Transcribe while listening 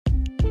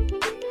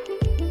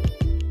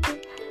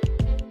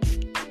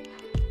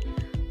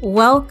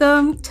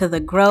Welcome to the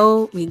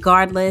Grow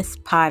Regardless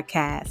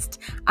podcast.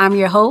 I'm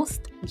your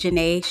host,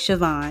 Janae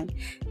Siobhan.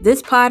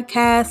 This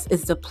podcast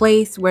is the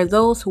place where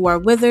those who are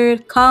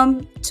withered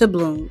come to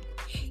bloom.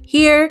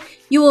 Here,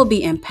 you will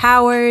be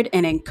empowered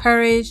and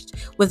encouraged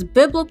with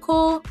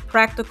biblical,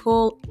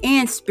 practical,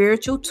 and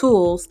spiritual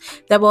tools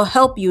that will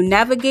help you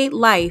navigate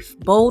life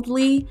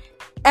boldly,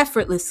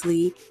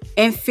 effortlessly,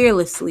 and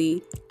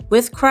fearlessly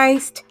with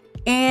Christ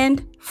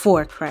and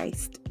for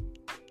Christ.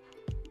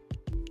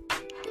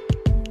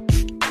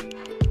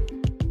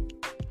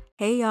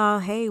 Hey y'all,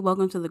 hey,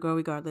 welcome to the Grow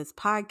Regardless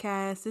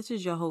podcast. This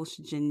is your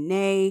host,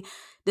 Janae.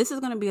 This is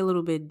going to be a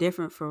little bit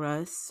different for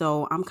us,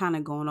 so I'm kind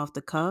of going off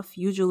the cuff.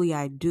 Usually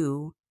I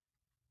do,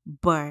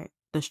 but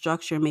the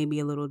structure may be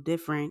a little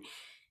different.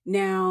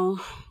 Now,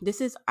 this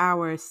is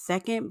our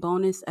second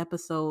bonus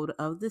episode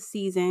of the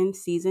season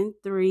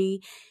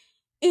 3,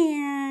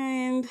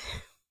 and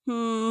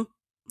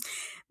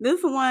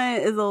this one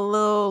is a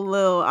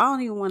little, I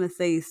don't even want to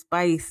say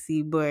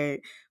spicy,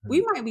 but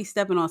we might be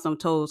stepping on some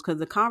toes because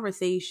the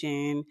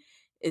conversation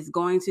is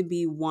going to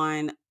be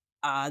one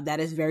that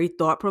is very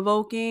thought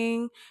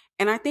provoking.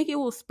 And I think it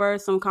will spur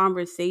some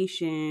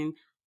conversation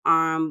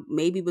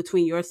maybe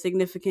between your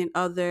significant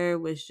other,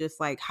 was just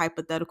like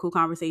hypothetical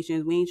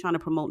conversations. We ain't trying to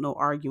promote no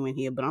arguing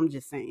here, but I'm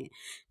just saying,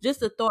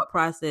 just the thought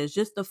process,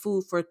 just the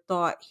food for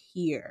thought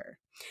here.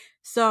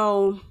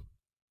 So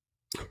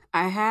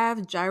I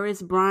have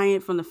Jairus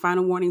Bryant from the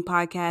Final Warning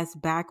podcast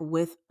back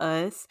with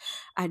us.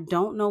 I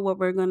don't know what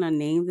we're going to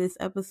name this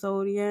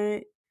episode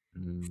yet.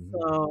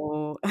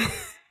 So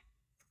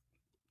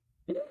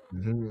I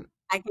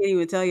can't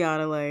even tell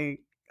y'all I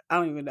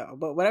don't even know.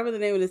 But whatever the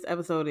name of this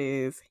episode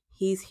is,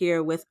 he's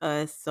here with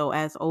us. So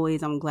as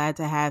always, I'm glad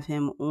to have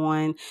him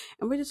on.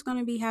 And we're just going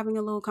to be having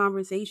a little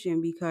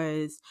conversation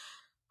because,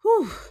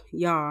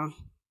 y'all,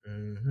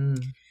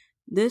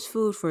 this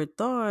food for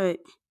thought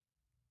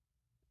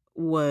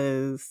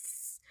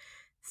was,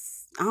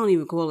 I don't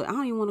even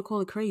want to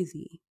call it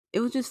crazy. It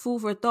was just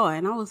food for thought.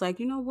 And I was like,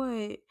 you know what?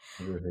 It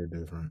hit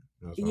different.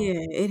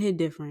 Yeah, it hit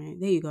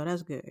different. There you go.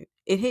 That's good.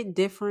 It hit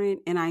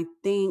different. And I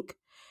think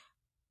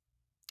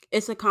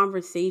it's a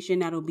conversation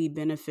that'll be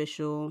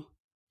beneficial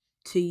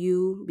to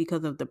you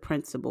because of the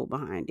principle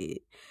behind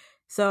it.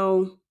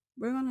 So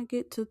we're going to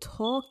get to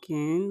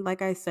talking.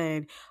 Like I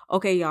said,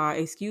 okay, y'all,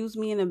 excuse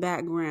me in the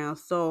background.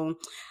 So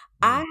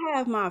I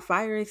have my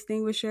fire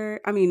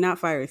extinguisher. I mean, not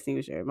fire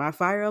extinguisher, my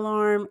fire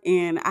alarm,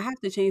 and I have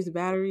to change the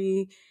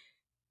battery.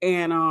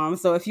 And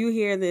so if you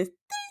hear this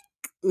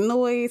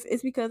noise,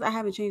 it's because I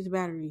haven't changed the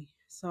battery.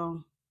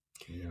 So,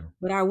 Yeah.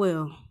 but I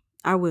will.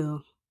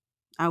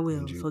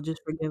 In So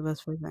just forgive us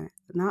for that.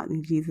 Not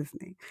in Jesus'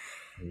 name.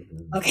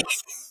 Mm-hmm. Okay.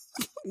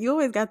 You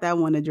always got that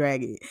one to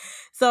drag it.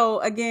 So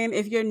again,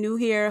 if you're new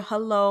here,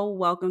 hello,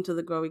 welcome to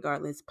the Grow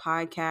Regardless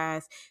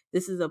podcast.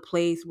 This is a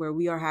place where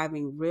we are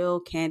having real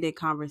candid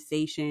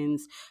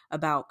conversations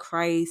about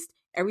Christ.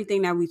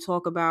 Everything that we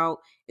talk about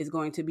is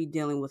going to be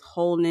dealing with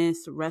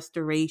wholeness,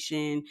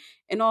 restoration,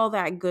 and all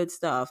that good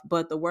stuff.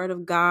 But the word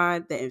of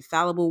God, the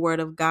infallible word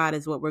of God,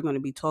 is what we're going to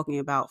be talking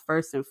about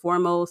first and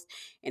foremost.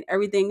 And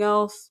everything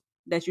else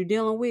that you're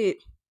dealing with,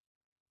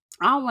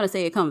 I don't want to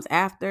say it comes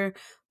after,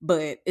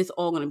 but it's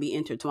all going to be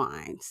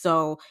intertwined.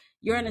 So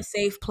you're in a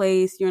safe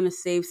place, you're in a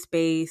safe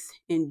space.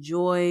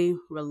 Enjoy,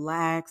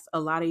 relax. A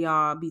lot of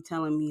y'all be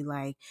telling me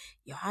like,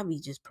 yo, I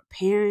be just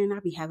preparing, I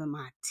be having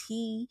my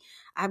tea,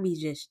 I be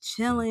just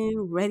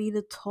chilling, ready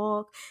to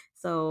talk.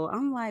 So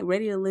I'm like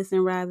ready to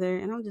listen rather.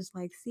 And I'm just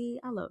like, see,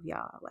 I love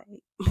y'all,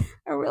 like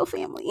a real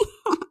family.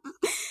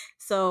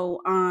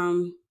 So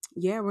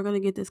yeah, we're gonna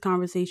get this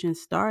conversation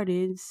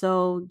started.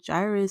 So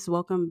Jairus,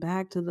 welcome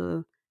back to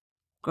the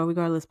Grow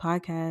Regardless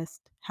podcast.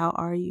 How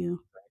are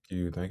you?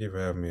 Thank you for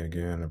having me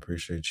again. I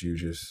appreciate you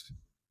just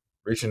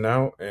reaching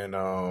out and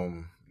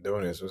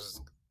doing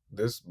this.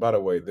 This by the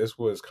way, this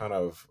was kind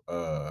of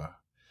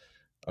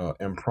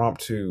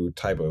impromptu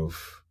type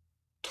of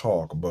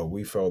talk, but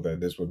we felt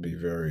that this would be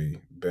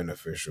very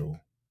beneficial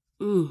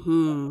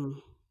Mm-hmm.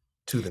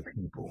 to the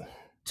people.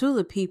 To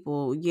the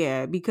people,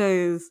 yeah,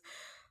 because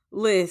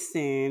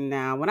listen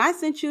now, when I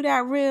sent you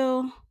that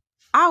reel,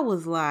 I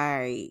was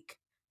like,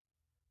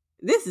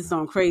 this is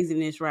some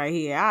craziness right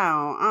here.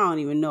 I don't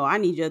even know. I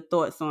need your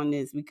thoughts on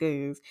this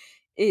because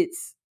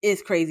it's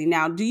crazy.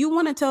 Now, do you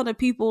want to tell the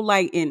people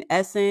like in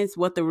essence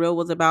what the reel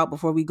was about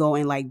before we go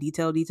in like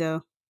detail?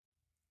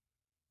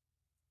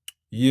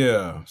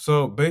 Yeah.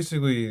 So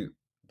basically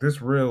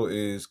this reel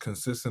is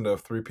consistent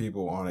of three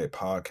people on a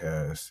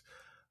podcast.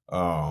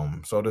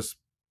 So this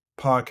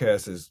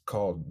podcast is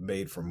called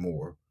Made for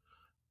More.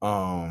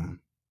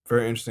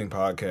 Very interesting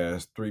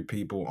podcast. Three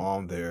people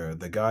on there.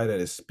 The guy that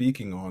is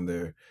speaking on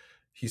there,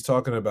 he's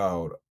talking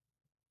about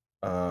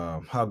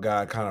how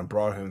God kind of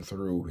brought him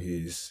through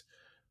his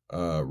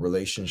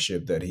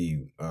relationship that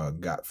he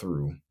got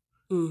through,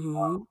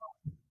 Mm-hmm.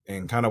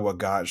 and kind of what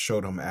God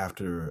showed him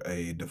after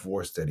a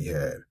divorce that he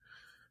had.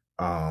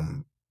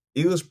 Um,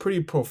 it was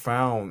pretty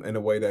profound in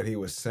the way that he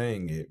was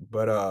saying it,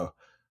 but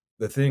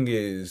the thing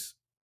is,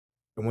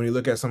 And when you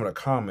look at some of the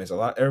comments,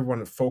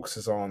 everyone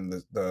focuses on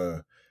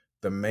the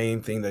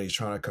main thing that he's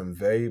trying to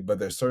convey, but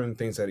there's certain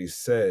things that he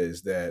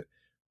says that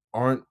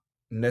aren't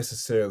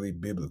necessarily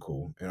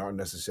biblical and aren't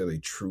necessarily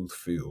truth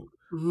filled.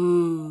 So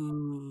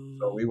Mm.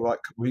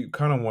 we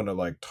kind of want to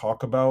like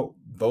talk about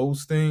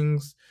those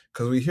things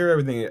because we hear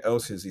everything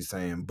else he's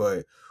saying,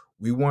 but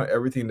we want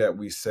everything that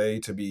we say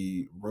to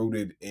be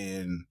rooted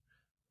in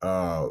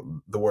uh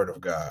the word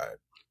of God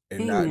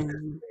and not just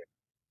Amen.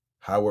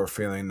 how we're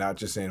feeling, not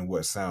just in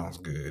what sounds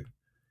good.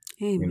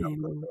 You know,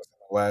 Amen.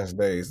 last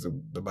days,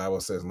 the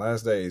Bible says, in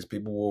last days,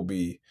 people will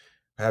be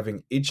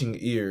having itching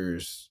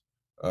ears,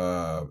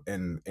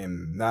 and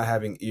not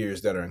having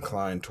ears that are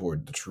inclined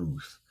toward the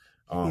truth.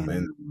 And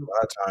Amen. a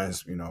lot of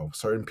times,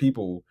 certain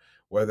people,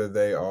 whether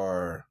they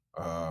are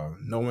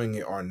knowing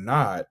it or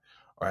not,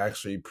 are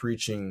actually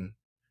preaching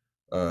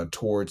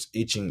towards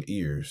itching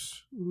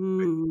ears,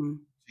 Mm.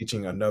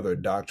 teaching another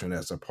doctrine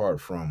that's apart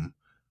from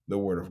the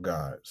Word of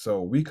God.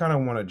 So we kind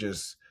of want to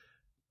just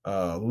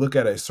look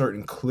at a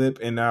certain clip,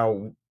 and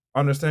now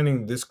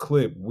understanding this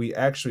clip, we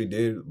actually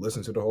did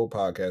listen to the whole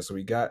podcast, so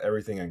we got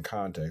everything in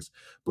context.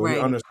 But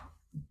Right.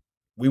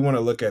 we want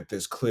to look at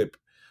this clip,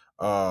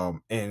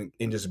 and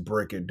just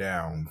break it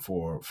down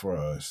for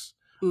us.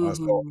 So all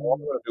Mm-hmm. we're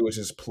gonna do is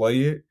just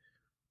play it,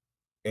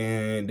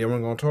 and then we're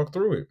gonna talk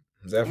through it.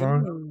 Is that Hey,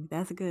 fine?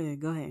 that's good.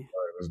 Go ahead.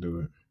 All right, let's do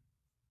it.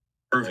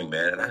 Serving,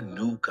 man, and I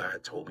knew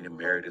God told me to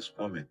marry this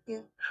woman. Yeah.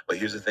 But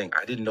here's the thing,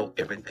 I didn't know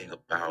everything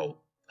about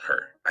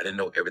her. I didn't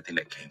know everything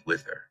that came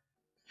with her.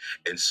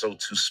 And so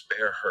to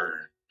spare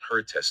her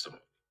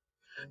testimony,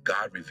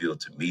 God revealed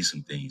to me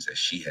some things that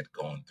she had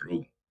gone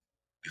through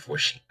before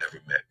she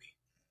ever met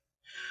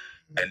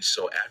me. And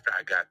so after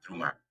I got through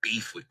my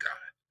beef with God,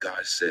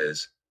 God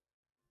says,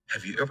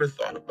 have you ever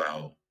thought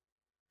about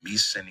me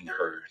sending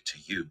her to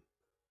you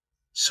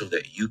so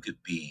that you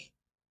could be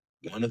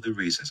one of the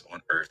reasons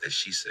on earth that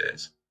she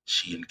says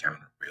she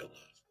encountered real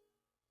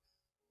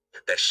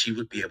love? That she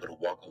would be able to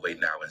walk away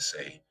now and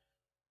say,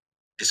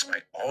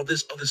 despite all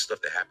this other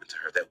stuff that happened to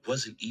her, that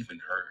wasn't even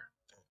her.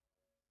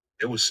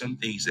 There were some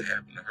things that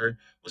happened to her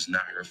was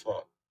not her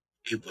fault.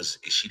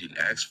 She didn't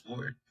ask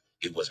for it.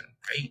 It wasn't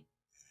right.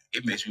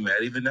 It makes me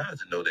mad even now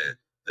to know that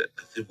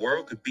the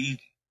world could be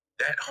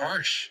that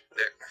harsh,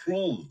 that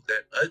cruel,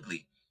 that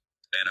ugly.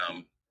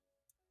 And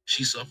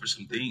she suffered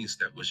some things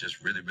that was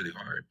just really, really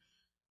hard.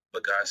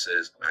 But God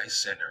says, I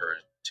sent her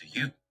to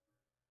you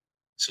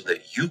so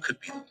that you could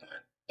be the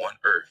one on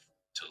earth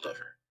to love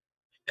her.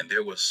 And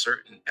there were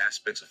certain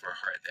aspects of her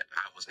heart that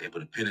I was able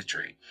to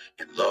penetrate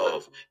and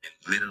love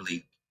and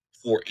literally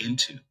pour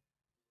into.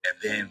 And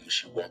then when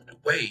she walked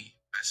away,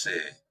 I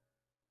said,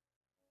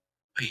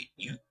 wait,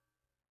 you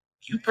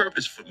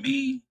purpose for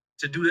me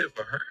to do that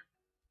for her?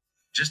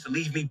 Just to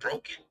leave me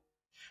broken?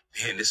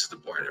 Then this is the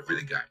part that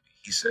really got me.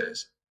 He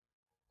says,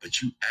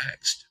 but you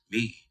asked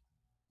me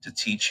to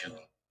teach you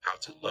how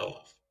to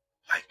love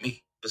like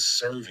me. I was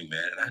serving,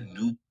 man, and I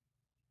knew.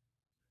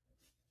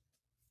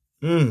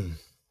 Hmm.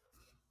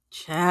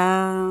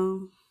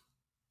 Child.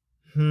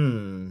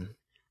 Hmm.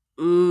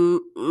 Mm,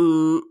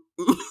 mm,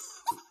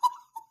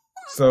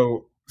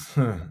 So,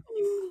 mm.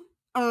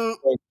 so,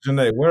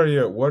 Janae,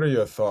 what are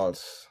your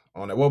thoughts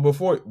on it? Well,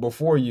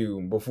 before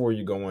you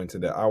go into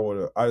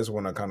that, I just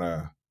want to kind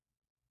of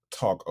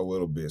talk a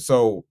little bit.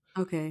 So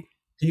Okay.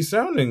 he's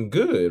sounding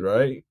good,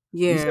 right? He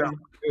Yeah. sounds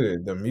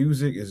good. The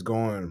music is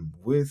going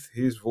with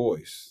his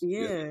voice. It's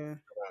Yeah.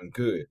 going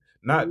good.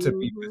 Not to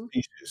be Mm-hmm.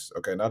 facetious,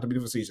 okay? Not to be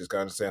facetious. I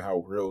understand how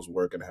reels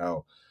work and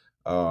how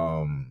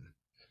um,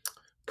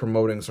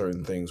 promoting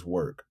certain things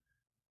work.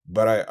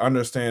 But I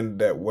understand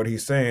that what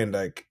he's saying,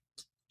 like,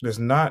 there's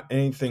not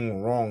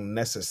anything wrong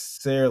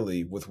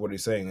necessarily with what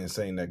he's saying and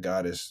saying that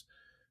God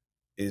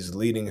is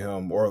leading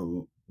him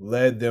or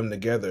led them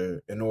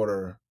together in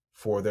order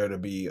for there to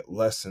be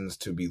lessons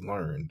to be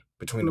learned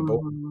between the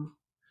both, Mm-hmm.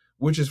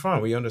 which is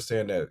fine. We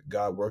understand that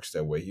God works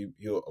that way.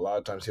 He'll a lot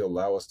of times he'll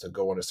allow us to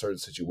go in a certain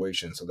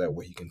situation so that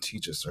way he can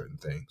teach us certain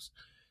things,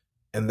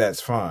 and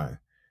that's fine.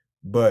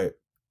 But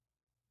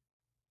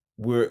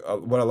what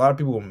a lot of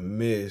people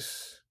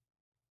miss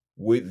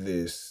with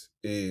this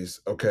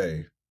is,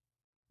 okay,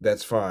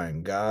 that's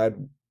fine.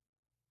 God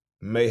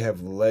may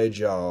have led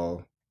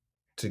y'all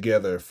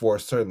together for a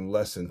certain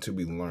lesson to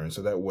be learned,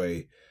 so that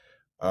way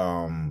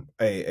um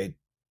a a,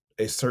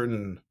 a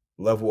certain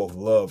level of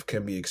love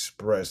can be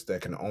expressed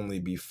that can only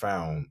be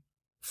found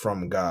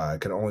from God,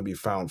 can only be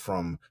found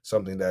from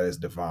something that is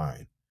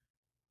divine.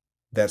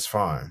 That's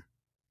fine.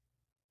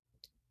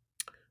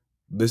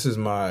 This is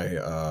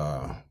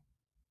my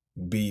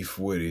beef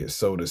with it,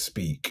 so to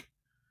speak.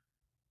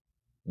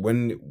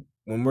 When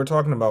we're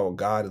talking about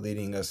God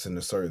leading us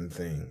into certain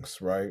things,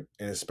 right?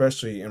 And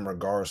especially in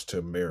regards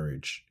to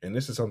marriage, and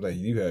this is something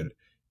you had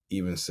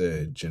even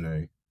said,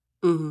 Janae,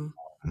 Mm-hmm.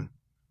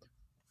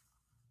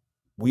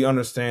 we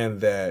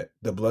understand that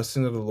the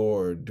blessing of the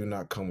Lord do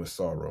not come with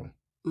sorrow.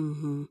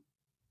 Mm-hmm.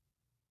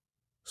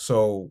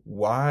 So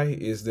why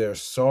is there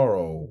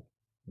sorrow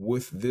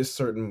with this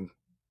certain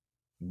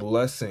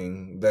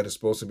blessing that is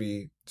supposed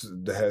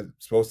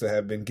to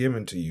have been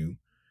given to you?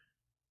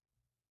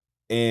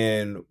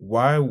 And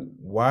why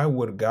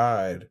would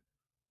God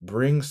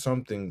bring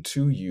something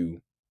to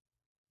you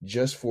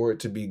just for it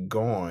to be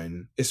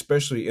gone,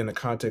 especially in the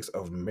context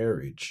of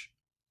marriage?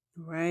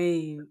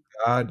 Right.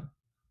 God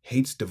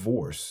hates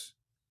divorce.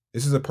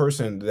 This is a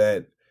person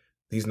that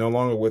he's no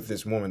longer with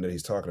this woman that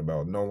he's talking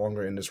about, no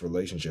longer in this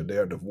relationship. They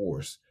are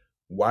divorced.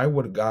 Why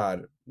would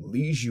God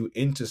lead you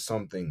into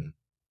something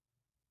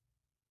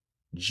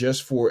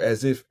just for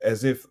as if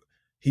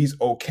he's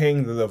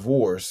okaying the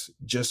divorce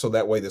just so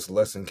that way this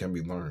lesson can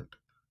be learned?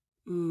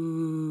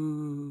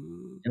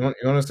 Mm. You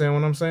understand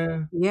what I'm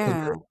saying? Because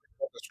Yeah.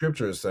 what the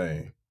scripture is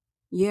saying.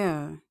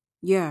 Yeah.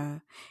 Yeah.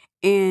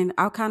 And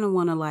I kind of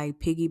want to like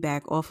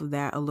piggyback off of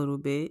that a little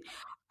bit.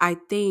 I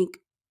think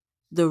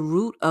the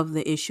root of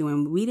the issue,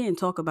 and we didn't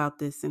talk about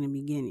this in the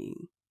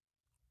beginning,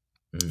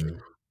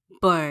 Mm,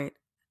 but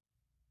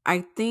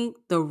I think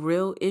the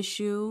real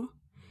issue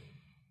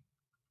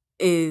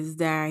is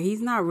that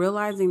he's not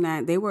realizing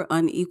that they were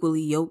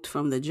unequally yoked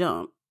from the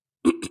jump.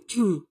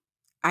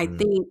 I mm,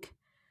 think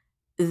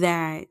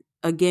that,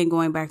 again,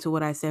 going back to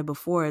what I said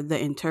before, the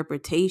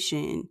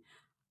interpretation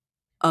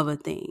of a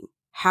thing,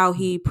 how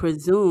he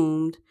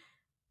presumed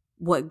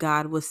what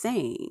God was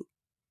saying,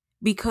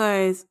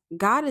 because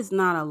God is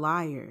not a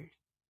liar.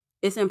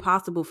 It's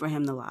impossible for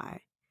him to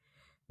lie.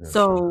 that's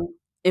true. So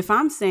if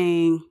I'm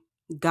saying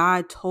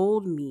God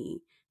told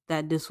me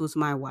that this was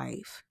my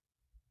wife,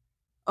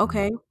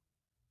 Mm, okay,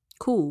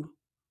 cool.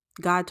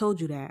 God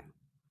told you that.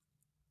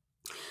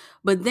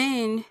 But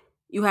then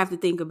you have to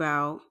think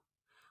about,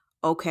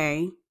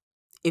 okay,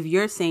 if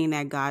you're saying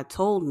that God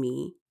told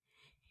me,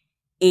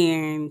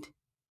 and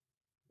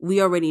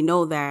we already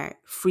know that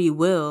free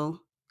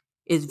will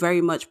is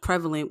very much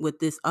prevalent with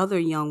this other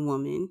young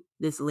woman,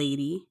 this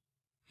lady,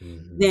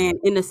 then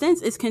mhm, in a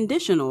sense it's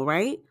conditional,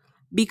 right?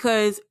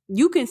 Because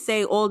you can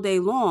say all day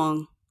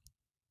long,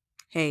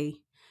 hey,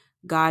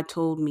 God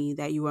told me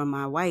that you are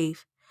my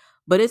wife,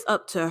 but it's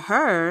up to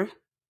her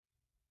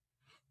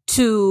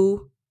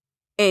to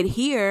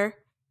adhere.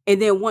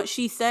 And then once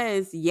she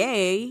says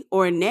yay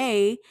or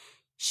nay,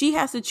 she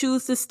has to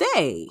choose to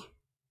stay.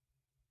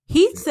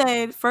 He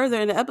said further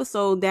in the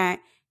episode that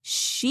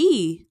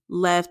she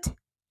left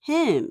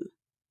him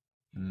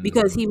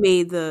because mhm, he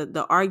made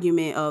the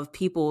argument of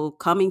people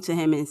coming to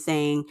him and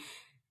saying,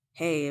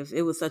 hey, if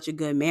it was such a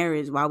good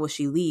marriage, why would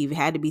she leave? It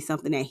had to be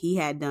something that he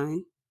had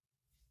done.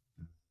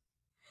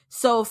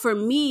 So for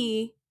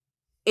me,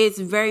 it's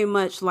very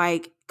much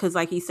like, because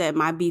like he said,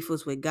 my beef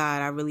was with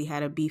God. I really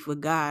had a beef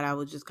with God. I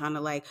was just kind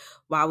of like,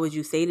 why would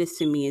you say this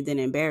to me and then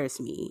embarrass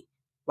me?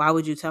 Why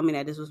would you tell me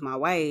that this was my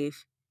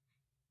wife,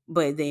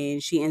 but then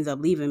she ends up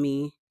leaving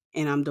me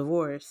and I'm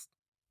divorced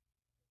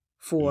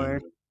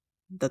for mhm.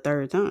 the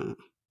third time?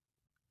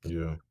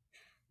 Yeah,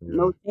 yeah.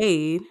 No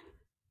shade,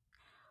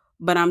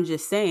 but I'm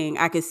just saying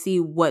I could see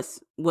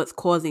what's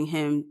causing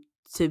him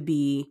to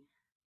be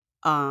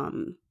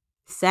um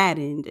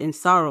saddened and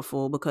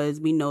sorrowful,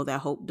 because we know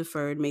that hope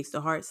deferred makes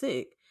the heart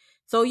sick.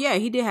 So yeah,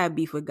 he did have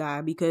beef with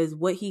God because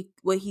what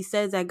he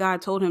says that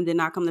God told him did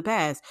not come to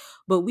pass.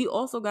 But we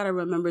also got to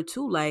remember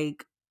too,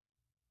 like,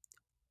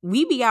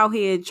 we be out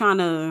here trying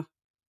to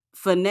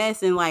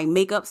finesse and like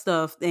make up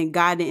stuff and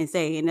God didn't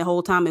say, and the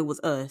whole time it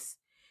was us.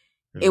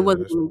 It Yeah,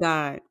 wasn't that's even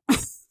God.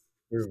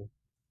 true.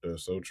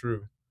 That's so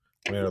true.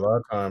 I mean, a lot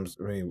of times,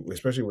 I mean,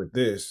 especially with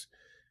this,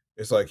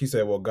 it's like he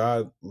said, well,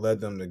 God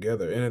led them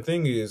together. And the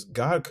thing is,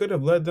 God could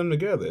have led them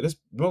together. This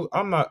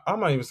I'm not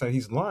even saying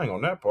he's lying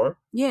on that part.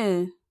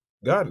 Yeah.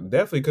 God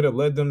definitely could have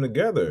led them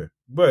together.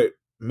 But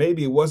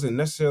maybe it wasn't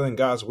necessarily in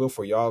God's will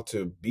for y'all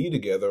to be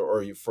together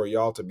or for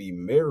y'all to be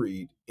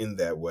married in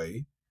that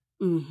way.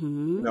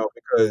 Mm-hmm.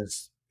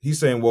 Because he's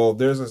saying, well,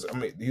 there's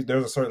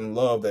a certain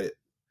love that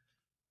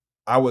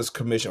I was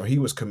commissioned or he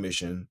was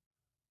commissioned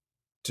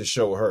to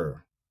show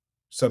her.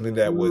 Something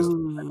that was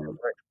a Mm.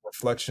 direct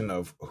reflection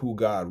of who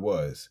God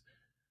was.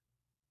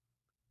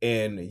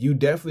 And you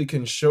definitely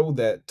can show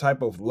that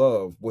type of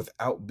love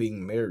without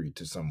being married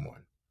to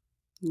someone,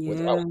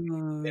 Yeah. without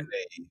being in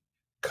a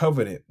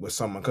covenant with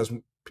someone. Because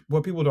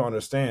what people don't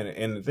understand,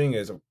 and the thing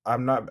is,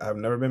 I've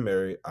never been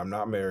married. I'm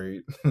not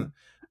married.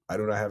 I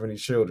do not have any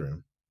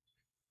children.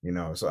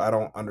 So I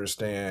don't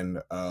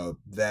understand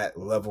that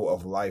level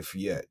of life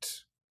yet.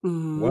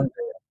 One Mm-hmm.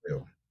 day I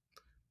will.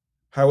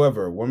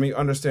 However, when we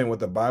understand what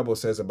the Bible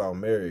says about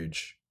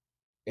marriage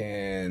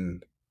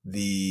and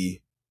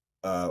the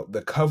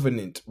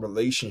covenant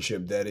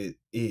relationship that it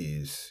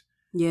is,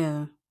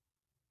 Yeah.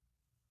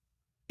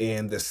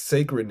 and the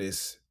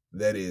sacredness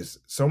that is,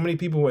 so many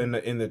people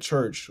in the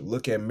church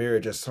look at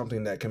marriage as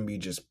something that can be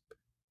just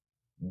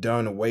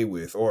done away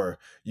with, or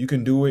you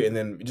can do it and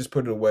then just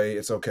put it away.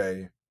 It's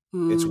okay.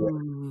 It's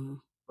Mm.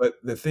 But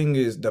the thing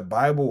is, the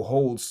Bible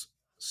puts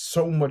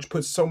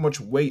so much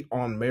weight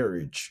on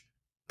marriage,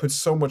 puts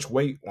so much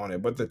weight on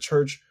it. But the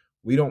church,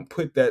 we don't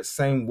put that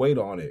same weight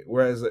on it.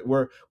 Whereas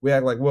we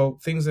act like, well,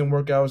 things didn't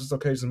work out. It's just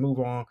okay. Just move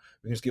on.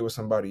 We can just get with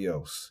somebody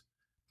else.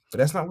 But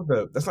that's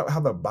not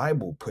how the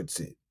Bible puts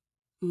it.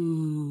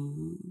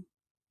 Mm.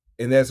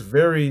 And that's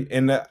very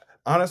and that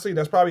honestly,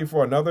 that's probably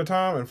for another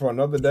time and for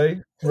another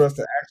day for us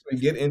to actually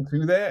get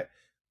into that,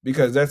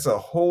 because that's a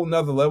whole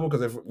nother level.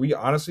 Because if we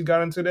honestly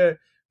got into that,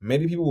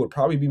 many people would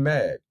probably be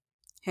mad,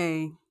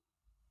 Hey,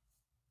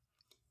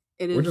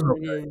 it which is is what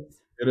it okay.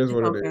 is. It is It's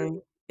what it is. okay.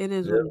 It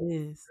is Yeah, what it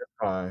is. it's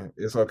fine.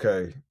 It's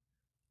okay.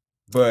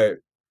 But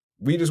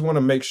we just want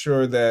to make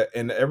sure that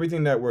in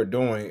everything that we're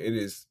doing, it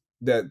is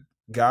that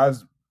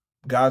God's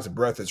God's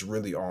breath is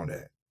really on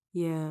it,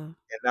 Yeah.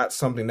 and not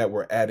something that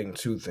we're adding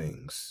to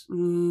things.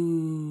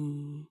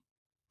 Mm.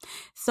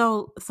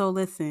 So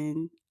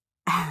listen.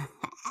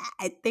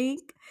 I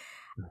think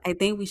I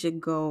think we should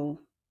go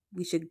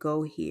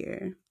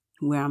here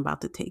where I'm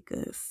about to take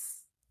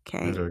us.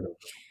 Okay? Okay.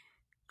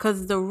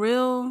 Cuz the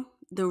real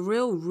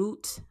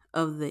root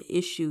of the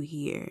issue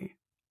here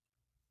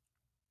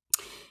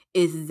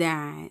is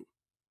that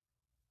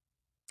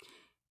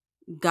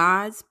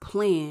God's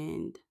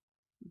plan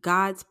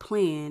God's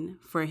plan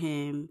for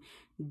him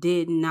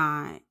did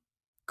not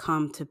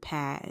come to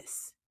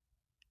pass,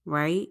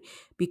 right?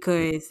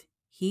 Because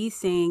he's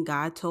saying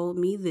God told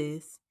me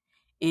this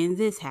and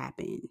this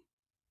happened.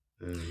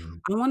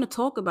 Mhm. I want to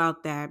talk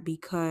about that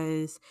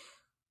because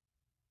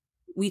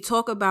we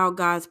talk about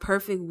God's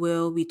perfect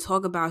will, we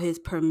talk about his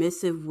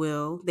permissive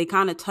will. They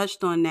kind of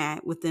touched on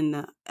that within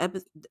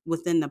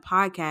the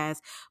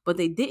podcast, but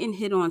they didn't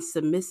hit on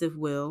submissive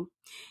will.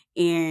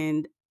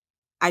 And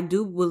I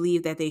do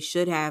believe that they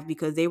should have,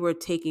 because they were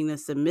taking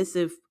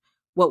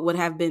what would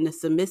have been the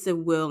submissive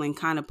will and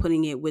kind of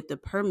putting it with the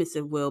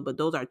permissive will, but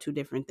those are two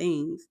different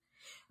things.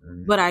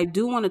 But Mhm. I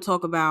do want to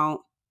talk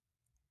about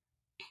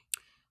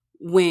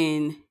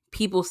when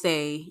people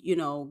say,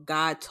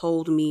 God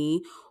told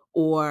me,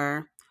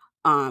 or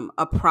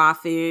a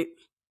prophet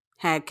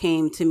had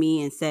came to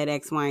me and said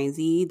X, Y, and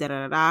Z, da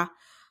da da da.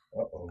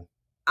 Uh-oh.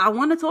 I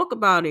want to talk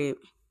about it.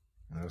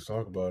 Let's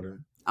talk about it.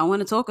 I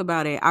want to talk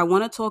about it. I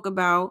want to talk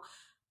about,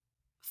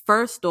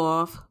 first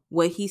off,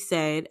 what he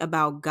said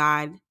about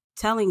God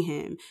telling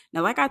him.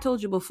 Now, like I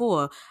told you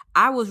before,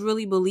 I was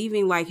really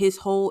believing like his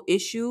whole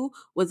issue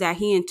was that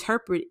he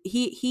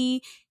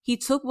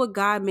took what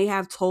God may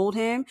have told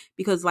him,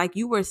 because like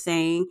you were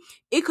saying,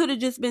 it could have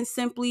just been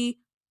simply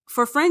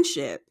for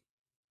friendship.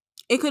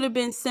 It could have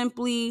been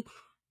simply,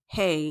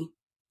 hey,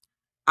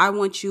 I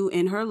want you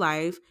in her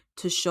life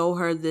to show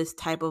her this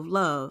type of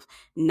love,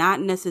 not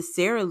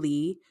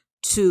necessarily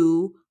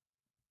to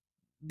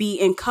be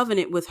in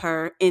covenant with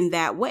her in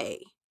that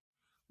way.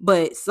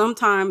 But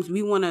sometimes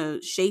we want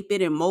to shape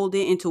it and mold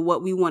it into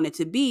what we want it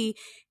to be.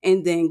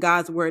 And then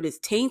God's word is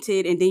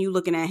tainted. And then you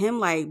looking at him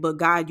like, but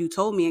God, you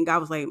told me. And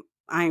God was like,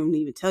 I didn't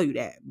even tell you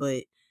that,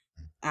 but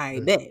I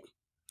bet.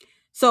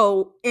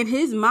 So in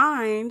his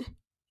mind,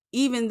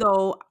 even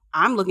though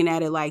I'm looking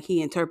at it like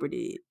he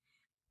interpreted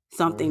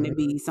something to Mhm.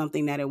 be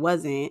something that it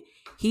wasn't,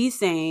 he's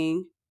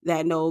saying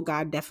that no,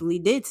 God definitely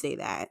did say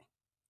that.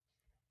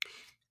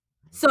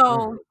 Okay.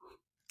 So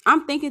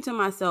I'm thinking to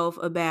myself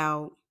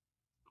about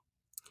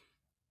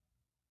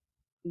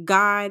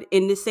God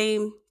in the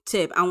same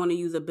tip. I want to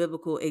use a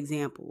biblical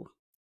example.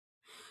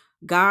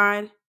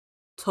 God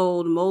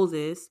told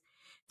Moses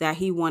that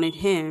he wanted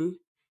him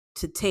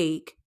to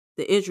take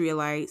the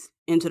Israelites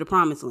into the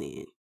promised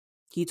land.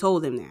 He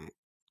told him that.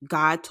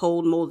 God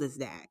told Moses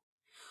that.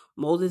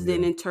 Moses Yeah.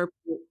 didn't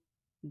interpret.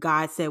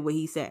 God said what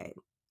he said.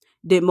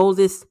 Did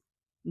Moses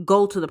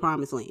go to the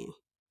promised land?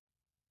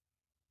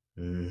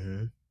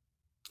 Mhm.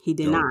 He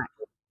did No, not.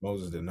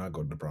 Moses did not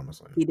go to the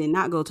promised land. He did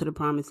not go to the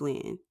promised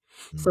land.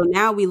 So Mhm.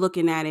 now we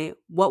looking at it.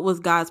 What was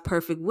God's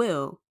perfect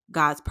will?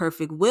 God's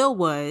perfect will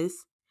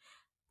was,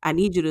 I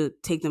need you to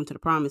take them to the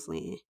promised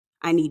land.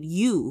 I need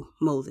you,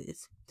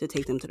 Moses, to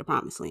take them to the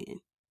promised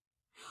land.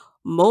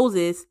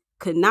 Moses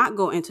could not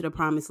go into the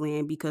promised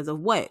land because of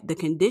what? The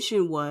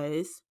condition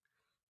was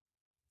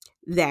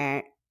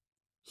that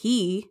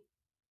he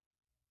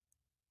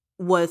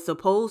was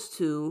supposed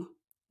to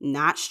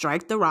not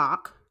strike the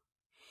rock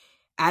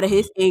out of Mhm.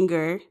 his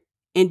anger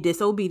and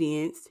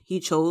disobedience. He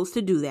chose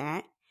to do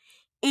that.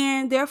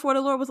 And therefore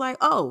the Lord was like,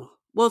 oh,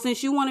 well,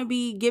 since you want to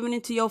be given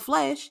into your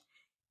flesh,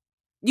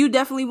 you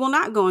definitely will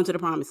not go into the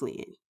promised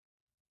land.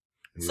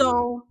 Yeah.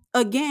 So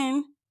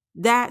again,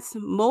 that's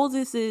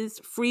Moses's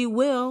free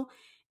will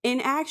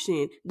in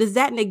action. Does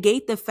that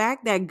negate the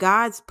fact that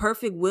God's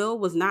perfect will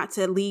was not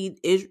to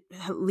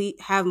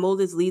have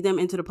Moses lead them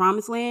into the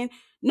promised land?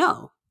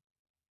 No,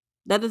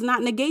 that does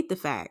not negate the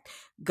fact.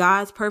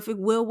 God's perfect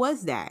will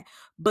was that.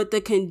 But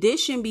the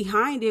condition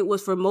behind it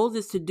was for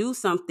Moses to do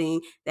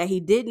something that he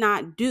did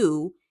not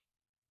do.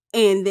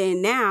 And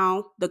then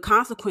now the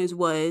consequence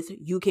was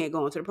you can't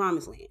go into the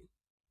promised land.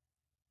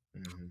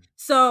 Mhm.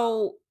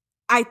 So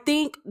I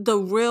think the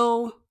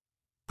real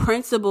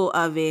principle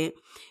of it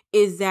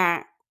is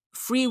that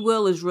free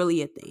will is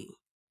really a thing,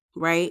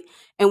 right?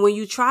 And when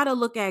you try to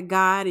look at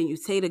God and you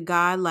say to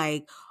God,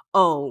 like,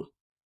 oh,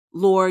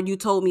 Lord, you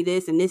told me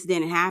this and this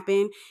didn't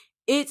happen,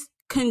 it's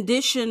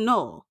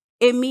conditional.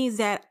 It means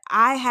that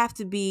I have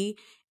to be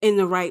in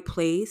the right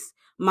place.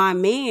 My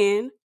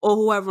man or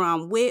whoever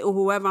I'm with or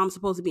whoever I'm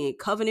supposed to be in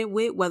covenant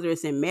with, whether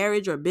it's in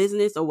marriage or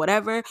business or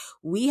whatever,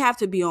 we have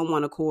to be on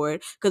one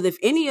accord. Because if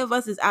any of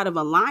us is out of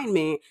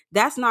alignment,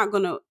 it's not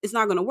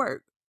gonna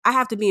work. I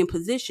have to be in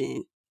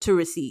position to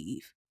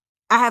receive.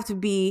 I have to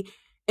be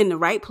in the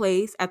right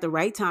place at the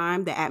right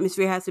time. The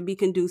atmosphere has to be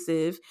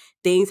conducive.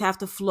 Things have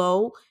to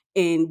flow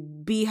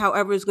and be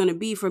however it's going to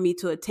be for me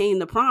to attain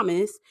the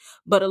promise.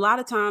 But a lot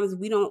of times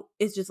we don't,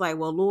 it's just like,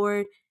 well,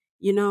 Lord,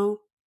 you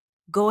know,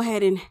 go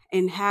ahead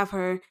and have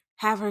her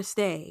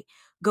stay.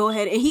 Go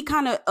ahead. And he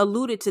kind of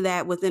alluded to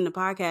that within the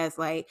podcast.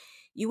 Like,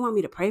 you want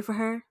me to pray for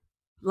her?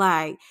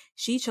 Like,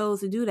 she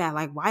chose to do that.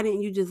 Like, why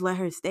didn't you just let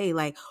her stay?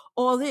 Like,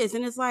 all this.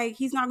 And it's like,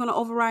 he's not going to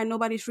override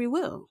nobody's free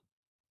will.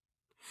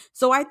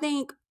 So I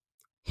think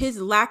his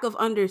lack of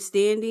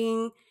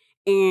understanding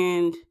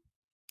and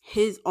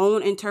his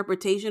own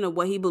interpretation of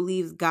what he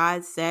believes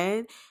God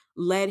said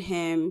led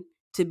him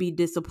to be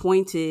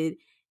disappointed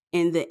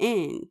in the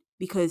end,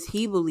 because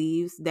he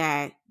believes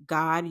that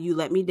God, you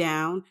let me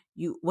down.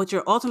 What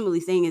you're ultimately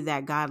saying is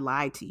that God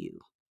lied to you.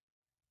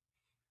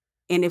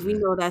 And if we Mm.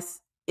 know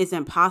it's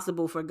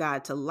impossible for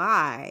God to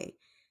lie,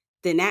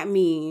 then that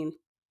means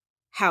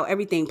how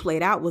everything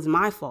played out was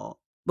my fault.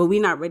 But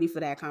we're not ready for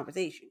that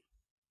conversation.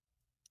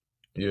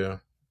 Yeah,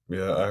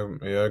 I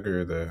agree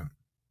with that.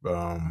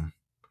 Um,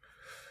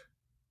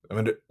 I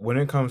mean, when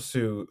it comes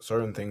to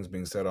certain things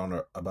being said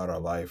about our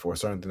life or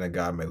certain thing that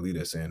God may lead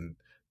us in,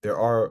 there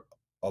are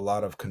a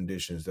lot of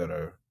conditions that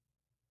are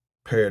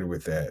paired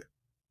with that,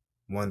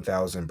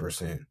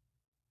 1000%.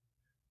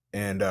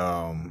 And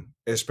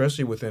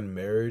especially within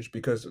marriage,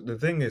 because the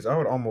thing is, I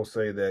would almost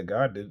say that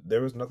God did.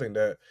 There was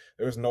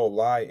no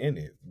lie in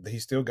it. He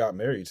still got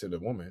married to the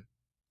woman.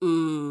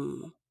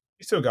 Mm.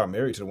 He still got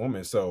married to the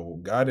woman. So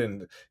God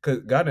didn't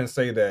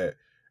say that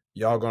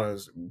y'all gonna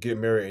get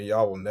married and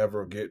y'all will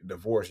never get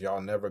divorced.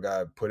 Y'all never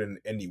got put in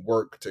any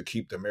work to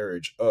keep the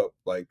marriage up.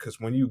 Like, because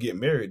when you get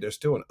married, there's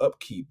still an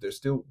upkeep. There's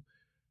still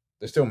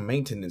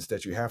maintenance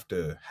that you have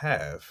to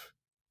have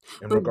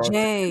in But regards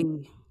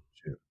to.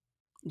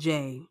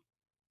 Jay,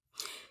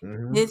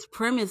 Mm-hmm. his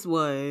premise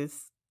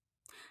was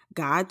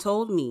God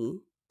told me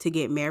to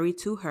get married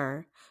to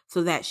her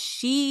so that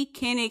she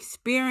can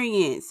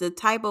experience the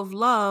type of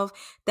love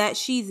that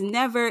she's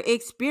never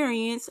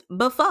experienced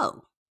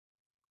before.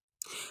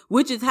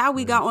 Which is how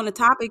we got on the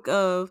topic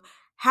of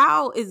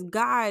how is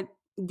God,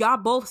 y'all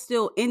both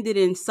still ended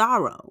in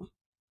sorrow.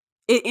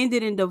 It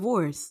ended in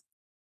divorce.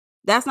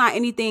 That's not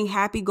anything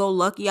happy go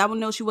lucky. I would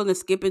know she wasn't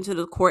skipping to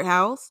the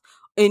courthouse,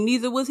 and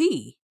neither was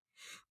he.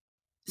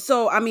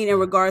 So I mean, in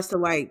regards to,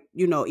 like,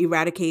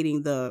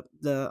 eradicating the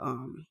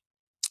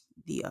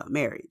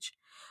marriage.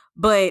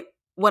 But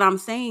what I'm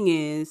saying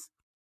is,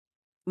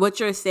 what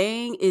you're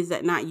saying is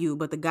that not you,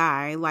 but the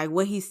guy, like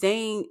what he's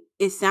saying,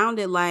 it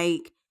sounded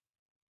like,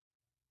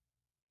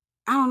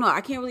 I don't know,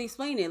 I can't really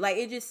explain it. Like,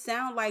 it just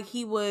sounded like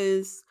he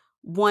was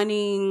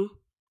wanting,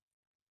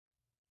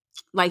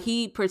 like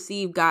he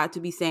perceived God to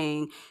be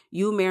saying,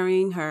 you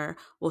marrying her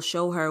will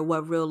show her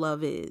what real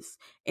love is.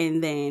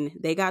 And then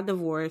they got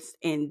divorced,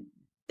 and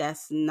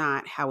that's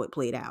not how it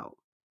played out.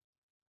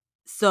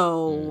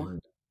 So Mm-hmm.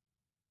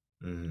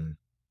 Mm-hmm.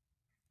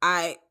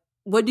 I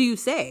what do you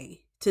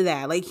say to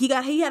that? Like, he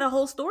had a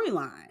whole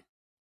storyline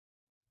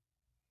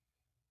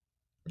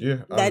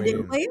Yeah, I that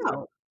didn't mean, play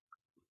out.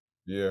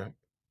 yeah,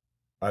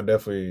 I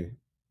definitely,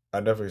 I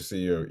definitely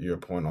see your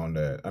point on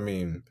that. I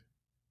mean,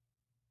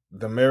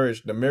 the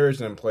marriage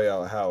didn't play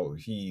out how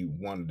he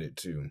wanted it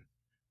to.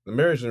 The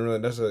marriage didn't really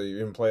necessarily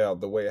even play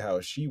out the way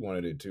how she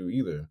wanted it to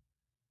either.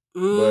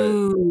 But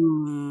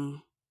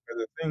Mm.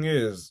 the thing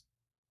is,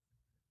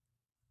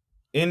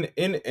 in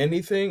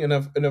anything, and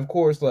of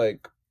course,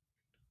 like,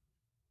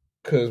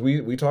 because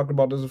we talked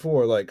about this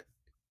before, like,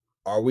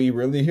 are we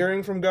really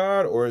hearing from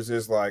God, or is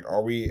this like,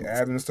 are we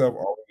adding stuff?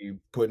 Are we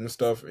putting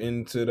stuff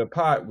into the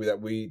pot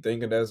that we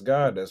thinking that's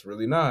God? That's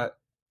really not.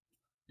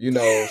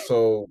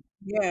 So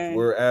Yeah.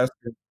 we're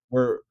asking,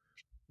 we're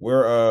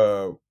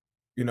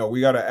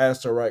we got to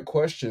ask the right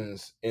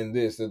questions in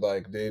this. That,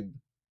 like, did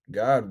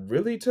God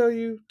really tell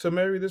you to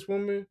marry this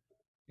woman?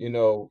 And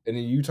then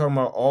you talking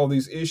about all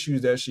these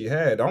issues that she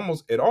had.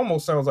 It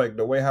almost sounds like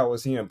the way how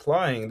was he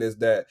implying this,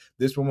 that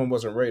this woman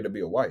wasn't ready to be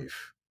a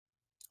wife.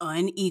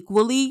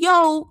 Unequally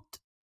yoked.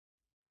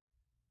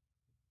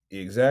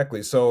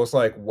 Exactly. So it's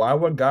like, why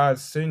would God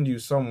send you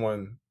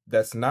someone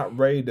that's not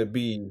ready to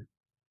be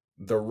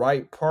the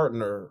right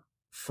partner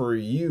for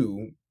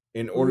you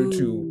in order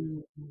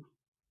to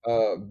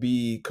Mm.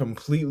 be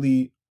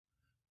completely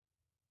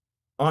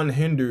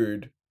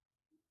unhindered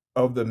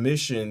of the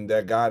mission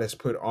that God has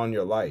put on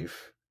your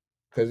life?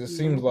 Because it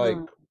seems Yeah. like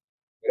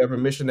whatever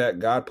mission that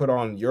God put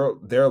on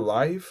their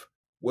life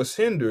was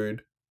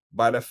hindered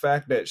by the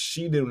fact that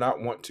she did not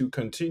want to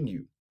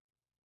continue.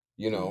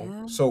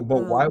 Yeah. So,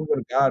 but why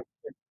would God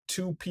put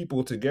two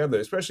people together,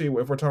 especially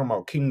if we're talking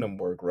about kingdom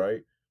work,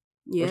 right?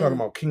 We're talking Yeah.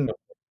 about kingdom.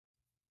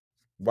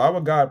 Why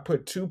would God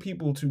put two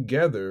people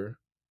together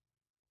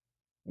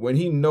when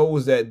he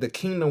knows that the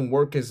kingdom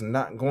work is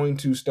not going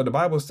to start. The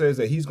Bible says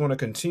that he's going to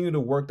continue the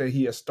work that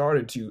he has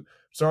started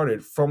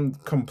from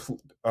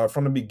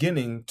the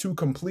beginning to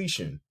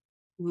completion,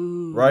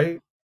 Mm, right?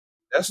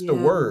 That's the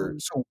yeah.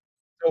 word. So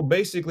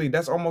basically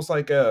that's almost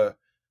like a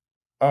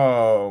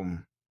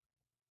um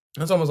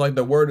that's almost like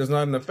the word is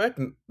not in effect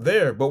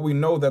there, but we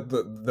know that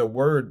the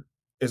word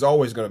is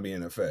always going to be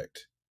in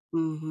effect.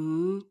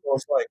 Mm-hmm. So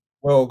it's like,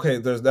 well, okay,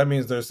 that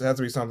means there has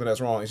to be something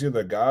that's wrong. It's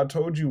either God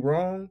told you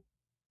wrong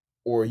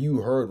or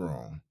you heard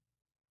wrong,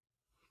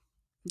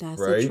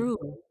 That's the right? truth.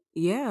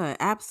 Yeah,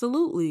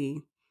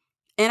 absolutely.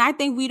 And I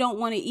think we don't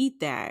want to eat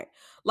that.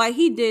 Like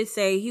he did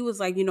say, he was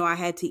like, I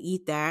had to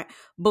eat that.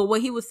 But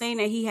what he was saying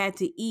that he had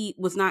to eat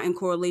was not in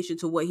correlation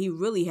to what he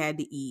really had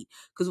to eat.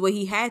 Because what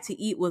he had to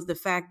eat was the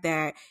fact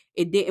that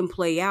it didn't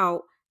play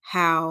out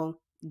how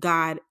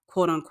God,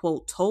 quote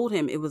unquote, told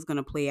him it was going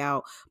to play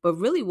out. But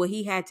really, what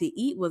he had to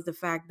eat was the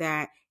fact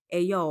that,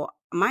 hey, yo,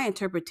 my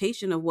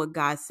interpretation of what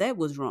God said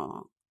was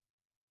wrong.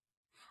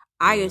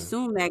 I Yeah.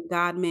 assumed that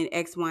God meant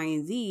X, Y,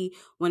 and Z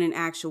when in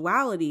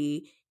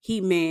actuality,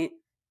 he meant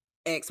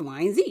X,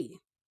 Y, and Z.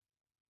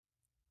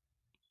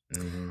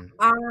 Hmm.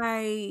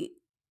 I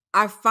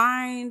I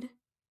find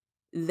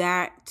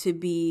that to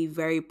be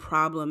very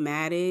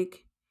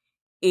problematic,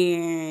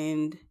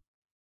 and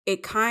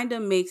it kind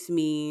of makes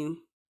me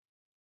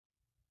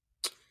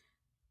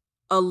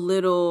a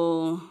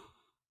little,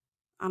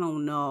 I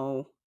don't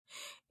know.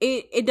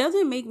 It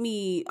doesn't make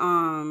me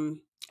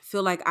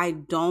feel like I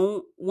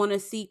don't want to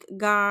seek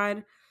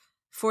God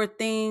for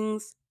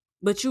things,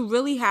 but you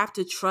really have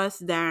to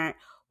trust that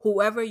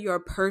whoever your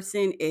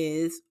person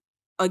is,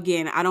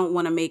 again, I don't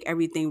want to make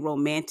everything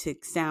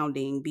romantic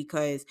sounding,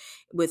 because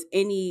with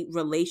any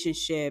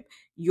relationship,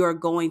 you're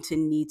going to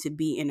need to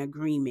be in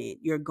agreement.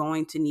 You're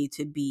going to need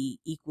to be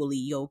equally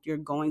yoked. You're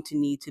going to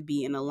need to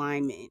be in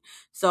alignment.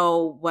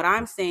 So, what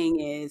I'm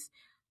saying is,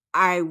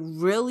 I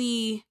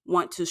really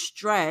want to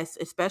stress,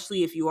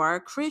 especially if you are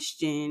a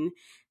Christian,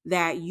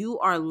 that you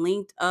are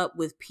linked up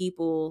with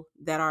people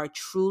that are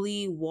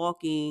truly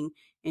walking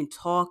and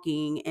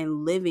talking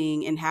and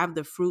living and have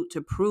the fruit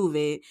to prove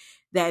it,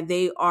 that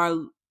they are,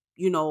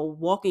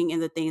 walking in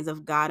the things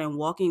of God and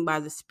walking by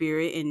the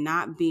Spirit and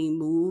not being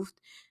moved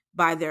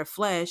by their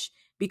flesh.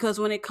 Because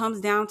when it comes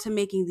down to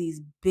making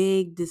these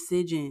big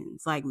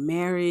decisions like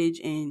marriage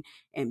and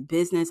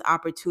business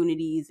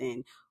opportunities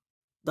and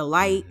the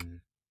like, Hmm.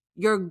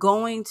 you're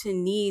going to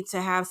need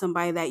to have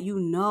somebody that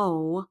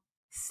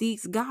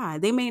seeks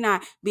God. They may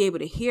not be able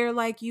to hear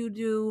like you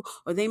do,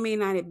 or they may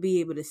not be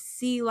able to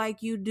see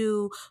like you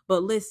do,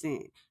 but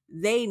listen,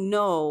 they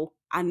know,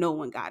 I know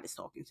when God is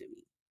talking to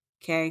me.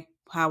 Okay?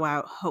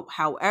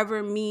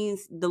 However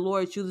means the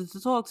Lord chooses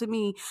to talk to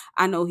me,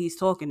 I know he's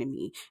talking to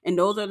me. And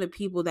those are the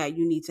people that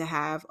you need to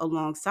have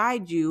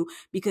alongside you,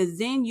 because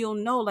then you'll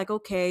know, like,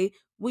 okay,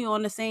 we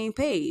on the same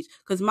page.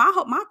 Because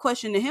my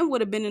question to him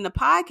would have been in the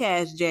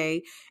podcast,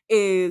 Jay,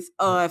 is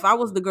if I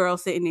was the girl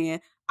sitting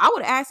there, I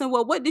would ask him,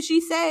 well, what did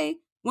she say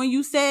when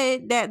you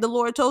said that the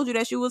Lord told you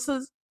that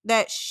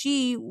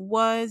she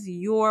was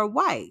your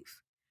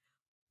wife?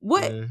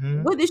 What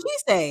Hmm. what did she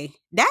say?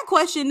 That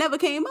question never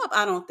came up,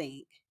 I don't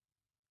think.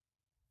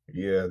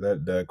 Yeah, yeah,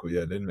 they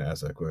didn't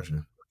ask that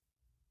question.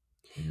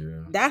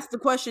 Yeah. That's the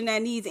question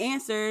that needs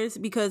answers,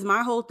 because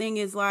my whole thing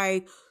is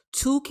like,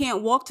 two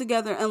can't walk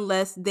together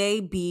unless they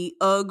be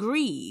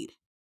agreed.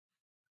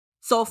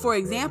 So, for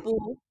That's right.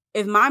 example,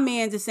 if my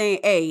man's is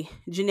saying, hey,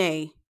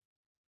 Janae,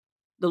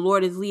 the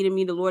Lord is leading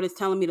me, the Lord is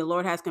telling me, the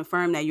Lord has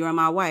confirmed that you're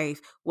my wife,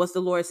 what's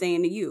the Lord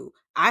saying to you?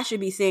 I should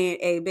be saying,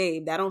 hey,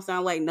 babe, that don't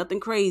sound like nothing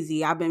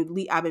crazy. I've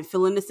been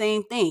feeling the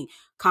same thing.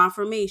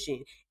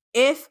 Confirmation.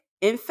 If,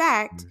 in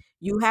fact, Mm.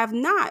 you have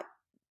not,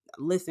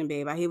 listen,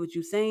 babe, I hear what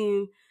you're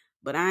saying,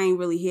 but I ain't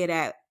really hear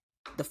that.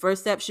 The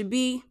first step should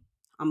be,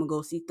 I'm going to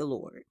go seek the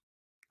Lord.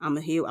 I'm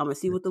gonna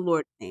see what the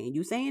Lord is saying.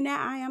 You saying that,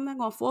 I'm not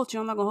gonna fault you,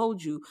 I'm not gonna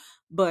hold you,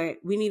 but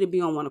we need to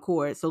be on one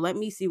accord. So let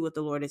me see what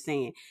the Lord is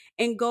saying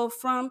and go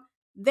from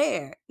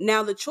there.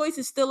 Now the choice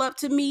is still up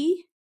to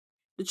me.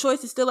 The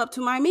choice is still up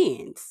to my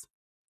man's.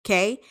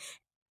 Okay.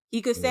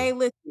 He could Yeah. say,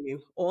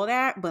 listen, all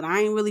that, but I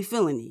ain't really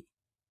feeling it.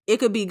 It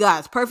could be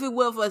God's perfect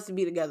will for us to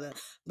be together.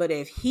 But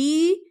if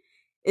he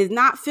is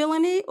not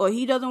feeling it, or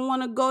he doesn't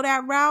want to go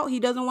that route, he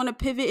doesn't want to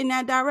pivot in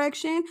that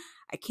direction,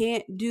 I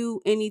can't do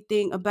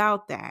anything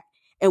about that.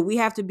 And we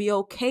have to be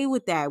okay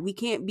with that. We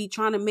can't be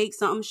trying to make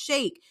something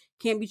shake,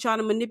 can't be trying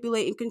to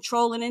manipulate and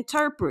control and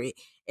interpret.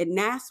 And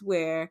that's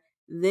where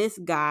this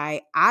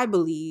guy, I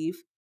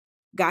believe,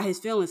 got his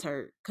feelings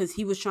hurt, because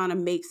he was trying to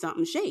make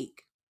something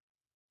shake.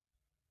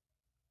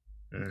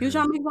 He was Hmm.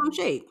 trying to make something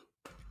shake.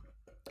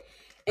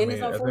 I And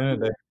it's mean, at the end of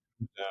the unfortunate.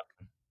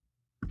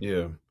 day,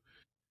 yeah.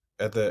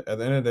 At the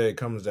end of the day, it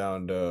comes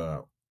down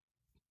to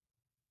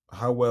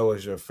how well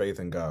is your faith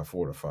in God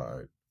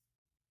fortified.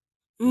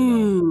 You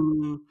know,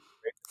 Mm,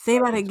 faith say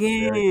in that God is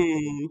very.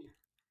 again.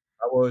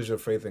 How well is your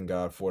faith in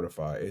God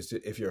fortified?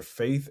 If your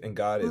faith in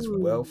God is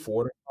well Mm,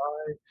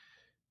 fortified,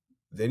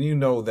 then you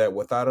know that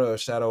without a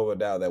shadow of a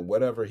doubt that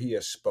whatever He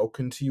has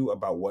spoken to you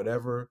about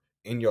whatever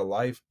in your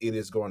life, it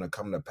is going to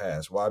come to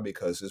pass. Why?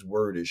 Because his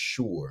word is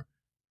sure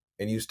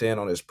and you stand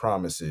on his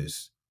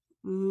promises.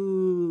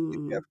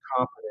 You have Mm.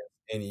 confidence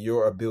in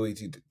your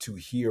ability to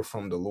hear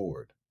from the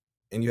Lord.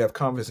 And you have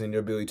confidence in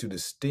your ability to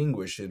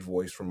distinguish his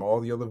voice from all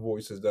the other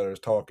voices that are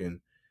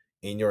talking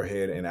in your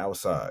head and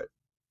outside.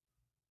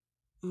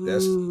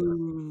 That's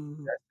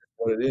Mm.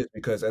 what it is.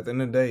 Because at the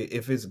end of the day,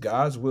 if it's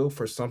God's will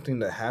for something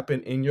to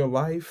happen in your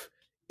life,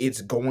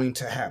 it's going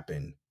to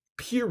happen.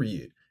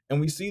 Period. And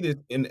we see this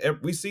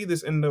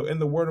in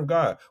the Word of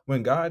God.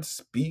 When God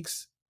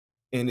speaks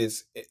and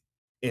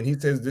he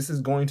says this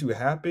is going to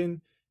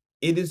happen,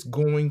 it is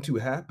going to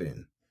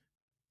happen.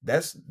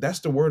 That's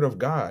the Word of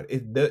God.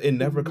 It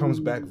never comes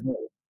back Mm.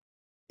 void.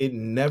 It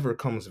never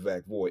comes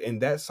back void.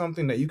 And that's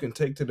something that you can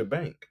take to the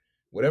bank.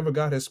 Whatever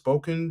God has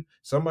spoken,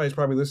 somebody's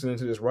probably listening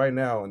to this right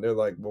now and they're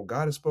like, well,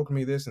 God has spoken to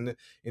me this. And,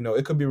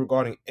 it could be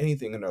regarding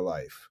anything in their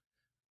life.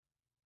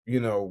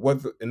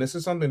 And this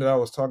is something that I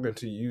was talking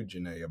to you,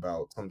 Janae,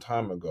 about some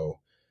time ago.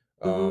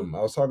 Mm-hmm.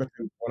 I was talking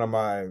to one of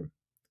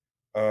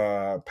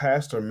my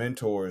pastor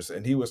mentors,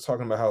 and he was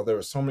talking about how there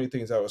were so many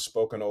things that were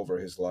spoken over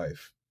his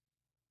life.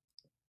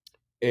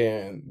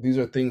 And these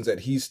are things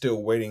that he's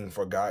still waiting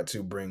for God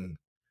to bring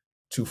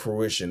to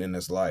fruition in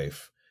his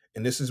life.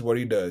 And this is what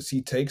he does.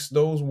 He takes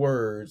those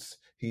words,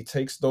 he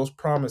takes those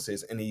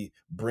promises, and he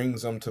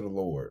brings them to the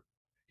Lord.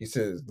 He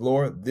says,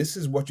 Lord, this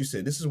is what you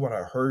said. This is what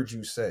I heard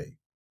you say.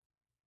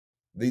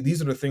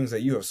 These are the things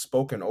that you have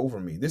spoken over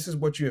me. This is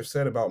what you have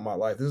said about my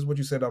life. This is what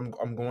you said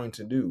I'm going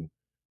to do.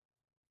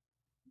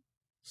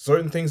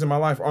 Certain things in my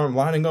life aren't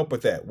lining up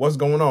with that. What's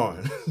going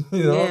on?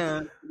 you know,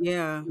 Yeah.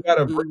 Yeah. you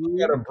Mm-hmm.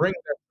 gotta bring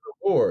that to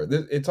the Lord.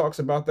 It talks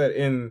about that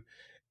in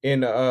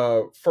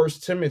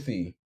First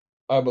Timothy,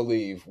 I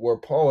believe, where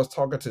Paul is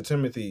talking to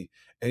Timothy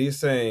and he's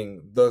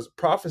saying the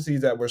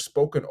prophecies that were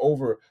spoken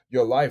over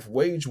your life,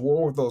 wage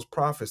war with those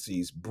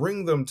prophecies,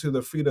 bring them to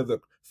the feet of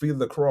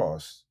the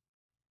cross.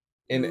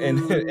 And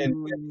tell the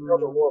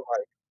Mm. Lord,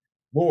 like,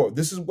 Lord,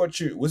 this is what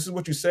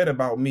you said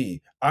about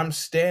me. I'm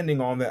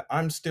standing on that.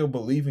 I'm still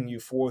believing you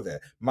for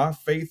that. My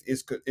faith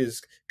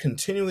is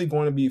continually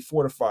going to be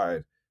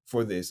fortified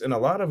for this. And a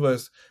lot of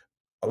us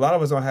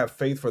don't have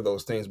faith for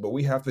those things, but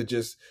we have to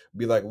just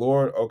be like,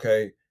 Lord,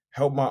 okay,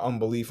 help my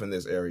unbelief in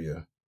this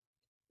area.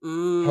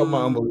 Help my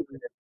Mm. unbelief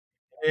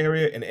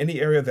in any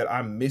area that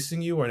I'm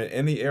missing you, or in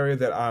any area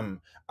that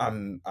I'm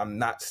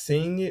not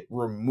seeing it.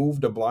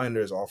 Remove the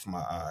blinders off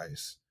my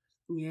eyes.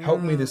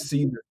 Help me Yeah. to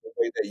see this the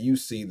way that you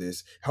see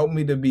this. Help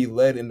me to be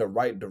led in the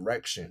right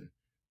direction.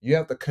 You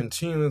have to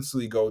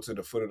continuously go to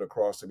the foot of the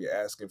cross to be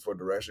asking for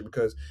direction,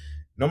 because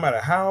no matter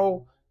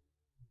how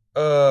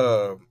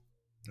uh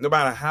no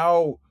matter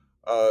how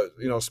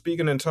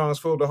speaking in tongues,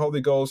 full of the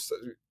Holy Ghost,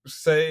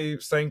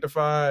 saved,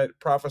 sanctified,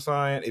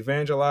 prophesying,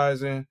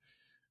 evangelizing,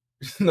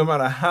 no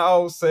matter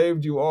how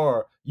saved you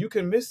are, you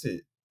can miss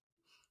it.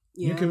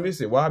 You can Yeah.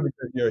 miss it. Why?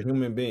 Because you're a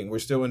human being. We're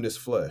still in this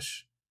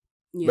flesh.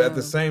 But at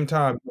the Yeah. same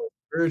time, you're a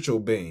spiritual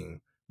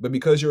being. But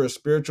because you're a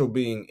spiritual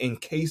being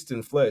encased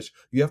in flesh,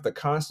 you have to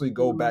constantly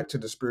go Mm. back to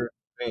the spiritual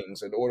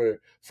things in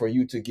order for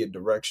you to get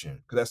direction.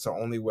 Because that's the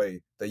only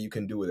way that you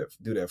can do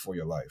that for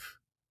your life.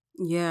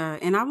 Yeah.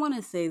 And I want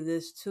to say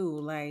this too.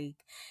 Like,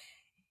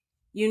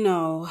 you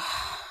know,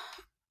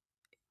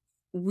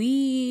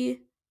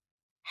 we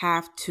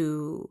have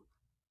to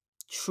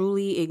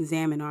truly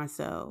examine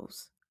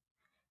ourselves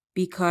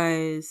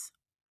because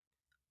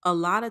a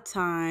lot of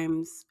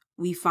times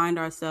we find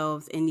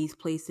ourselves in these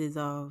places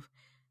of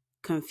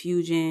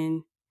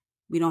confusion.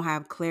 We don't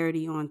have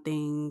clarity on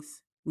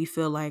things. We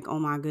feel like, oh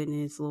my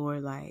goodness,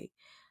 Lord, like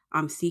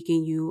I'm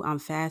seeking you, I'm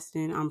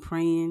fasting, I'm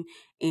praying,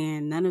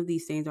 and none of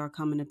these things are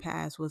coming to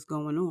pass. What's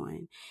going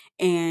on?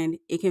 And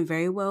it can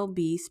very well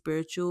be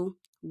spiritual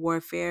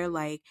warfare,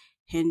 like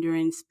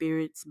hindering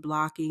spirits,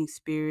 blocking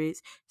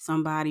spirits.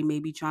 Somebody may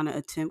be trying to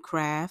attempt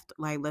craft,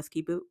 like let's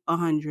keep it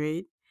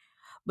 100.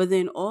 But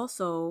then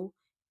also,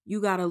 you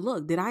got to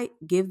look, did I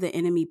give the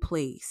enemy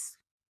place?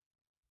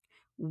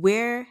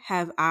 Where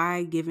have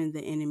I given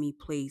the enemy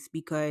place?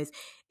 Because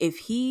if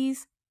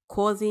he's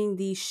causing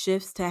these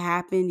shifts to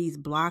happen, these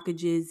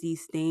blockages,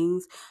 these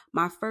things,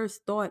 my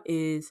first thought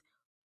is,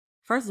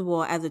 first of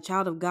all, as a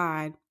child of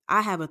God,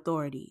 I have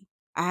authority.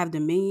 I have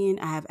dominion,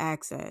 I have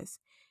access.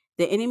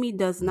 The enemy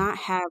does Mm. not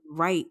have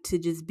right to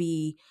just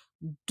be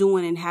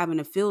doing and having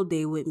a field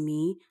day with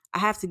me. I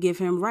have to give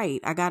him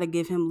right. I got to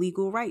give him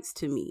legal rights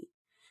to me.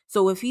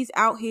 So if he's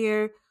out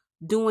here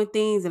doing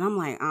things and I'm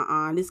like,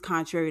 this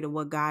contrary to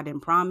what God and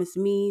promised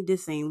me.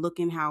 This ain't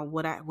looking how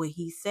what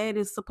he said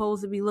is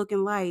supposed to be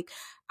looking like.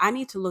 I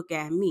need to look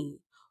at me,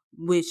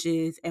 which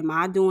is, am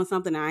I doing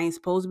something I ain't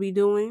supposed to be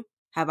doing?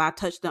 Have I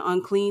touched the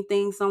unclean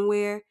thing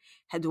somewhere?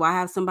 Do I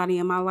have somebody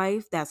in my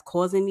life that's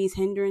causing these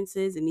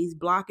hindrances and these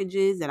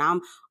blockages that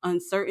I'm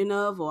uncertain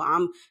of, or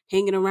I'm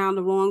hanging around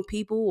the wrong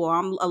people, or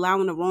I'm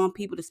allowing the wrong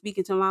people to speak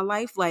into my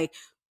life? Like,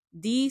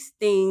 these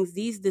things,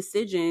 these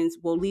decisions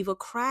will leave a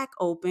crack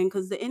open,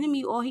 because the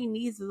enemy, all he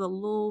needs is a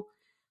little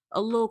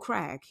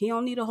crack. He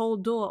don't need a whole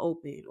door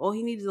open. All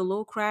he needs is a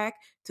little crack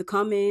to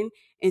come in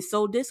and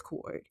sow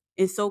discord.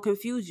 and sow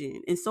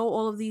confusion and sow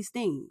all of these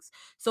things.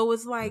 So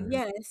it's like, Mhm.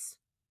 yes,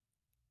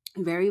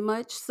 very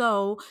much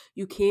so,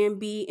 you can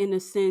be in a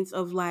sense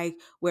of like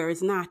where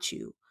it's not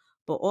you.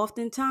 But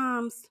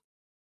oftentimes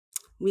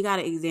we got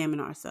to examine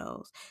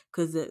ourselves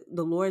because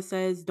the Lord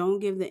says, don't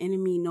give the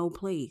enemy no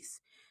place.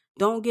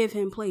 Don't give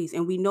him place.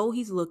 And we know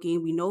he's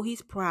looking. We know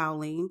he's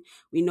prowling.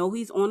 We know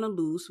he's on the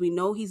loose. We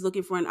know he's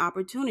looking for an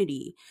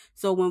opportunity.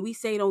 So when we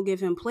say don't give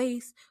him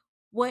place,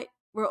 what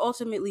we're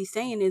ultimately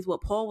saying is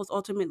what Paul was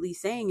ultimately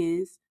saying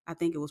is, I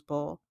think it was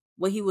Paul,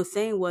 what he was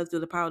saying was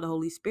through the power of the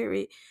Holy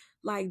Spirit,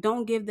 like,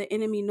 don't give the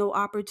enemy no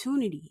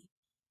opportunity.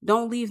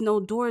 Don't leave no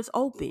doors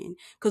open.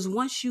 Because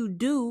once you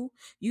do,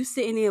 you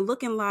sitting there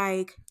looking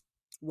like,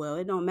 well,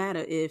 it don't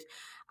matter if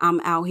I'm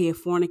out here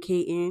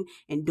fornicating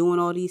and doing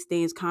all these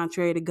things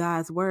contrary to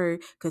God's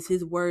word, because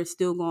his word's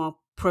still going to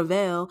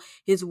prevail.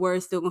 His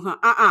word's still going to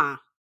come.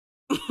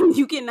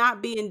 You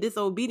cannot be in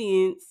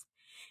disobedience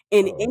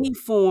in Uh-oh. any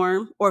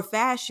form or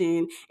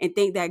fashion and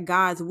think that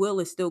God's will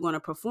is still going to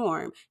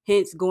perform.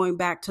 Hence, going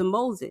back to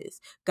Moses,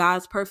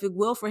 God's perfect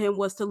will for him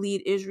was to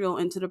lead Israel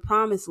into the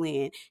promised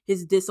land.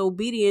 His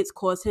disobedience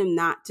caused him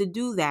not to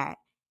do that.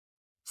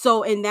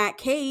 So in that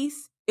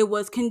case, it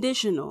was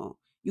conditional.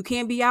 You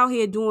can't be out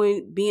here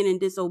being in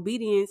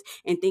disobedience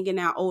and thinking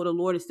that, oh, the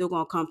Lord is still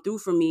gonna come through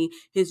for me.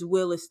 His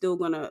will is still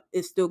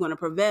gonna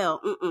prevail.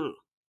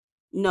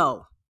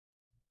 No.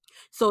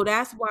 So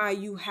that's why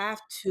you have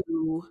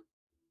to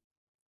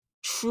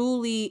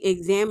truly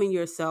examine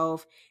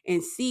yourself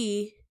and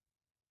see,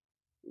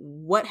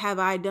 what have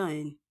I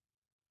done?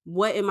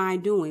 What am I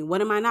doing?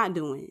 What am I not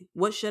doing?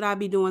 What should I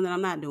be doing that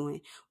I'm not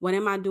doing? What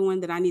am I doing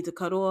that I need to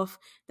cut off,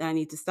 that I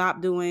need to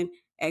stop doing?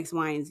 X,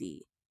 Y, and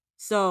Z.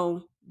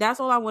 So that's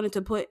all I wanted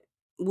to put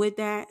with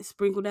that,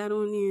 sprinkle that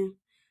on there,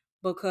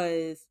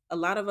 because a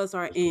lot of us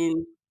are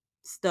in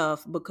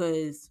stuff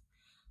because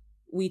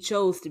we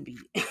chose to be.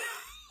 Yeah,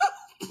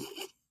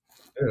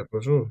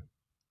 for sure.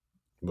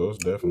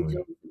 Most We definitely.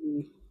 chose to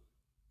be.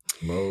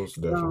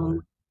 Most definitely.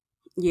 So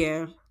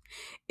yeah,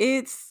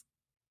 it's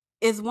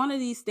it's one of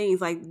these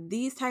things, like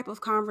these type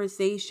of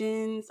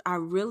conversations, I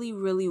really,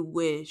 really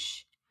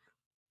wish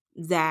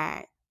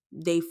that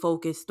they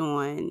focused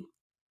on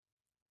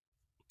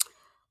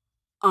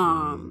Hmm.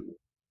 um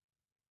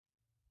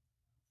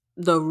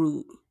the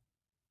root,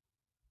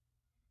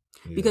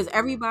 Yeah. because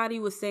everybody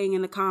was saying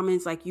in the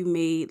comments, like you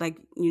made, like,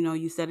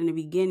 you said in the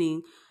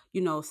beginning,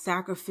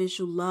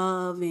 sacrificial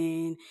love,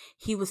 and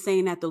he was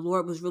saying that the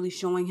Lord was really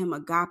showing him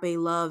agape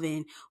love.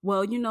 And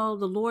well,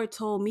 the Lord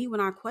told me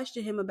when I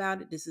questioned him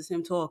about it, this is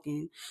him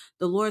talking,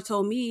 the Lord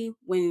told me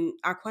when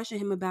I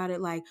questioned him about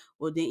it, like,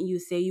 well, didn't you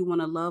say you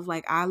want to love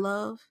like I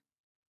love?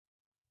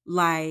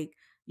 Like,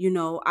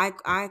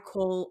 I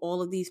call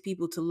all of these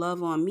people to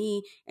love on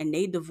me and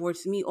they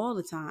divorce me all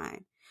the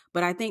time.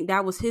 But I think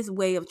that was his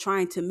way of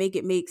trying to make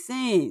it make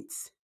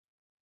sense.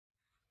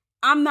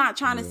 I'm not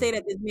trying to Yeah. say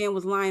that this man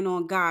was lying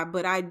on God,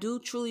 but I do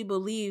truly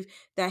believe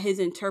that his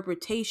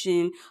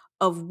interpretation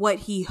of what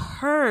he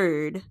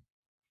heard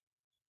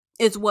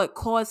is what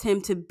caused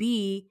him to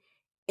be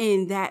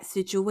in that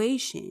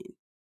situation.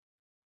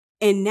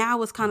 And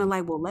now it's kind of Mhm.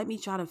 like, well, let me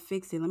try to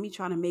fix it. Let me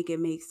try to make it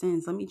make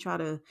sense. Let me try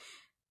to,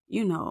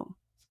 you know,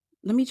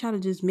 let me try to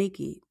just make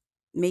it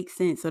make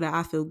sense so that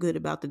I feel good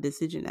about the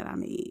decision that I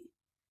made.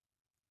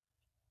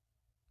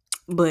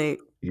 But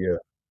Yeah.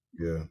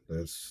 Yeah.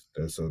 That's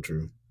so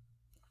true.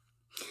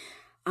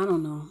 I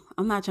don't know.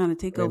 I'm not trying to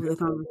take I mean, over the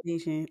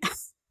conversation.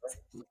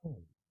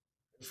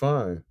 it's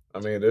fine. I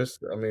mean, this.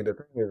 I mean, the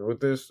thing is with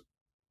this.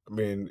 I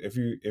mean, if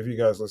you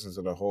guys listen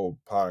to the whole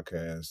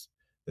podcast,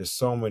 there's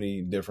so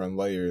many different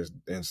layers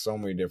and so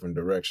many different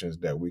directions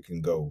that we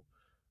can go.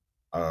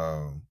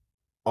 Um,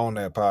 on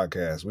that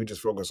podcast, we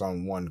just focus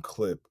on one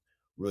clip,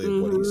 really,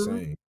 of what he's Mhm.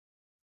 saying.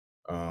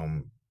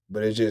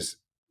 But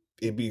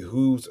it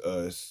behooves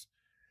us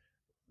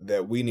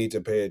that we need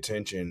to pay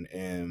attention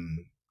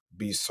and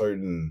be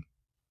certain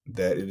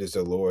that it is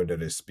the Lord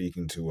that is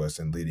speaking to us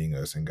and leading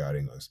us and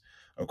guiding us.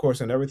 Of course,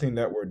 in everything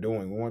that we're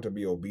doing, we want to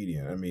be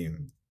obedient. I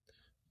mean,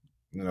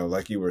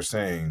 like you were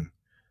saying,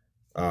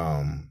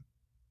 um,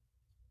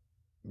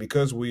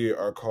 because we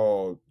are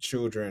called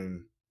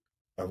children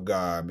of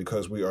God,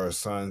 because we are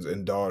sons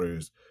and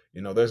daughters,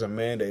 there's a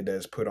mandate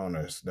that's put on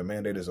us. The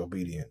mandate is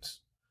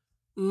obedience.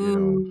 So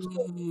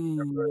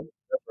Mm. whatever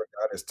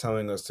God is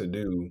telling us to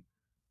do,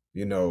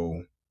 you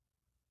know,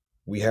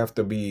 we have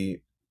to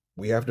be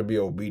we have to be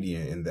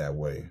obedient in that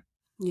way.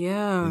 You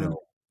Yeah. know,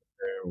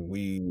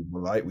 we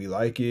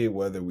like it,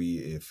 whether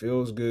it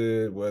feels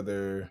good,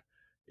 whether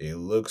it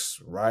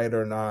looks right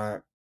or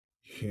not.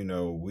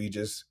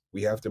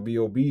 We have to be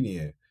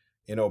obedient.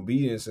 And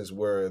obedience is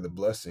where the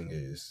blessing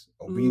is.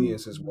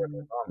 Obedience is where the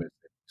Mm. promise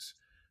is.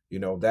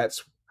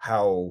 That's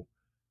how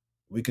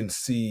we can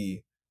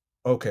see,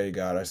 okay,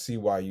 God, I see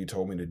why you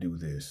told me to do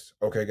this.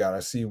 Okay, God,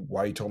 I see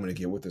why you told me to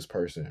get with this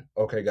person.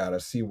 Okay, God, I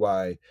see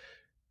why,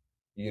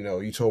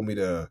 you told me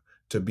to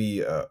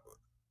be I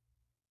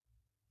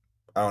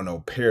don't know,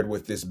 paired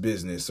with this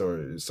business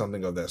or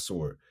something of that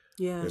sort.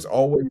 Yeah. There's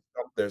always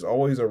there's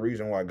always a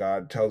reason why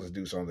God tells us to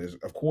do something.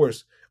 Of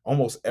course,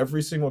 almost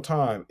every single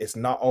time, it's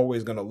not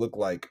always going to look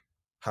like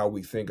how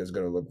we think it's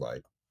going to look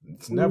like.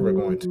 It's never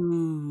going to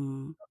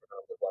Mm.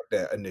 look like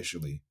that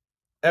initially,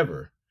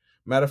 ever.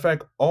 Matter of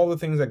fact, all the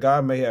things that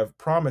God may have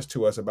promised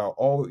to us about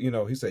all,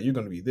 He said, you're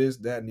going to be this,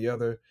 that, and the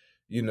other,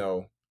 you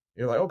know,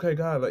 you're like, okay,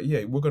 God, like,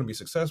 yeah, we're going to be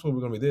successful. We're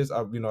going to be this.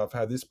 I've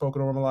had this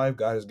spoken over my life.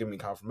 God has given me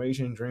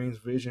confirmation, dreams,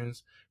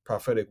 visions,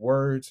 prophetic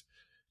words.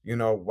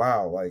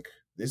 Wow, like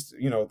this,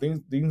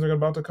 things are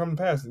about to come to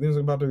pass. Things are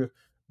about to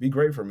be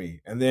great for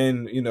me. And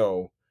then,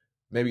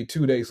 maybe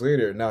 2 days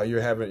later, now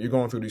you're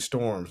going through these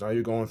storms. Now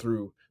you're going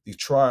through these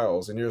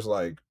trials, and you're just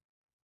like,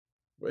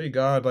 wait,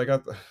 God, like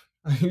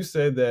you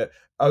said that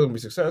I was gonna be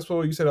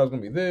successful. You said I was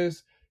gonna be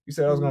this. You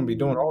said I was gonna be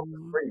doing all this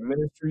Mm. great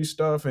ministry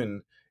stuff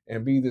and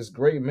be this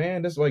great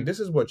man. This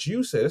is what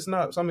you said. It's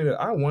not something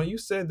that I want. You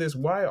said this.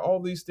 Why are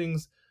all these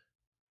things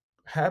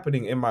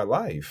happening in my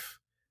life?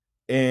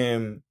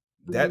 And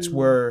that's Mm.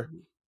 where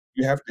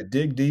you have to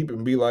dig deep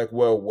and be like,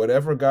 well,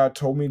 whatever God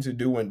told me to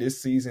do in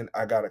this season,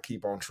 I gotta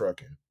keep on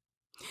trucking.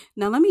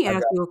 Now let me I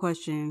ask got. you a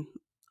question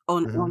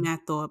on Mhm.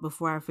 that thought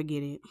before I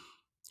forget it.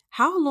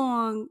 How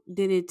long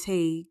did it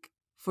take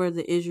for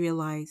the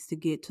Israelites to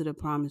get to the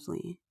promised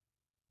land?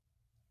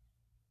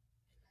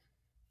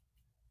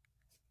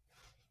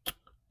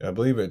 I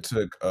believe it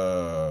took.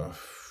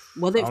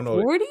 Was I it don't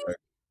know. 40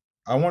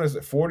 I want to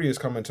say 40 is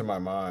coming to my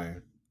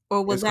mind.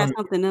 or was It's that coming.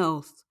 something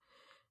else?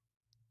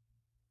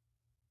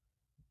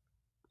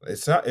 It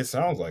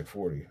sounds like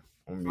 40.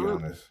 I'm gonna be Mm,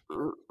 honest.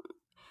 mm.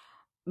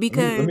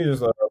 Let Because me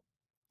just let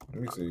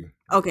me see.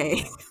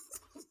 okay,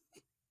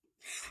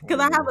 because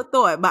I have Um, a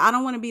thought, but I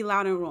don't want to be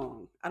loud and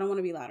wrong. I don't want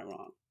to be loud and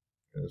wrong.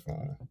 that's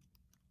fine.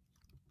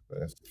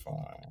 That's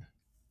fine.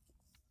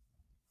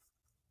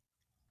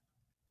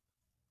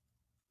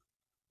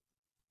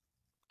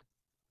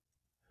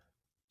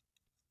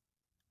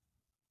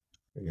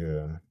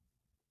 Yeah,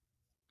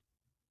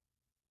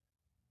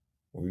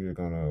 we're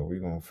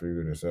gonna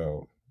figure this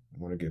out. I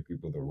want to give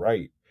people the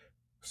right.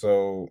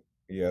 So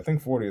yeah, I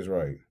think 40 is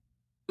right.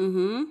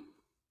 Mm-hmm.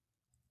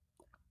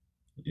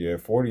 Yeah,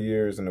 40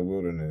 years in the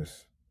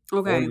wilderness.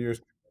 Okay. 40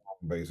 years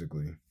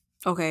basically.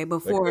 Okay.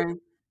 They could Before.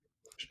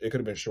 it could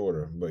have been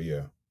shorter, but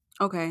yeah.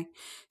 Okay.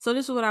 So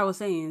this is what I was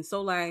saying.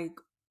 So like,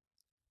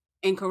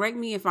 and correct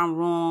me if I'm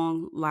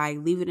wrong. Like,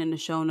 leave it in the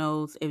show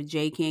notes if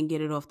Jay can't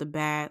get it off the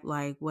bat.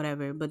 Like,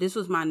 whatever. But this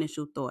was my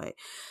initial thought.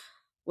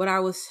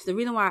 The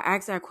reason why I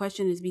asked that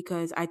question is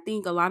because I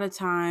think a lot of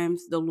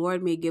times the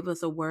Lord may give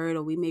us a word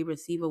or we may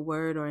receive a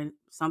word or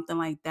something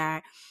like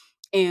that.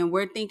 And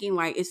we're thinking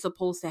like it's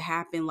supposed to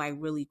happen like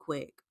really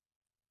quick.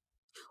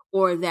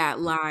 Or that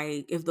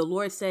like if the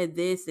Lord said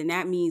this, then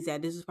that means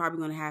that this is probably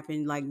going to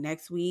happen like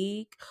next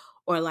week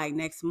or like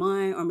next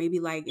month or maybe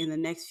like in the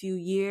next few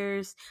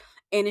years.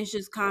 And it's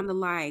just kind of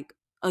like,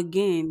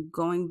 again,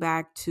 going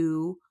back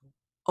to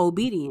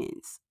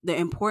obedience, the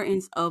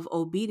importance of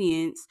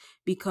obedience,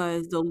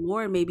 because the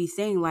Lord may be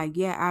saying like,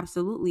 yeah,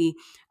 absolutely,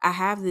 I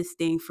have this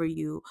thing for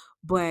you,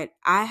 but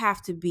I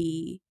have to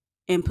be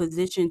in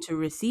position to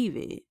receive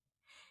it.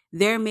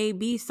 There may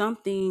be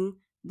something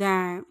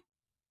that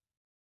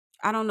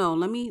I don't know.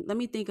 Let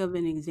me think of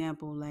an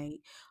example. Like,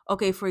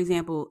 okay, for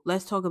example,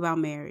 let's talk about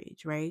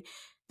marriage, right?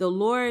 The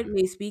Lord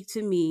may speak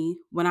to me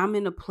when I'm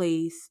in a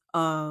place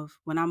of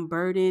when I'm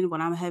burdened,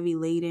 when I'm heavy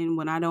laden,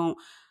 when I don't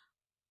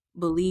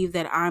believe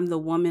that I'm the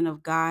woman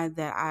of God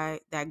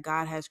that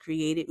God has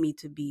created me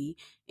to be,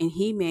 and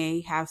he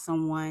may have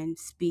someone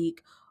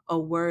speak a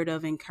word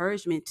of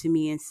encouragement to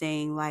me and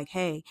saying like,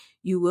 "Hey,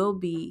 you will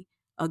be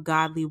a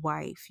godly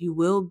wife. You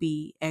will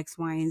be X,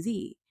 Y, and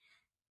Z."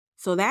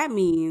 So that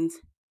means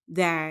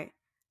that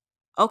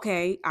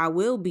okay, I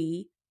will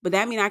be, but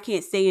that means I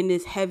can't stay in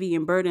this heavy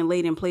and burden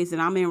laden place that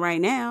I'm in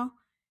right now.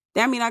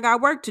 That means I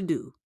got work to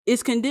do.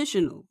 It's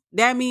conditional.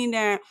 That means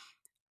that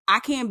I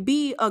can't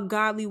be a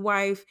godly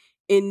wife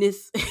in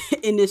this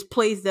in this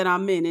place that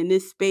I'm in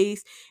this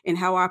space, and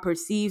how I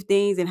perceive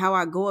things and how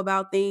I go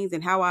about things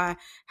and how I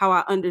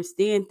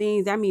understand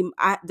things. I mean,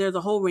 there's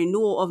a whole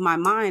renewal of my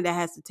mind that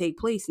has to take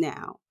place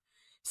now.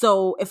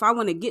 So if I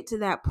want to get to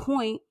that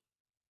point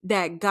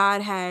that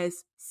God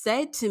has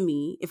said to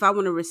me, if I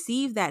want to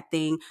receive that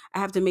thing, I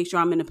have to make sure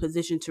I'm in a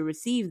position to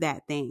receive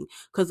that thing.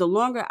 Because the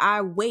longer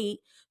I wait,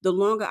 the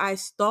longer I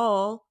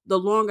stall, the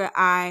longer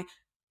I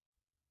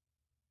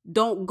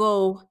don't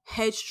go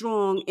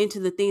headstrong into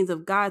the things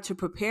of God to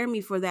prepare me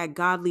for that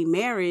godly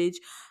marriage,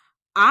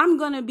 I'm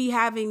going to be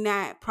having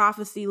that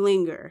prophecy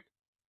linger.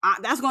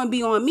 That's going to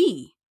be on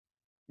me.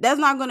 That's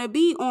not going to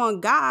be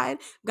on God.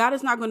 God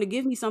is not going to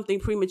give me something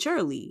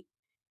prematurely.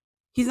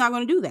 He's not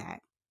going to do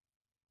that.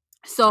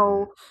 Mhm.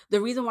 So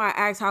the reason why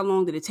I asked how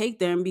long did it take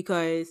them,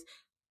 because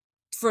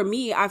for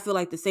me, I feel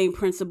like the same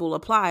principle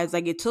applies.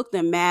 Like it took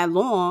them mad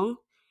long,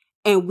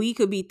 and we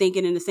could be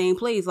thinking in the same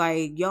place,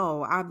 like,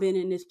 yo, I've been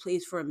in this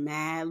place for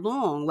mad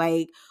long.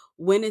 Like,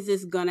 when is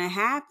this gonna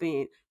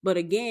happen? But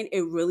again,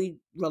 it really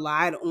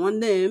relied on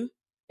them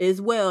as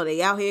well.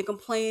 They out here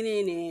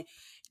complaining and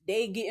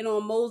they getting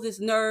on Moses'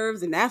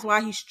 nerves, and that's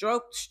why he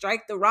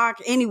strike the rock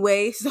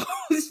anyway. So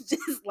it's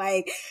just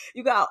like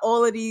you got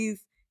all of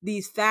these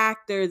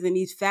factors and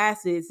these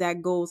facets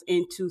that goes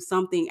into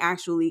something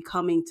actually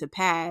coming to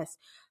pass.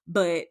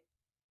 But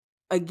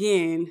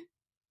again,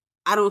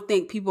 I don't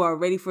think people are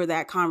ready for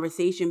that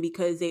conversation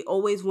because they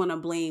always want to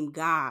blame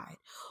God,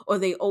 or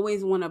they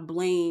always want to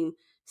blame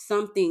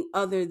something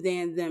other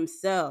than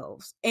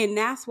themselves. And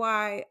that's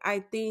why I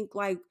think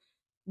like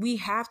we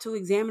have to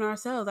examine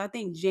ourselves. I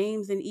think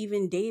James and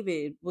even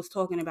David was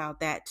talking about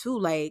that too.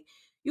 Like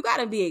you got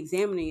to be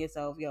examining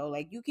yourself, yo.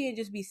 Like you can't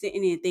just be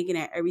sitting there thinking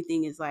that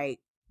everything is like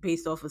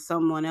based off of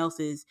someone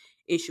else's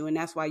issue and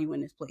that's why you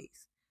in this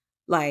place.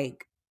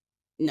 Like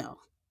no.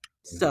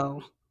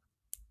 So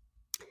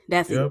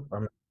that's it. Yep. I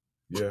mean,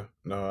 yeah.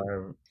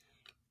 No,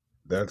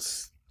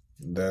 that's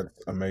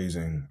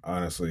amazing.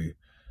 Honestly,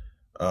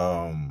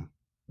 um,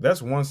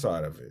 that's one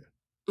side of it.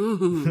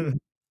 Mhm.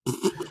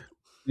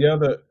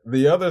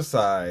 The other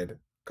side,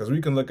 because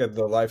we can look at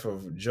the life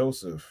of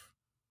Joseph,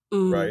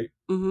 Mhm. right?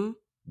 Mhm.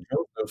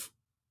 Joseph,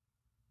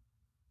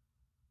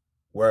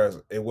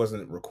 whereas it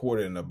wasn't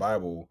recorded in the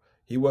Bible,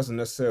 he wasn't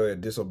necessarily a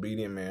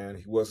disobedient man.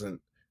 He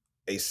wasn't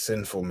a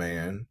sinful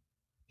man.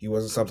 He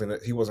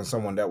wasn't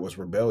someone that was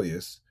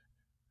rebellious.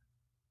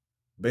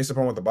 Based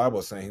upon what the Bible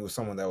is saying, he was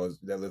someone that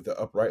lived an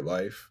upright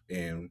life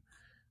and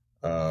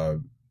uh,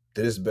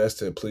 did his best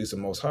to please the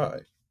Most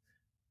High.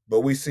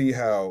 But we see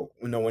how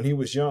when he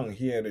was young,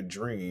 he had a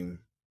dream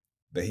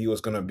that he was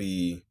going to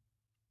be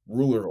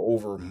ruler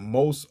over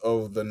most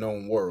of the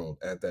known world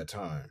at that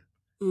time.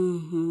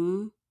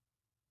 Mhm.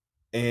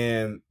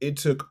 And it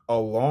took a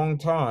long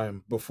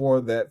time before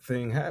that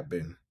thing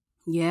happened,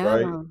 Yeah.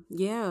 right?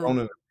 Yeah. Thrown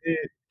in a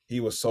pit, he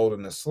was sold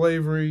into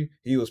slavery,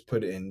 he was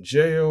put in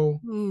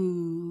jail,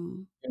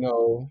 Hmm.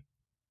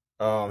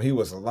 he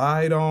was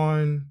lied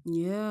on.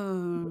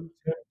 Yeah.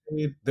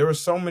 There were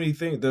so many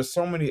things. There's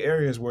so many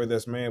areas where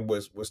this man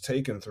was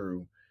taken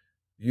through,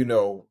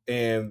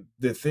 and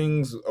the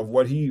things of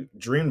what he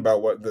dreamed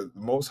about, what the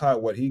Most High,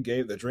 what he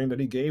gave, the dream that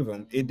he gave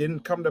him, it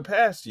didn't come to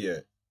pass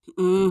yet,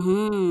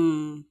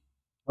 Mhm.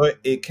 but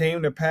it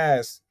came to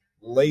pass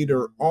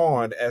later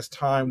on as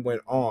time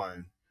went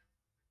on.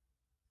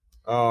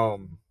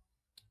 Um,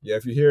 yeah,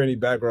 if you hear any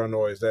background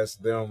noise, that's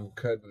them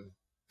cutting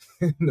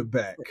in the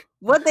back.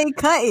 What they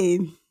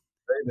cutting?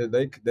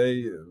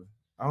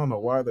 I don't know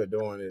why they're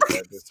doing it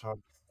at this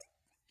time.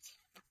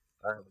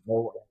 I have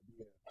no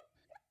idea,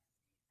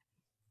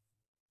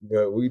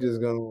 but We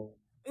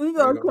we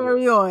gonna gonna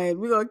carry on.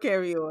 We gonna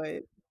carry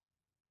on.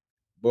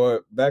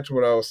 But back to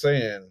what I was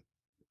saying,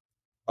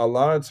 a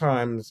lot of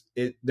times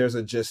there's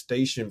a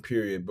gestation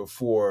period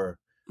before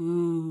the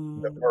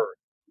Mm. birth,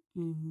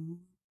 Mhm.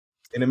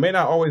 and it may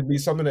not always be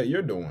something that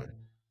you're doing.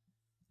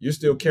 You're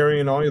still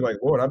carrying on. You're like,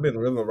 Lord, I've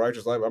been living a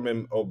righteous life. I've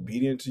been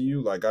obedient to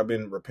you. Like I've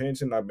been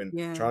repenting. I've been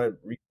Yeah. trying to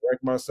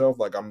recorrect myself.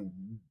 Like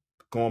I'm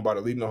going by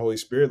the leading of the Holy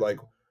Spirit. Like,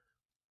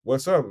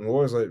 what's up? And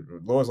Lord's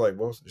like,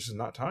 well, this is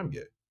not time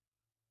yet.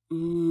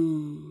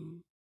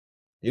 Mm.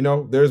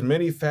 There's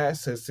many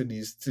facets to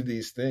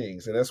these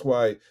things, and that's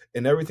why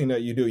in everything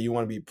that you do, you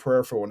want to be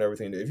prayerful and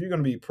everything. If you're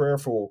going to be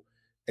prayerful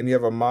and you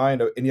have the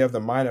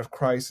mind of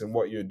Christ in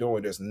what you're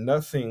doing, there's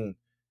nothing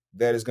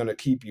that is going to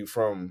keep you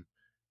from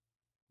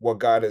what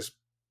God has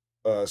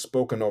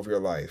spoken over your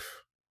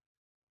life.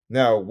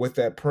 Now, with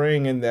that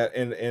praying and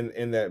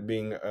that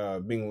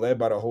being led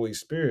by the Holy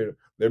Spirit,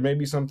 there may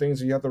be some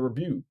things you have to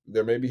rebuke.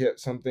 There may be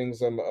some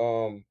things,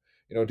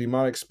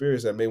 demonic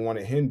spirits that may want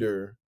to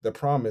hinder the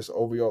promise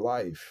over your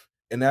life,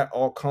 and that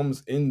all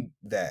comes in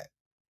that.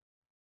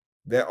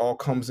 That all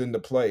comes into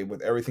play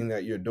with everything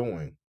that you're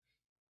doing.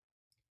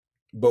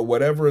 But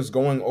whatever is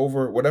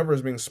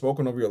being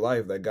spoken over your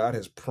life that God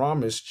has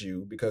promised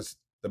you, because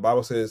the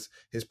Bible says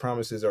His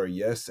promises are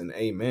yes and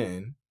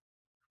amen,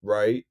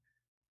 right?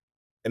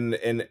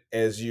 And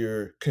as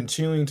you're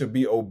continuing to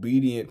be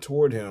obedient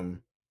toward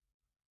him,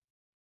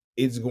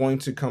 it's going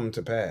to come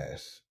to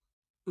pass.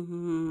 It's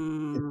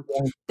Mhm. going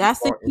to be That's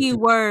the brought key into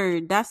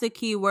word. That's the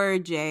key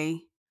word,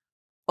 Jay.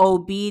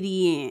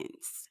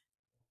 Obedience.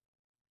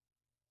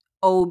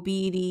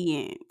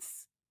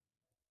 Obedience.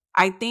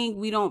 I think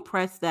we don't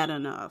press that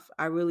enough.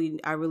 I really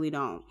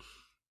don't.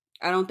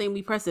 I don't think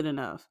we press it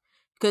enough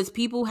because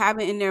people have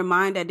it in their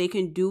mind that they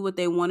can do what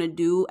they want to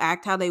do,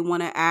 act how they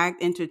want to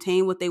act,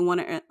 entertain what they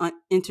want to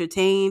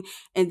entertain,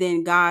 and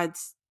then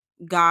God's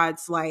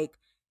like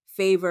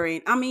favor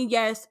and I mean,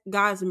 yes,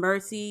 God's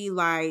mercy,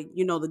 like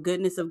the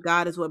goodness of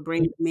God is what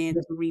brings man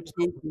to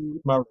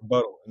repentance. my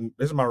rebuttal. And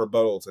this is my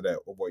rebuttal to that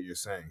of what you're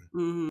saying.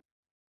 Hmm.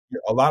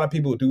 A lot of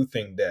people do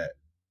think that.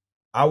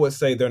 I would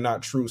say they're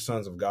not true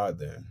sons of God.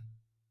 Then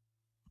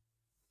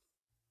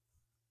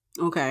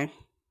Okay.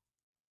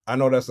 I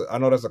know that's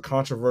a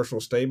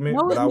controversial statement,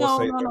 No, but no,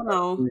 no, no,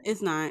 no.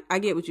 It's not. I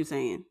get what you're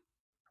saying.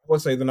 I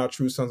would say they're not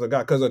true sons of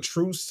God, because a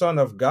true son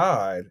of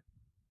God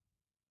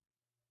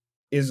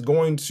is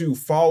going to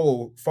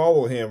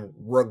follow him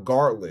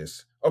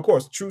regardless. Of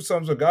course, true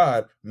sons of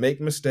God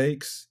make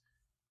mistakes.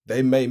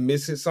 They may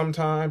miss it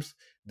sometimes.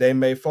 they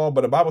may fall,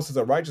 but the Bible says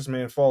a righteous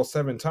man falls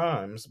 7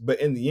 times, but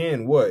in the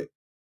end, what?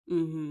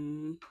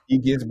 Mm-hmm. He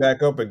gets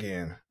back up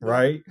again, Yep.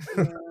 right?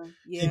 Yeah.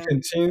 Yeah.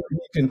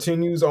 He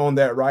continues on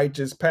that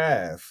righteous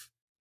path,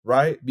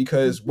 right?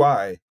 Because Mhm.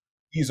 why?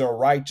 He's a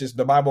righteous,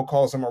 the Bible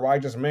calls him a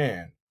righteous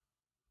man.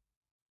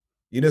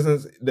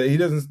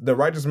 The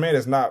righteous man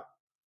is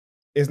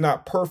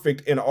not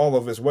perfect in all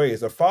of his ways.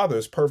 The Father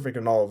is perfect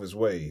in all of his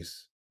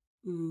ways.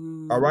 A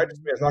righteous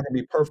Mm. man is not going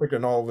to be perfect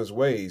in all of his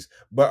ways,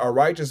 but a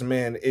righteous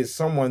man is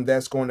someone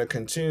that's going to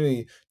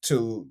continue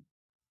to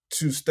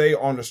stay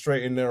on the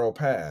straight and narrow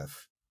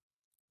path.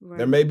 There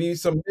Right. may be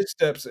some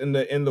missteps in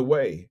the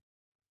way,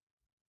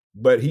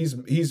 but he's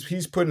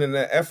putting in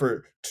the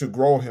effort to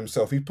grow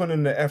himself. He's putting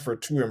in the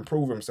effort to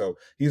improve himself.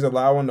 He's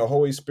allowing the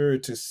Holy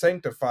Spirit to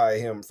sanctify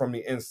him from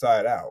the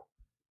inside out.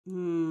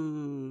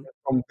 Mm.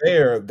 From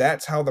there,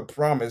 that's how the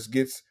promise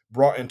gets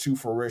brought into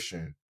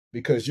fruition.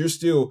 Because you're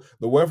still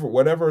the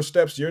whatever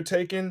steps you're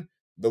taking,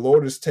 the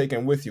Lord is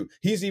taking with you.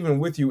 He's even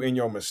with you in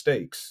your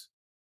mistakes.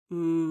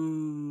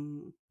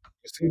 Mm.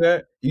 You see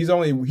that? He's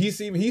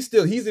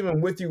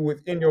even with you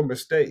within your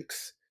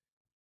mistakes.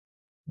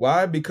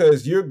 Why?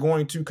 Because you're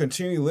going to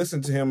continue to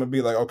listen to him and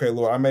be like, okay,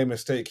 Lord, I made a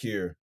mistake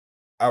here.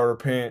 I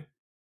repent.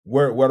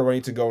 Where do I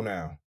need to go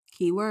now?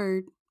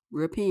 Keyword,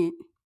 repent.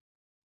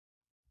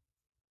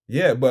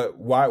 Yeah, but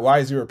why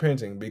is he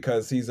repenting?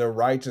 Because he's a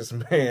righteous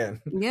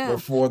man Yeah.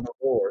 before the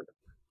Lord.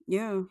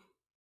 Yeah.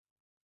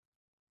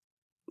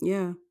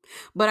 Yeah.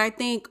 But I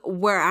think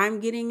where I'm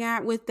getting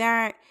at with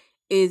that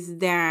is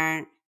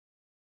that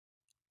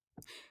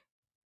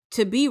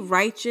to be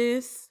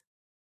righteous,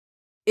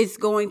 it's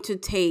going to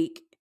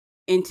take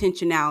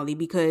intentionality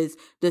because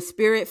the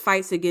spirit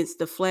fights against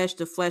the flesh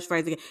fights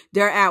against,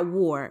 they're at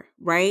war,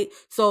 right?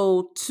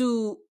 So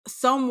to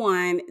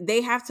someone,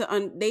 they have to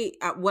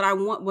what I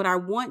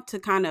want to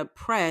kind of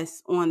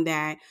press on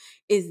that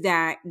is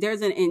that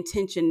there's an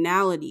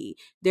intentionality.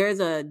 There's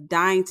a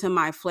dying to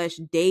my flesh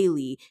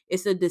daily.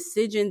 It's a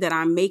decision that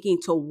I'm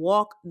making to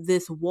walk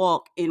this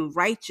walk in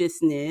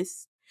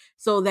righteousness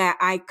so that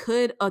I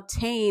could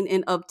attain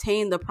and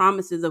obtain the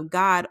promises of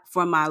God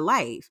for my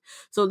life.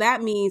 So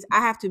that means I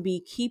have to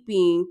be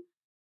keeping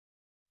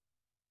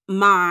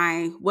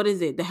my, what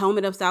is it, the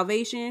helmet of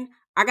salvation.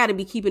 I got to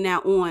be keeping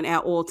that on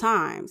at all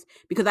times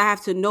because I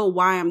have to know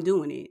why I'm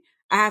doing it.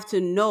 I have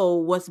to know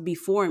what's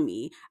before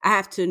me. I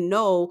have to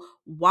know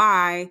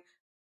why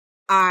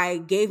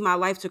I gave my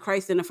life to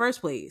Christ in the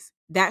first place.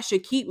 That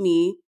should keep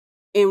me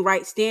in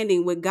right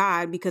standing with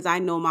God because I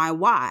know my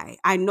why.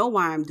 I know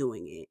why I'm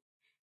doing it.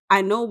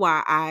 I know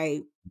why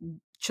I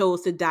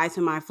chose to die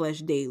to my flesh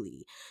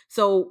daily.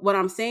 So what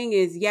I'm saying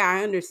is, yeah,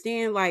 I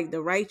understand like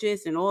the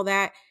righteous and all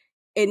that,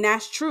 and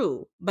that's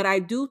true. But I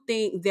do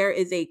think there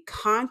is a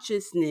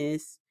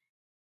consciousness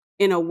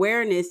and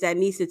awareness that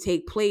needs to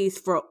take place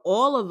for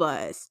all of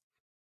us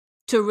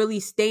to really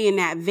stay in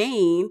that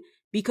vein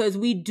because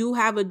we do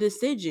have a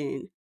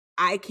decision.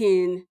 I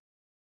can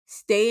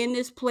stay in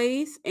this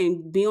place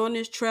and be on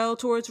this trail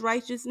towards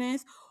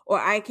righteousness, or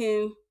I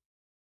can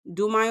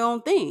do my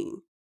own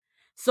thing.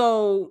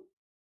 So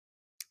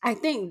I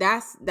think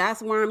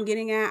that's where I'm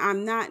getting at.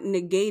 I'm not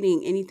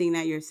negating anything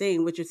that you're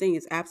saying. What you're saying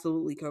is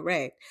absolutely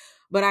correct.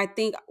 But I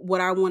think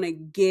what I want to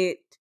get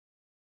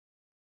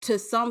to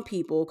some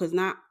people, because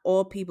not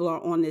all people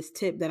are on this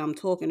tip that I'm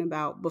talking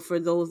about, but for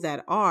those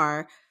that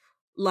are,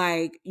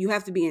 like you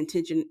have to be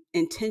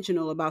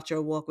intentional about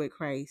your walk with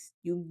Christ.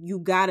 You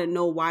gotta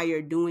know why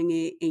you're doing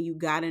it, and you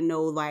gotta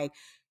know like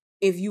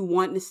if you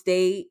want to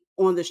stay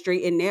on the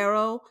straight and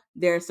narrow,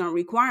 there are some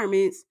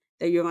requirements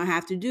that you're gonna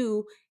have to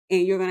do,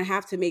 and you're gonna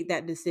have to make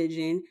that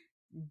decision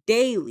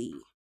daily.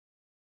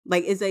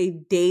 Like it's a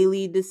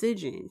daily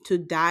decision to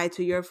die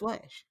to your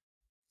flesh.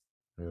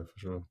 Yeah, for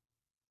sure.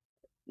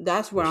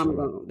 That's For where I'm sure.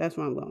 going. That's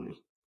where I'm going.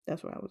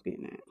 That's where I was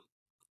getting at.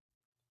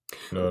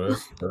 No,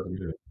 that's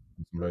good.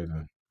 It's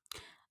amazing.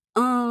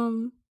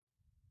 Um.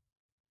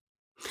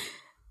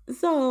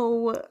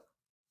 So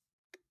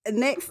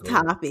next Go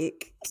ahead.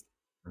 topic.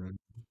 Mhm.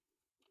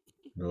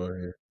 Go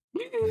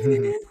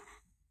ahead.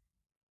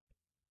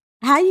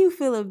 How you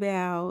feel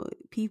about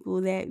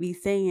people that be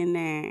saying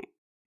that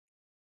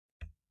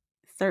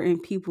certain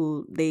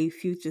people they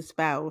future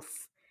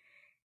spouse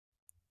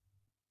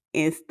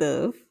and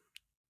stuff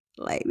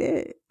like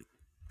that?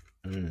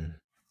 Mm.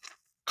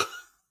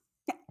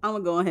 I'm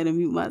gonna go ahead and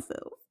mute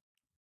myself.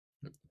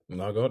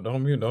 No,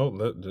 don't mute. No,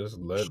 let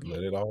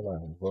it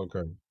all out.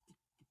 Okay.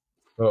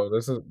 So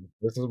this is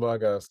what I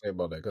gotta say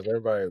about that because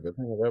the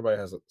thing is, everybody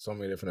has so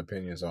many different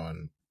opinions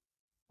on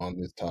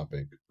this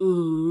topic,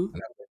 Mm-hmm.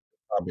 and I think the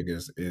topic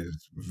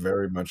is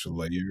very much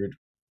layered,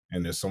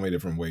 and there's so many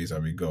different ways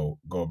that we go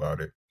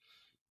about it.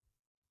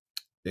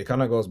 It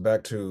kind of goes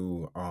back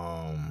to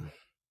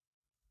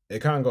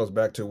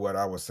what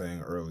I was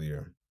saying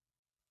earlier.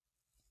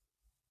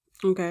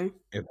 Okay.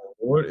 If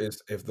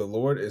the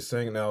Lord is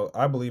saying, now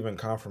I believe in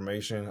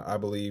confirmation, I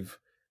believe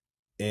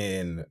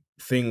in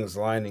things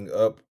lining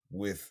up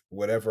with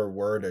whatever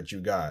word that you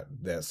got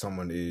that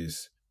someone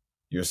is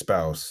your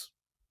spouse.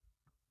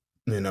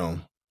 You know,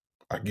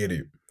 I get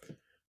it.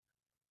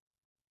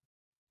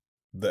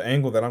 the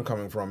angle that I'm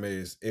coming from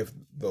is if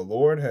the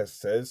Lord has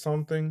said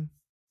something,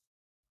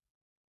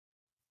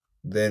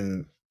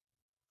 then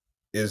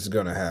it's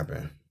gonna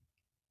happen.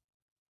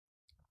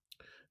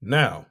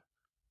 Now,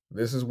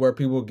 this is where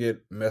people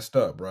get messed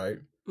up, right?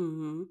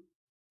 Mm-hmm.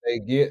 They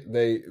get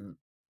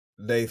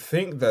they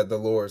think that the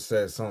Lord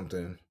said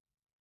something,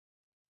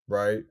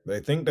 right? They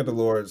think that the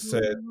Lord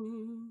said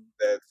Mm-hmm.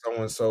 that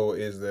so and so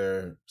is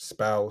their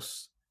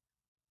spouse,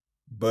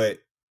 but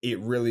it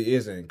really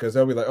isn't, because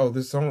they'll be like, "Oh,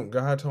 this song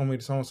God told me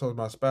so and so is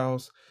my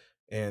spouse,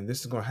 and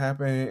this is gonna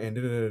happen," and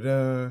da da da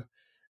da.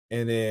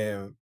 And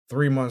then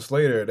 3 months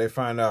later, they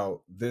find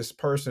out this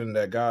person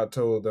that God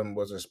told them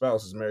was their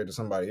spouse is married to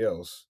somebody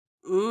else,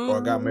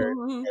 or got married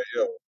Mm-hmm. to somebody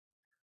else.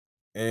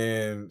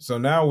 And so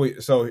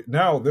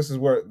now this is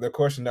where the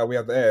question that we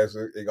have to ask.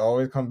 It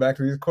always comes back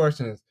to these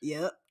questions: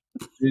 Yep.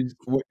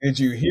 did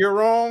you hear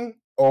wrong,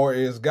 or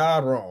is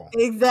God wrong?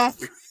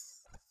 Exactly.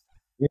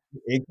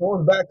 It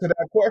goes back to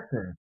that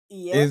question: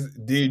 Yep. is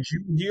did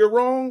you hear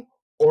wrong,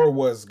 or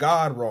was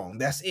God wrong?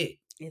 That's it.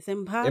 It's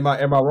Am I wrong?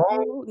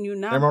 impossible. You're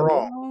not Am I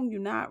wrong? wrong.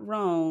 You're not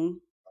wrong.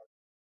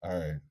 All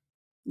right,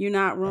 You're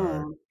not all right.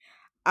 wrong.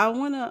 I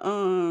wanna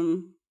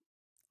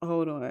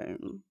hold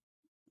on.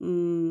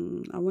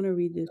 I wanna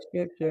read this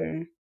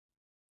scripture.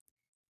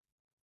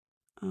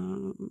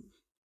 Um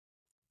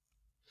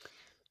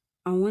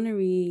I wanna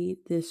read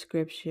this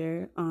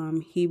scripture,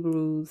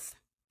 Hebrews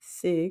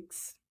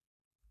 6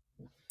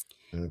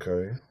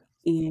 Okay.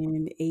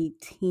 and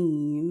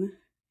 18,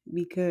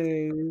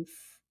 because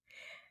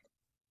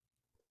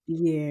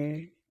yeah,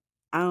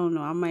 I don't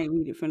know. I might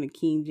read it from the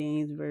King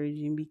James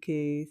version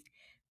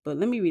but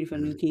let me read it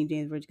from the New King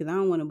James version because I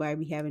don't want nobody to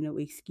be having no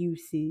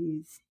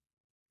excuses.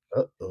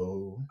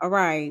 Uh-oh. All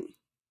right,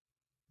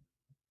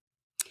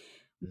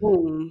 Mhm.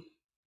 boom.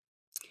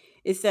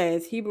 It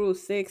says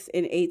Hebrews 6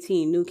 and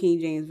 18, New King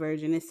James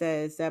Version. It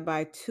says that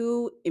by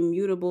two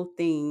immutable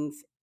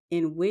things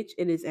in which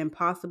it is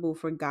impossible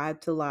for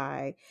God to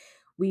lie,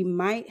 we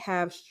might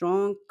have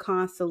strong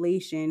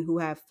consolation who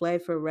have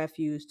fled for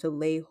refuge to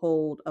lay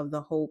hold of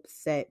the hope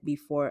set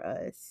before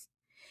us.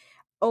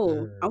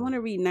 Oh, I want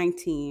to read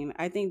 19.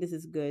 I think this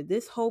is good.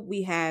 This hope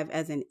we have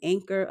as an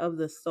anchor of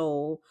the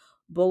soul,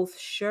 both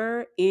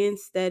sure and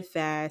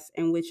steadfast,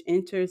 and which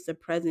enters the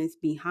presence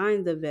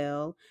behind the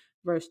veil.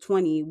 Verse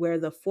 20, where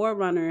the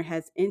forerunner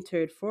has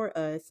entered for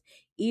us,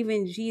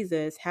 even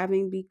Jesus,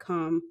 having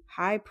become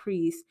high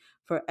priest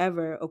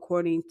forever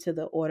according to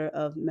the order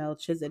of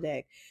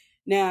Melchizedek.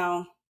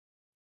 Now,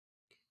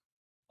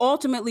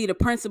 ultimately, the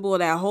principle of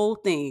that whole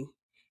thing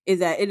is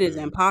that it is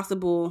Mhm.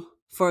 impossible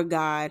for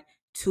God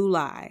to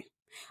lie.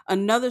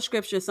 Another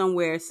scripture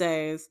somewhere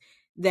says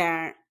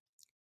that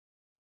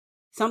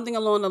something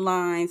along the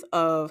lines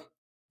of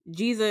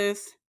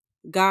Jesus,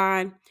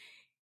 God,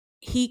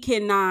 he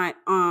cannot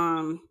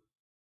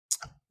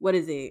what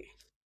is it?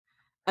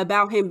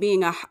 About him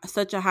being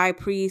such a high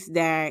priest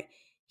that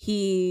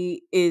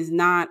he is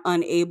not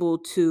unable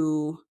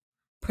to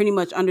pretty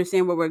much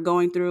understand what we're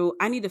going through.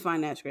 I need to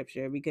find that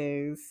scripture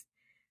because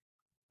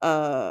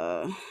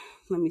uh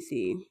let me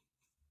see.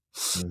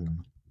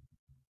 Mhm.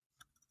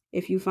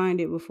 If you find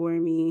it before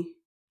me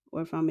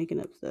or if I'm making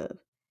up stuff.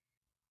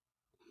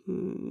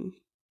 Hmm.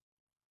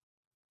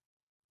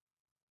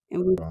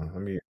 And we Let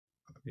me.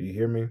 You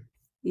hear me?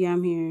 Yeah,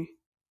 I'm here.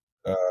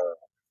 Uh,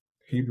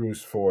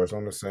 Hebrews 4. It's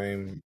on the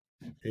same.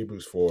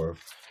 Hebrews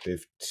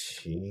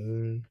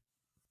 4:15.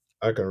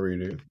 I can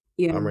read it.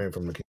 Yeah. I'm reading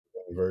from the King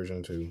James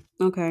version too.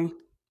 Okay.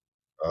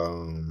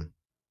 Um,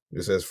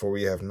 it says, "For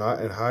we have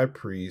not an high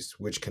priest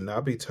which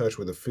cannot be touched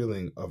with the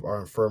feeling of our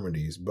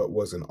infirmities, but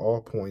was in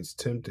all points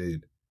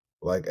tempted,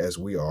 like as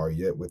we are,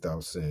 yet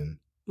without sin."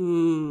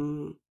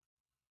 Mm.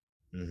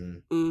 Mm-hmm.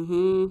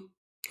 Mm-hmm.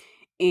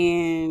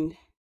 And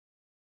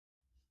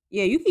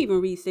yeah, you can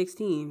even read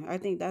 16. I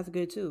think that's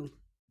good too.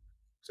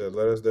 Said,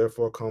 "Let us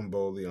therefore come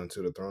boldly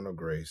unto the throne of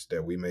grace,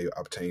 that we may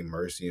obtain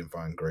mercy and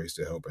find grace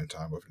to help in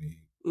time of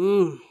need."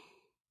 Mm.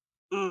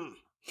 Mm.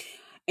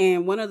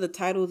 And one of the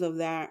titles of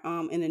that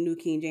in the New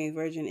King James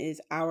Version is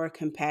Our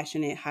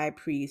Compassionate High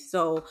Priest.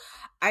 So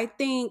I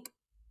think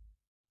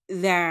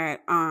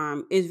that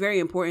is very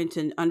important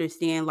to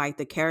understand like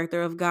the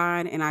character of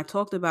God. And I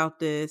talked about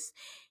this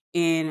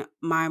in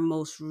my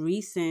most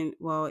recent,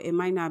 well, it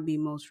might not be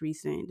most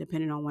recent,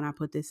 depending on when I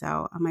put this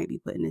out. I might be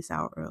putting this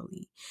out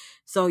early.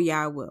 So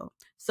yeah, I will.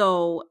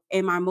 So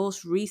in my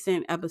most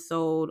recent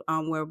episode,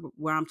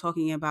 where I'm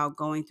talking about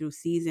going through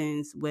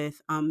seasons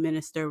with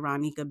Minister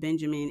Ronika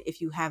Benjamin, if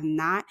you have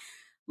not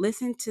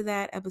listened to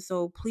that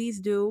episode,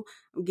 please do.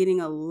 I'm getting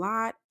a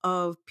lot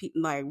of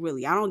people, like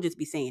really, I don't just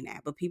be saying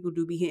that, but people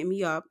do be hitting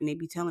me up and they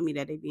be telling me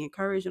that they be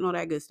encouraged and all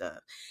that good stuff.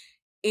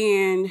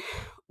 And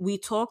we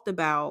talked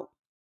about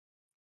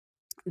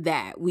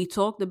that. We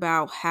talked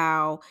about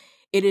how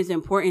it is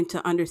important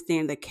to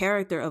understand the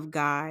character of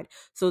God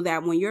so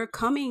that when you're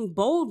coming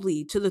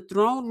boldly to the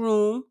throne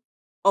room,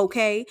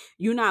 okay,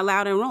 you're not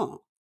loud and wrong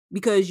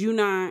because you're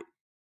not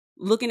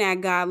looking at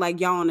God like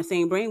y'all on the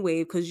same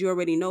brainwave because you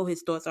already know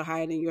his thoughts are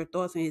higher than your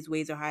thoughts and his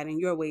ways are higher than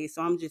your ways.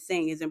 So I'm just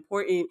saying it's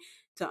important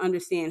to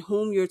understand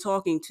whom you're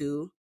talking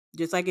to.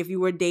 Just like if you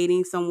were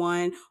dating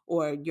someone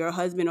or your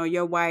husband or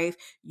your wife,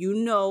 you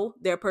know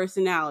their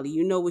personality.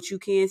 You know what you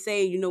can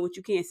say, you know what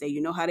you can't say.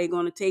 You know how they're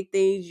going to take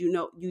things, you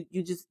know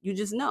you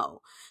just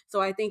know.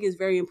 So I think it's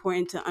very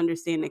important to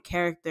understand the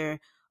character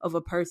of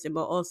a person,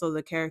 but also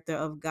the character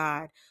of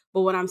God.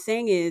 But what I'm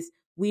saying is,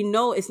 we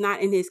know it's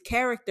not in his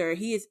character.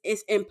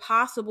 It's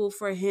impossible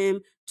for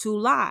him to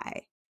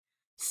lie.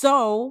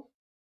 So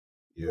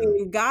Yeah.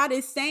 when God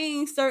is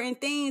saying certain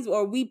things,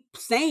 or we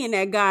saying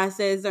that God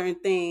says certain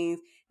things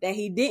that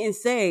he didn't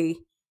say,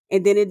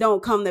 and then it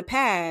don't come to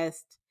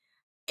pass,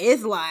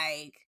 it's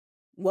like,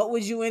 what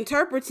was you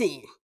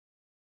interpreting?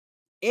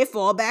 It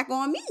fall back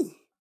on me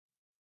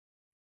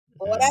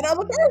or that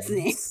other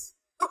Mm-hmm.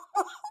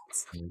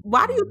 person.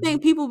 Why do you Mm-hmm.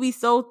 think people be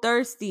so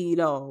thirsty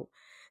though?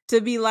 To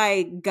be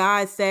like,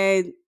 God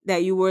said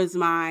that you was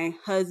my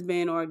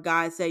husband, or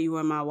God said you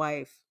were my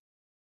wife.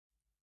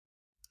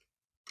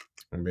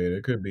 I mean,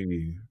 it could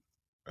be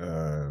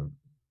uh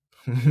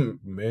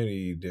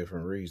many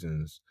different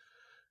reasons.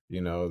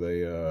 You know,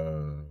 they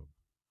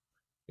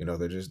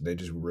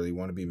just really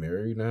want to be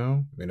married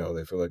now. You know,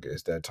 they feel like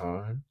it's that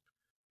time.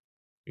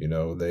 You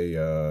know, they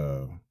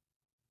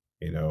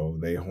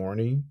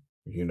horny.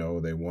 You know,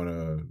 they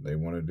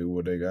wanna do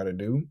what they gotta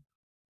do.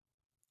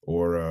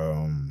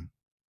 Or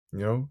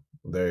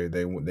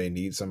they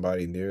need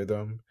somebody near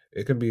them.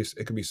 It could be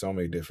so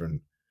many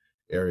different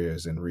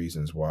areas and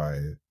reasons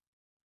why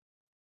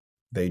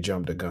they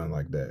jumped the gun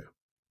like that.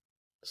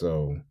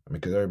 So I mean,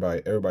 because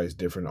everybody's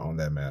different on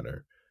that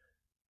matter.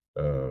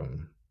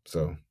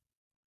 So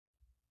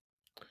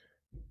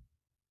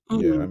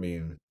yeah, I Mhm.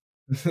 mean,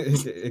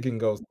 it can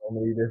go so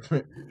many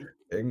different.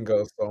 It can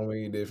go so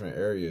many different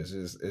areas.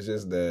 It's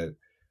just that,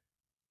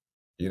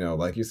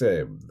 like you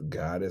said,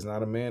 God is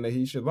not a man that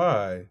he should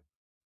lie.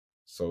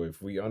 So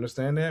if we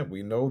understand that,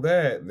 we know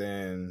that,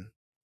 then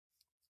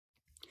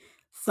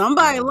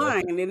Somebody that's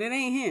lying and it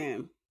ain't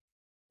him.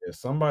 if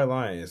somebody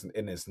lying,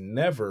 and it's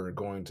never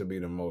going to be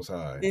the Most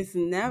High. It's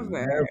never.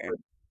 Never,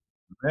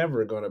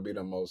 never going to be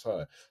the Most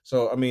High.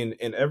 So I mean,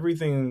 in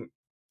everything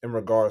in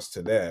regards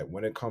to that,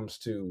 when it comes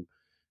to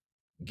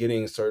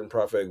getting certain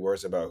prophetic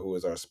words about who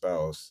is our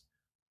spouse,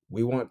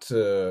 we want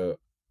to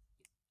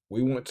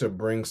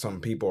bring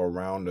some people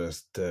around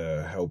us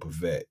to help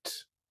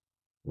vet,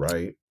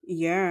 right?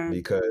 Yeah.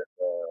 Because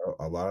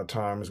a lot of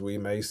times we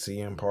may see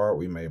in part,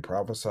 we may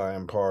prophesy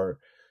in part.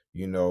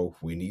 We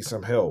need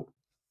some help.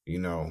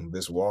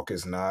 This walk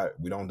is not,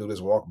 we don't do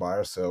this walk by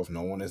ourselves.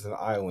 No one is an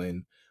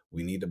island.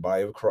 We need the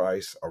body of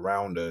Christ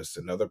around us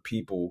and other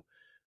people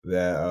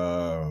that,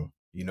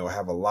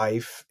 have a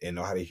life and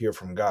know how to hear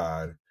from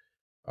God,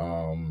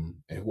 and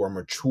who are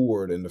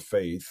matured in the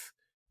faith,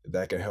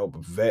 that can help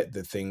vet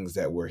the things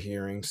that we're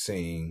hearing,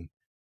 seeing,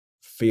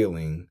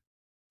 feeling,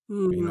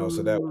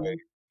 so that way Mm.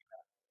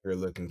 we're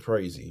looking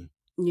crazy.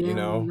 You Yeah,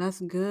 know,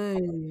 that's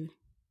good.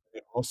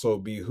 it also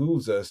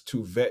behooves us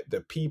to vet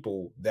the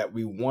people that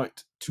we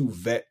want to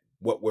vet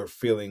what we're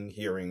feeling,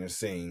 hearing, and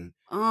seeing,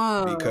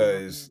 Oh,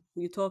 because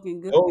you're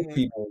talking good. those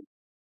people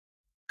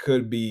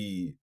could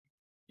be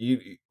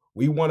you.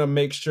 We want to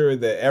make sure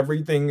that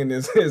everything in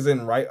this is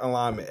in right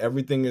alignment.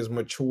 Everything is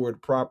matured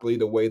properly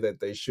the way that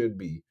they should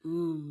be.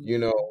 Mm. You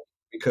know,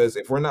 because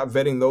if we're not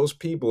vetting those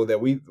people,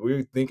 that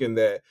we're thinking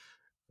that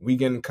we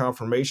getting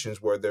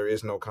confirmations where there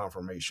is no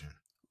confirmation.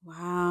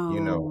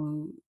 You know,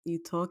 Wow, you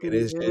it talking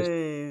is just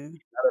good.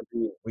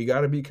 we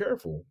gotta be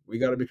careful. We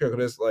gotta be careful.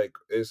 It's like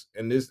it's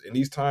in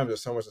these times.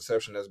 There's so much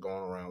deception that's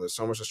going around. There's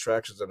so much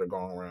distractions that are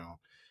going around,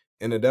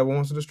 and the devil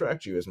wants to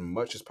distract you as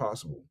much as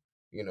possible.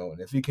 And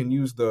if he can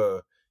use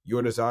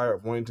your desire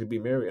of wanting to be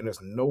married,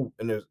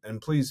 and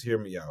and please hear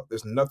me out.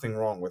 There's nothing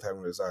wrong with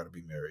having a desire to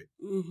be married.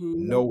 Mhm.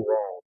 No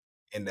wrong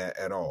in that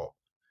at all.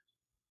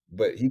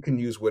 But he can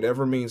use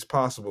whatever means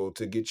possible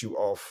to get you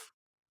off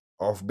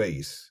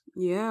base.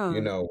 Yeah.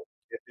 You know,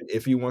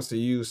 if he wants to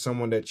use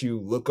someone that you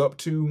look up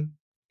to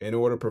in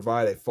order to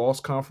provide a false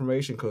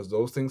confirmation, because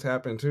those things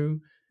happen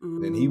too,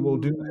 then he will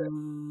do that.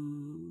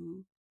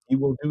 Mm. He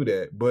will do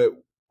that. But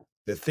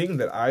the thing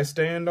that I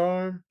stand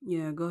on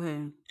Yeah, go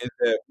ahead. is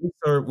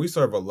that we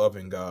serve a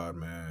loving God,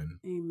 man.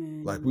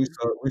 Like we Amen.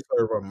 serve we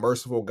serve a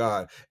merciful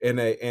God, and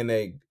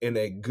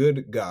a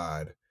good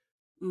God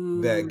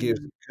that gives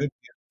Mm. good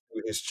gifts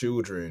to his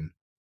children,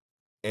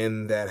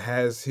 and that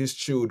has his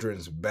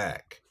children's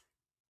back.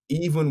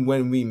 Even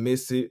when we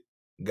miss it,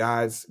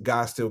 God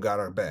still got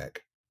our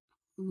back,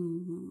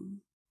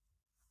 Mhm.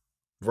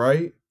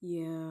 right?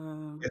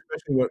 Yeah.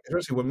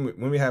 Especially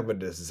when we have a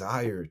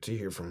desire to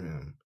hear from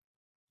Him,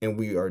 and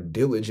we are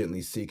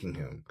diligently seeking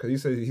Him, because He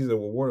says He's a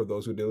reward of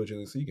those who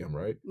diligently seek Him,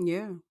 right?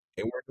 Yeah.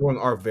 And we're doing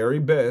our very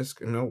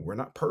best. We're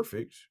not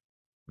perfect.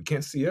 We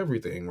can't see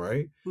everything,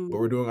 right? Mm. But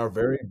we're doing our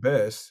very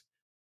best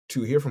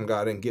to hear from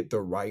God and get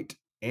the right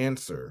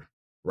answer,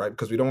 right?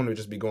 Because we don't want to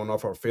just be going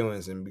off our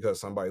feelings and because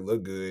somebody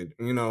look good,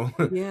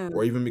 Yeah.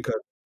 or even because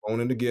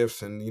owning the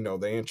gifts and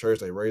they in church,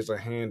 they raise their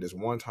hand. This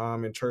one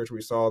time in church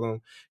we saw them,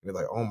 and we're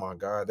like, oh my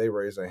God, they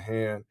raised their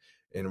hand.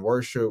 in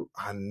worship,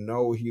 I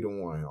know he the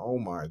one. Oh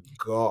my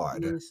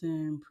God.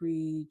 Listen,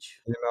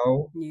 preach. You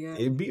know, Yeah.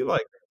 it be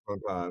like that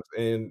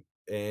sometimes.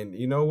 And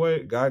you know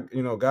what? God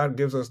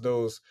gives us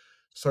those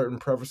certain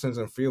preferences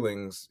and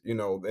feelings,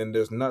 and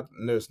there's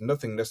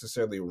nothing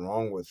necessarily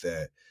wrong with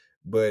that.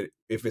 But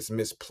if it's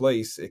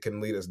misplaced, it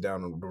can lead us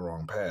down the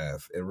wrong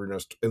path and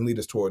lead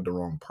us toward the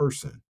wrong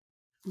person,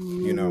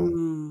 you know.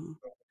 Mm,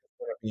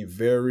 Be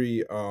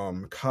very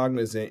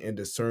cognizant and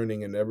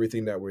discerning in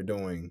everything that we're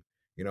doing.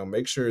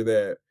 Make sure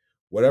that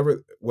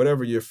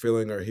whatever you're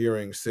feeling or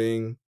hearing,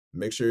 seeing,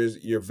 make sure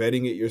you're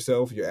vetting it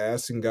yourself. You're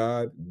asking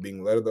God,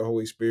 being led of the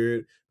Holy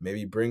Spirit.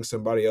 Maybe bring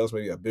somebody else,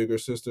 maybe a bigger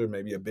sister,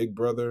 maybe a big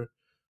brother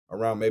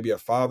around, maybe a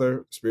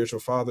father, a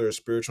spiritual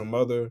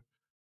mother,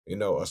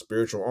 a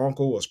spiritual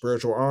uncle, a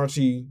spiritual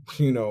auntie,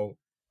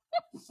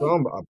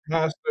 a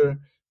pastor,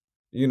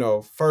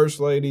 first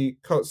lady,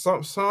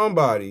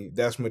 somebody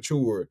that's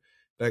mature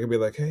that can be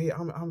like, hey,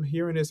 I'm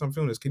hearing this, I'm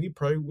feeling this. Can you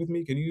pray with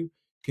me? Can you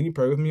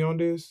pray with me on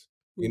this?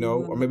 Or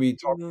yeah. maybe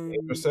talk to the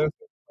Yeah. intercessor.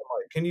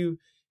 Like, can you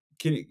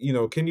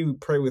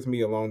pray with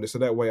me along this so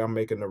that way I'm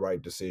making the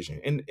right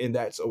decision, and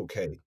that's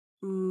okay.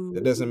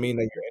 That doesn't Mm, mean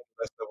that you're any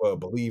less of a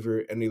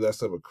believer, any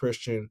less of a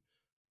Christian.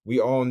 We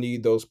all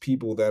need those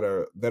people that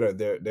are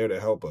there to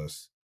help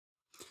us.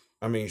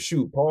 I mean,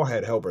 shoot, Paul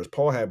had helpers.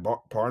 Paul had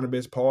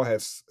Barnabas. Paul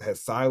had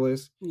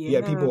Silas. He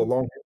had yeah. people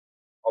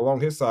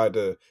along his side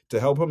to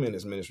help him in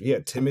his ministry. He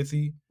had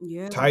Timothy,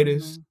 Yeah.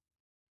 Titus.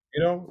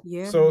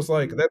 Yeah. So it's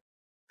like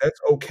that's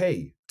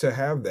okay to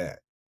have that.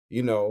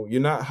 You're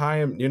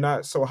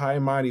not so high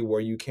and mighty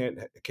where you can't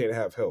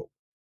have help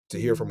to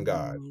hear from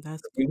God.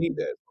 That's We need good.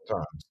 that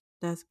sometimes.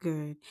 That's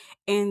good.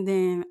 And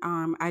then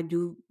I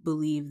do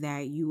believe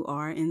that you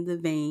are in the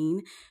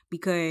vein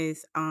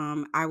because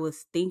I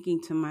was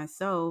thinking to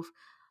myself,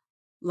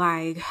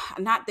 like,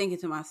 not thinking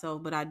to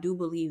myself, but I do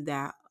believe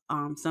that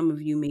some of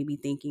you may be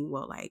thinking,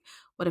 well, like,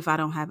 what if I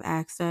don't have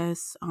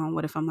access?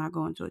 What if I'm not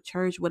going to a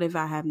church? What if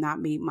I have not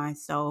made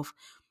myself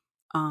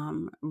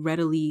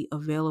readily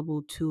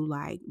available to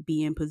like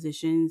be in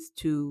positions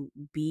to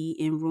be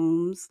in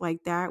rooms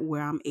like that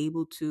where I'm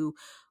able to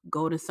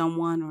go to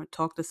someone or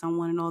talk to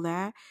someone and all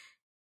that?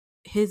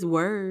 His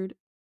word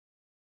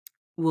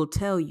will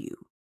tell you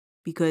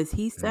because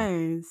he Mm,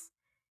 says,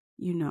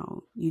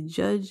 you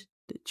judge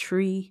the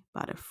tree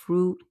by the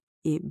fruit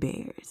it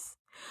bears.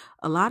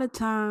 A lot of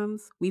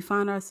times we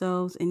find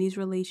ourselves in these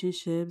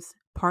relationships,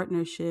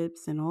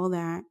 partnerships, and all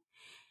that,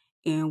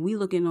 and we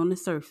looking on the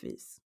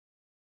surface.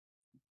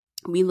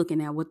 We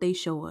looking at what they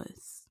show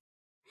us.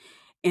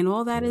 And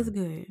all that is yeah.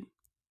 good.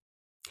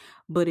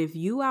 But if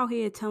you out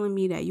here telling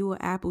me that you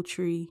an apple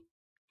tree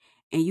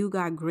and you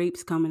got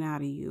grapes coming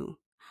out of you,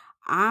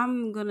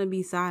 I'm gonna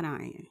be side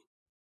eyeing.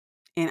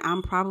 And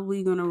I'm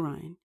probably gonna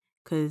run.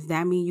 Cause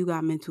that means you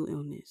got mental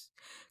illness.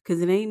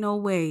 Cause it ain't no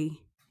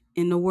way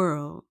in the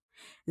world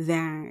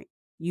that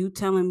you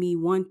telling me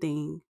one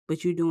thing,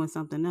 but you doing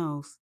something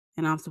else.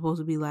 And I'm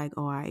supposed to be like,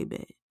 oh, I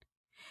bet.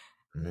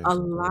 A Mental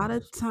lot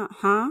of illness. time,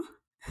 huh?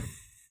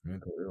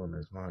 Mental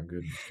illness. My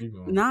goodness. Keep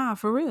going. Nah,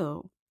 for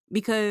real.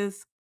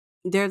 Because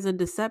there's a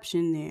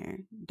deception there.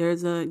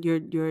 There's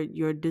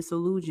you're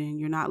disillusioned.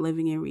 You're not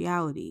living in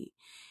reality.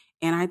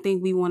 And I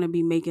think we want to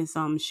be making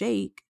something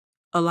shake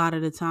a lot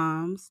of the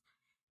times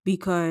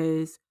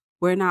because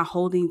we're not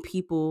holding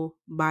people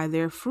by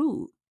their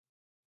fruit.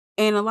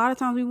 And a lot of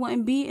times we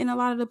wouldn't be in a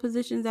lot of the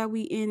positions that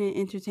we in and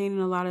entertaining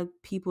a lot of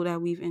people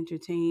that we've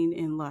entertained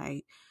in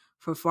like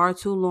for far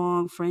too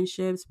long,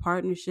 friendships,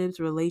 partnerships,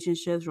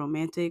 relationships,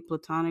 romantic,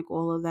 platonic,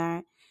 all of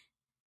that.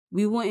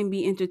 We wouldn't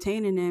be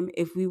entertaining them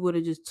if we would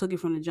have just took it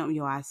from the jump.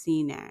 Yo, I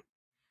seen that.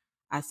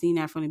 I seen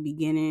that from the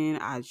beginning.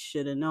 I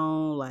should have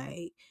known.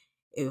 Like,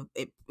 if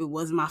it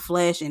was my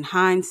flesh. In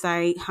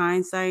hindsight,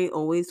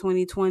 always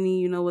 2020.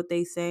 You know what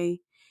they say.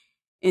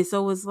 And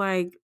so it's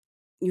like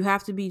you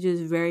have to be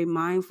just very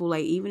mindful.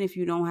 Like, even if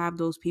you don't have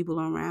those people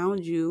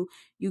around you,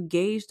 you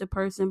gauge the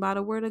person by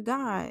the word of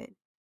God.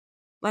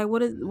 Like, what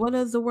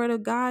does the word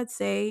of God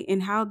say,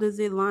 and how does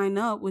it line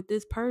up with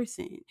this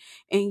person?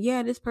 And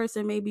yeah, this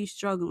person may be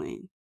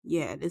struggling.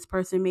 Yeah, this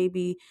person may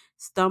be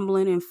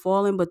stumbling and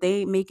falling, but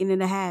they ain't making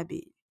it a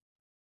habit.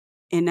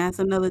 And that's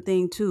another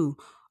thing too.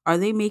 Are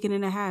they making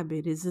it a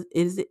habit? Is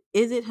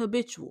it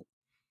habitual?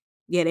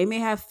 Yeah, they may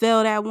have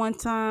failed at one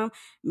time,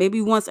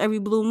 maybe once every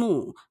blue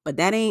moon, but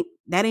that ain't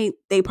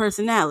their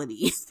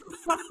personality.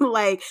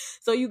 Like,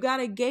 so you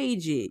gotta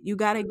gauge it. You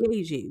gotta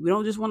gauge it. We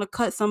don't just want to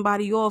cut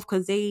somebody off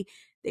because they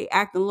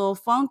act a little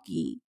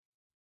funky.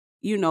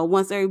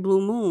 Once every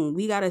blue moon,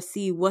 we gotta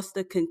see what's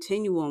the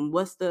continuum,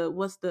 what's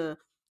the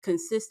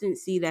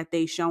consistency that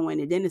they showing,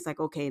 and then it's like,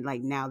 okay,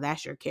 like now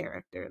that's your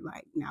character,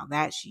 like now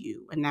that's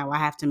you, and now I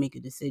have to make a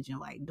decision,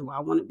 like, do I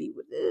want to be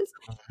with this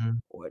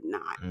Mhm, or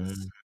not?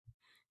 mhm.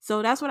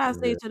 So that's what I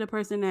say Yeah. to the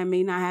person that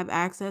may not have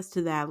access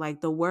to that.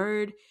 Like, the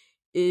word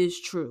is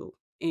true.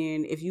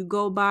 And if you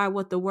go by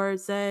what the word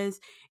says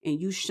and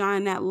you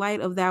shine that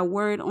light of that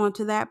word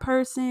onto that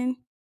person,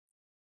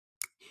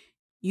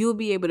 you'll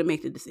be able to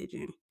make the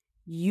decision.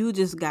 You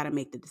just got to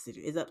make the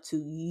decision. It's up to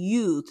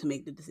you to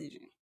make the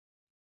decision.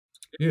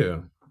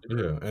 Yeah,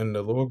 yeah, and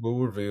the Lord will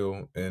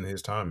reveal in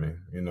His timing.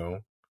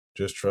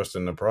 Just trust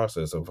in the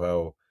process of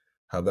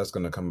how that's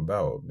going to come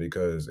about,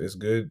 because it's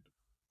good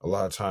a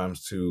lot of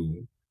times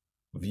to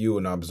view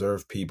and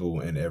observe people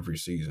in every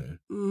season.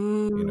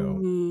 You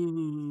know,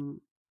 Mm.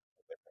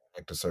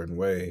 act a certain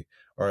way.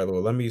 All right,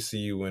 well, let me see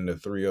you in the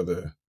three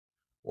other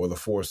or the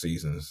four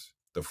seasons,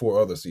 the four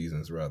other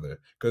seasons rather,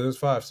 because there's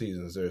five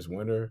seasons. There's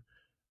winter,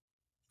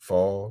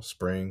 fall,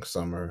 spring,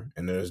 summer,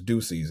 and there's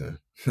dew season.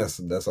 That's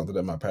something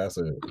that my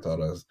pastor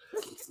taught us.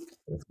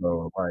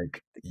 So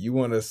like you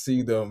want to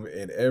see them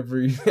in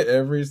every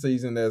every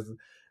season that's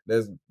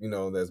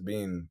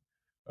being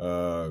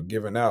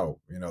given out.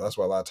 That's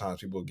why a lot of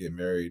times people get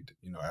married,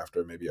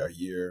 after maybe a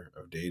year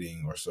of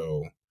dating or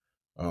so,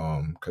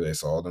 because they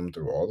saw them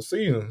through all the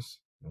seasons.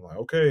 I'm like,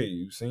 okay,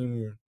 you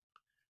seem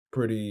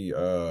pretty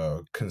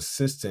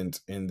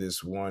consistent in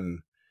this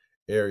one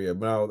area.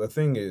 But now the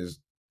thing is,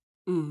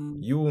 Mm.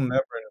 you will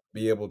never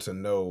be able to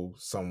know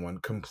someone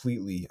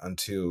completely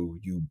until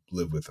you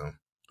live with them.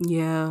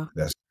 Yeah.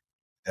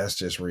 That's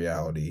just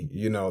reality.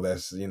 And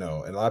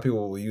a lot of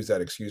people will use that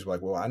excuse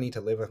like, well, I need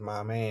to live with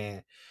my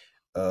man,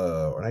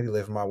 or I need to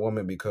live with my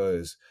woman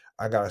because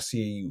I gotta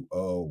see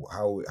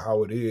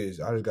how it is.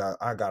 I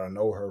gotta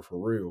know her for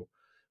real.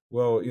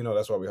 Well,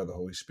 that's why we have the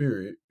Holy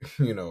Spirit,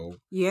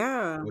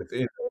 Yeah.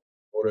 within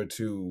order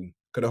to,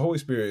 because the Holy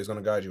Spirit is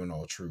gonna guide you in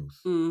all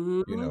truth. You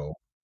Mm-hmm. know,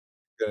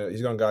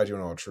 He's gonna guide you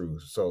in all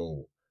truth.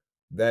 So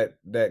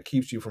that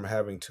keeps you from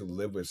having to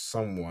live with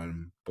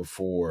someone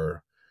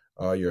before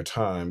your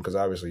time, because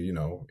obviously,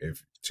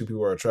 if two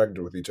people are attracted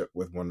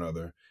with one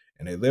another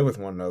and they live with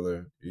one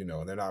another,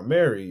 they're not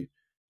married.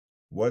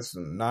 What's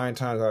 9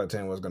 times out of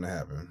 10 what's going to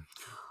happen?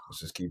 Let's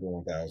just keep it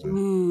 1,000.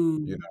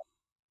 You Mm. know.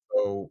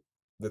 So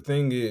the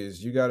thing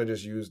is, you got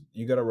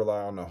to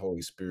rely on the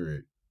Holy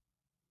Spirit,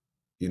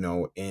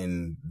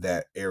 in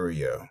that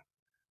area,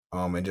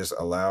 and just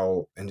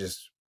allow and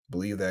just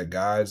believe that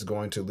God's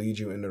going to lead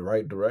you in the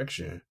right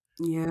direction.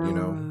 You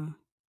know,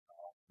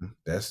 Yeah.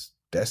 that's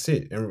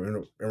it.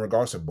 In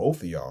regards to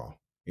both of y'all,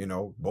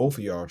 both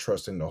of y'all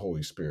trust in the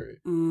Holy Spirit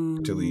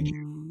to lead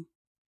you.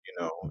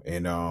 Mm.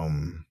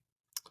 And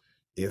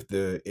if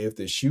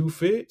the shoe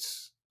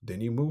fits,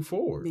 then you move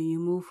forward. Then you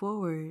move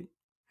forward.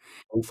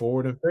 Move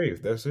forward in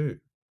faith. That's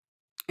it.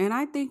 And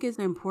I think it's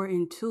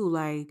important too,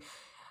 like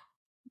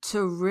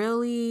to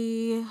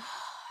really,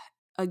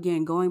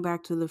 again, going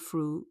back to the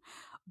fruit,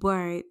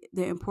 but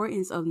the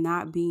importance of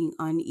not being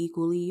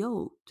unequally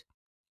yoked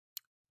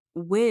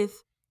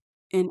with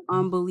an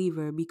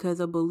unbeliever, because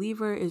a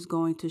believer is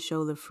going to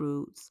show the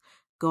fruits,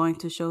 going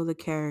to show the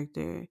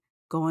character,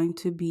 going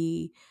to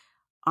be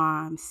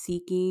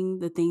seeking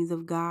the things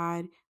of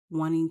God,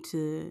 wanting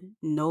to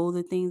know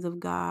the things of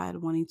God,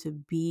 wanting to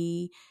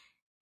be,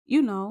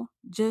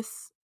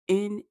 just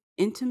in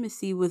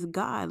intimacy with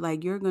God.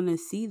 Like you're going to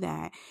see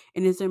that.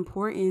 And it's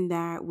important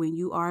that when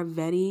you are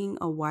vetting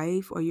a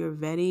wife or you're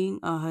vetting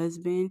a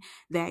husband,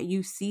 that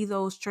you see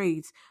those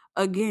traits.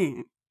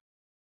 Again,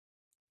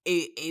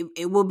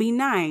 it will be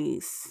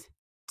nice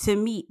to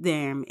meet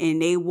them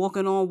and they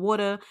walking on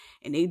water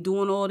and they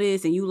doing all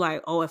this and you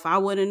like, oh, if I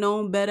would have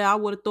known better, I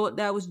would have thought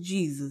that was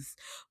Jesus.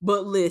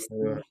 But Yeah.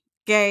 listen,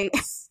 okay,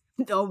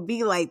 don't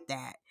be like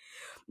that.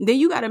 Then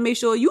you got to make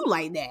sure you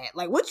like that.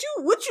 Like what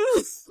you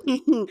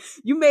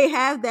you may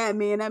have that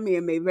man. That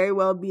man may very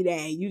well be that.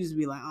 And you just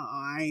be like,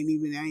 I ain't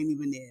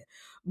even there.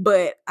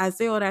 But I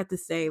say all that to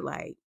say,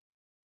 like,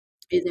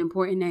 it's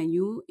important that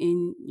you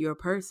and your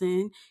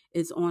person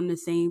is on the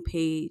same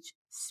page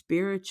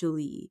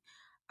spiritually,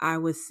 I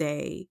would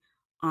say,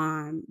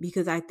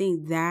 because I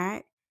think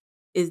that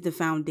is the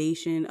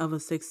foundation of a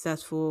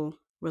successful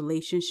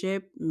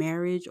relationship,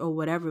 marriage, or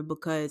whatever.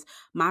 Because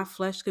my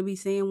flesh could be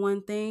saying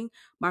one thing,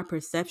 my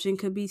perception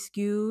could be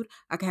skewed.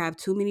 I could have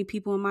too many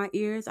people in my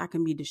ears. I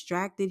can be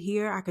distracted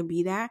here. I can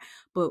be that.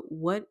 But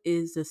what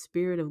is the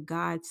Spirit of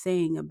God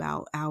saying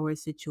about our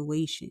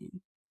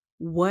situation?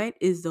 What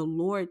is the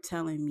Lord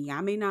telling me?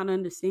 I may not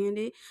understand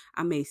it.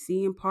 I may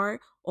see in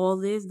part all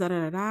this, da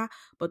da da da.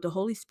 But the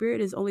Holy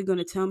Spirit is only going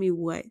to tell me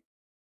what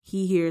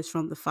He hears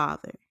from the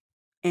Father.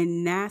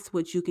 And that's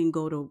what you can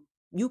go to.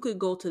 You could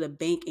go to the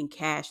bank and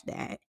cash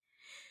that.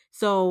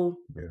 So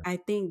Yeah. I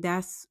think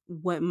that's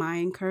what my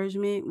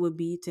encouragement would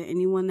be to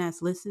anyone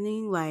that's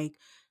listening. Like,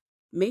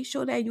 make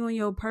sure that you and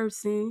your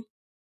person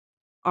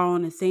are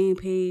on the same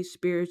page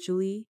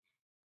spiritually.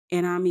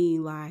 And I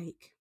mean,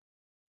 like,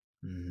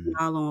 Hmm.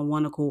 y'all on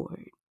one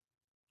accord.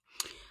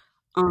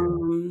 Yeah.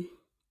 Um,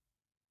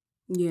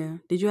 yeah.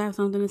 Did you have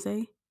something to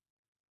say?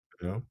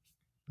 No.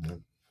 No.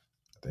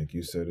 I think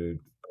you said it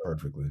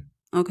perfectly.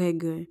 Okay,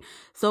 good.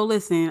 So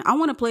listen, I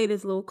want to play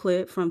this little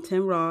clip from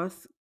Tim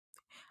Ross.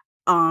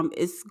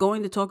 It's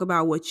going to talk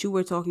about what you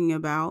were talking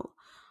about,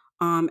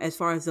 as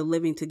far as the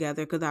living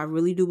together, because I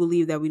really do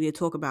believe that we need to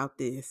talk about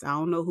this. I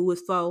don't know who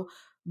it's for,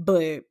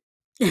 but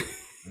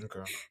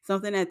Okay.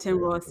 something that Tim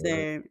Yeah. Ross Well,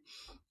 said.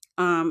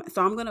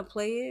 So I'm gonna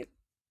play it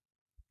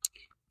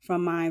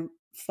from my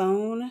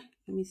phone.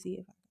 Let me see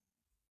if I,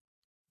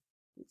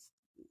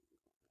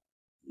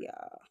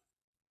 yeah.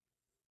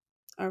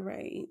 All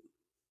right.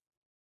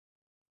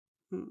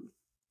 I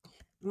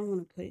don't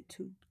want to put it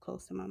too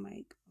close to my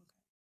mic.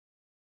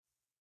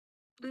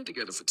 Live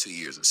together for 2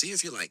 years and see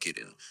if you like it,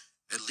 and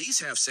at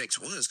least have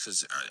sex once.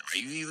 Because are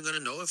you even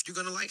gonna know if you're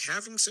gonna like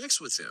having sex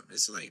with them?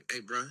 It's like, hey,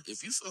 bro,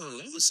 if you fall in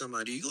love with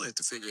somebody, you're gonna have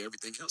to figure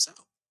everything else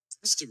out.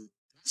 That's the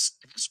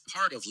that's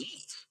part of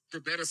love. For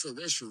better, for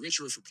worse, for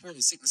richer, or for poor,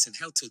 in sickness and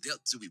health, till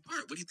death do we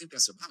part. What do you think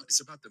that's about? It's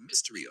about the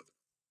mystery of it.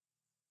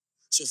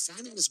 So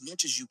find out as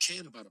much as you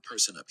can about a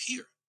person up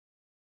here.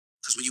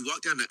 Because when you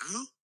walk down the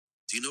aisle,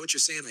 do you know what you're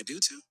saying I do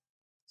to?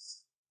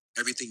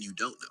 Everything you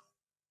don't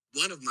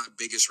know. One of my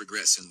biggest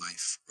regrets in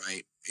life,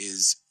 right,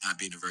 is not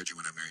being a virgin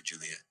when I married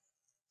Juliet.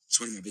 It's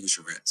one of my biggest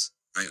regrets,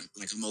 right?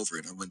 Like, I'm over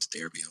it. I went to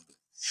therapy on it.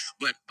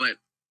 But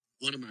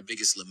one of my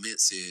biggest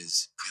laments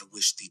is I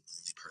wish the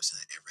only person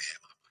that ever had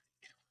my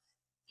body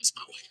was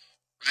my wife,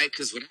 right?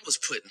 Because what I was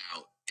putting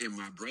out in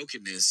my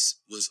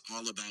brokenness was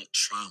all about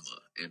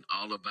trauma and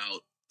all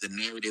about the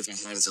narrative I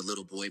had as a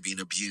little boy being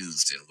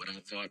abused and what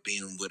I thought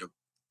being with a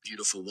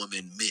beautiful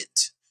woman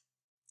meant,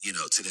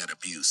 to that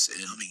abuse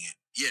and numbing it.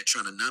 Yeah,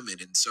 trying to numb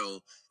it. And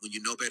so when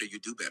you know better, you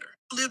do better.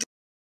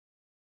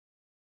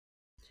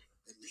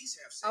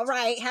 All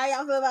right, how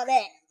y'all feel about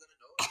that?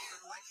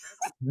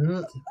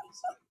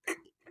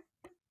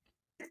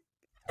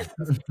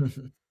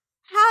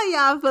 How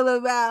y'all feel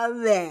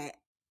about that?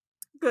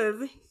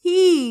 Because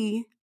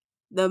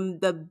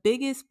the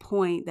biggest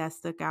point that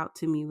stuck out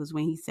to me was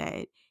when he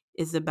said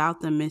it's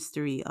about the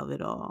mystery of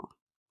it all.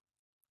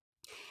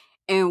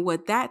 And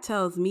what that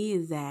tells me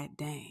is that,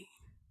 dang,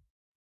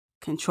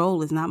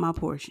 control is not my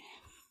portion.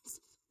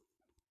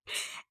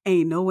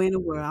 Ain't no way in the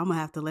world I'm gonna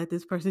have to let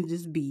this person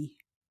just be.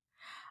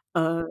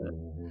 Because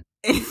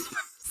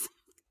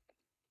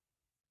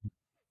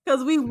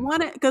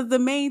because the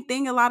main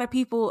thing, a lot of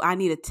people, I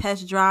need to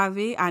test drive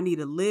it. I need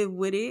to live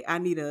with it. I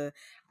need to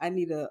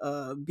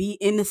be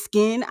in the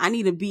skin. I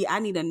need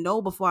to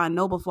know before I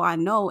know before I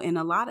know. And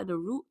a lot of the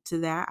root to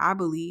that, I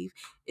believe,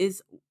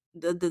 is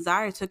the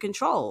desire to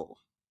control.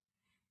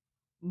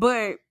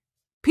 But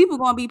people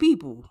gonna be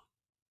people.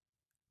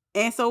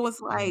 And so it's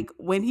like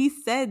when he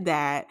said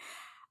that,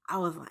 I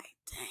was like,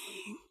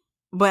 dang.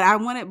 But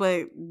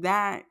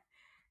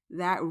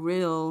that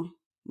real,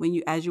 when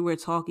you, as you were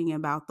talking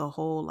about the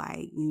whole,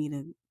 like, you need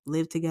to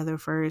live together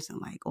first and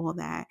like all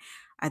that,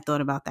 I thought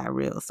about that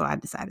real, so I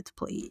decided to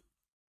play it.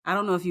 I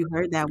don't know if you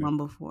heard that one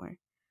before.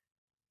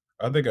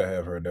 I think I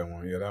have heard that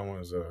one. Yeah, that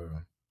one's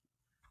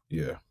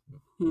yeah.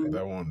 Hmm.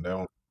 That one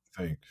I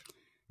think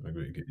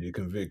maybe it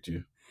convict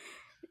you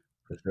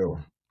for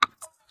sure.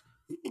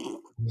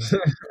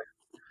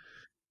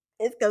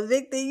 It's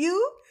convicting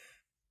you.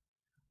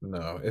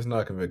 No, it's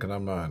not convicting.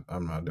 I'm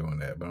not doing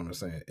that. But I'm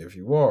just saying, if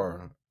you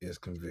are, it's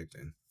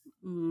convicting.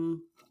 Mm.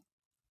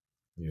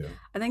 Yeah.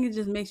 I think it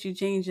just makes you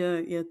change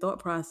your thought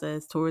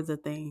process towards a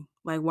thing.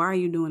 Like, why are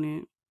you doing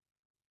it?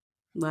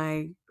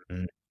 Like,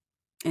 Mhm.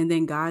 and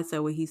then God said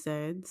what He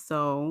said.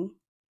 So,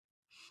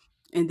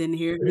 and then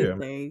here He Yeah.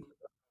 say,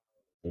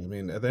 I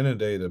mean, at the end of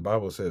the day, the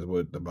Bible says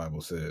what the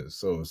Bible says.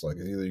 So it's like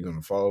it's either you're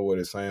gonna follow what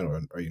it's saying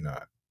or you're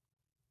not.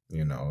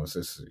 It's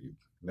just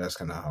that's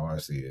kind of how I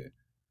see it.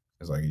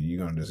 It's like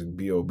you're gonna just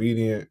be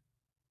obedient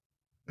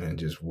and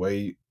just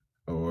wait,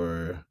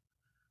 or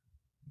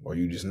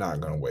you just not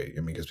gonna wait.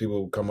 I mean, because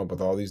people come up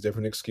with all these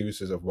different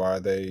excuses of why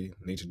they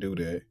need to do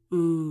that.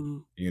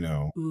 mm,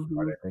 Why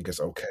mm-hmm, they think it's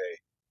okay.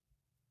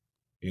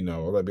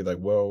 Or they'd be like,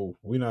 well,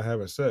 we're not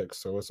having sex,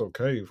 so it's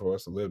okay for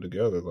us to live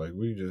together. Like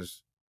we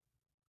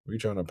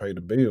trying to pay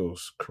the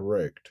bills,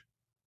 correct?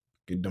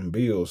 Get them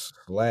bills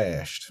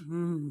slashed.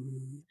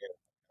 mm.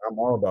 I'm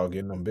all about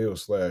getting them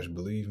bills slashed.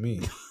 Believe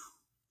me,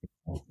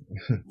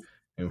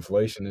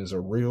 inflation is a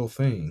real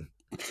thing.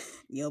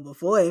 Yo,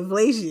 before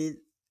inflation,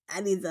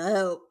 I need some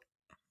help.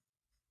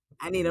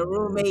 I need a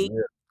roommate.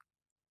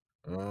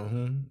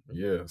 Yeah,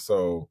 yeah.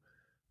 So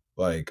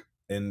like,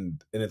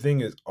 and the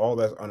thing is, all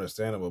that's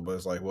understandable. But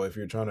it's like, well, if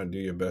you're trying to do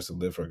your best to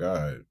live for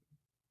God,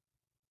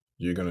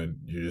 you're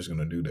just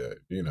gonna do that.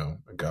 And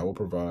God will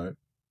provide.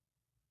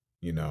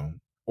 You know,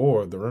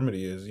 or the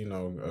remedy is,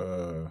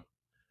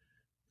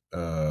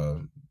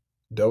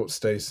 don't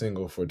stay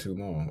single for too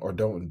long, or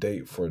don't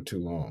date for too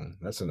long.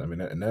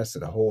 And that's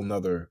a whole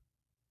nother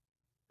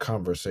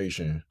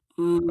conversation.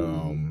 Mm,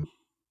 Um,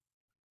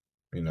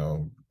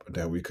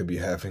 that we could be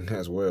having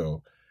as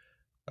well.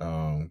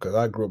 Because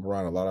I grew up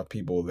around a lot of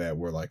people that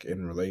were like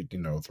in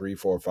 3,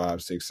 4,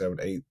 5, 6, 7,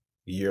 8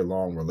 year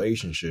long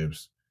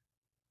relationships.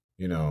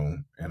 And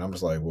I'm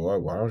just like, well,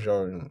 why don't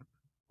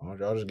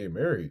y'all just get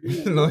married?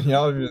 yeah,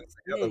 Y'all just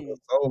together yeah. for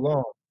so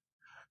long.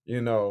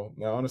 Now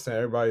I understand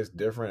everybody's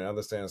different. I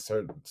understand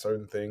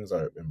certain things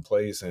are in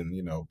place, and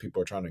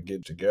people are trying to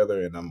get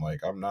together. And I'm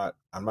like, I'm not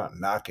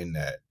knocking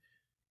that.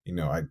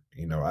 I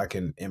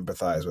can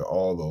empathize with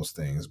all those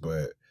things,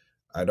 but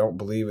I don't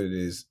believe it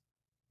is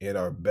in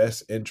our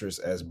best interest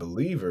as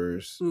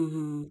believers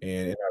Mm-hmm.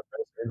 and in our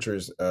best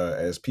interest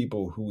as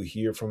people who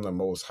hear from the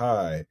Most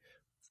High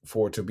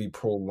for to be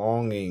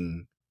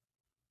prolonging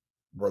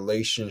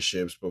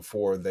relationships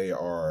before they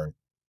are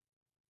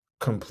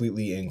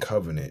completely in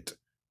covenant,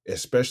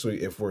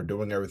 especially if we're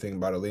doing everything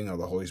by the leading of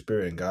the Holy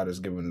Spirit and God has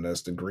given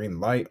us the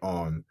green light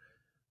on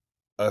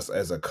us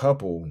as a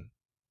couple.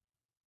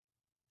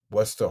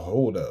 What's the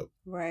hold up?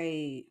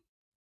 Right.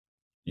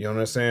 You know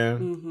what I'm saying?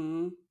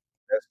 Mm-hmm.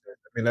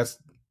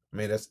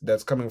 That's,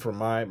 that's coming from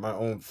my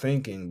own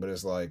thinking, but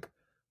it's like,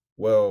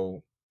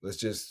 well, let's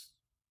just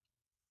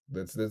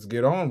let's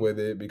get on with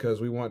it because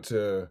You're we not. want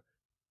to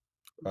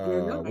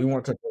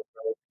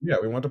yeah,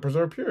 we want to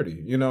preserve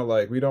purity. You know,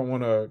 like we don't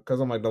want to because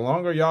I'm like the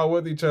longer y'all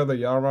with each other,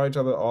 y'all around each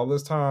other all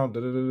this time,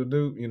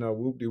 do you know,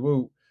 whoop de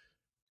whoop,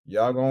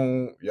 y'all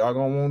gonna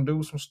want to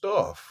do some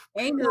stuff.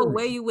 Ain't no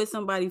way Period. you with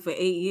somebody for 8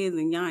 years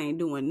and y'all ain't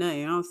doing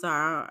nothing. I'm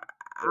sorry.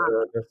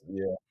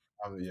 Yeah,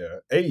 yeah,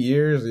 8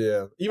 years,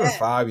 yeah, even That,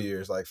 5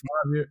 years, like 5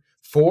 years,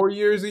 4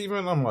 years,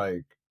 even. I'm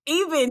like,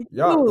 even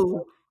y'all,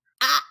 two.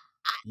 I,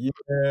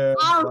 yeah,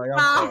 I'm like I'm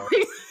sorry.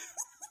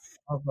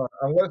 sorry.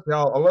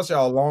 Unless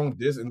y'all long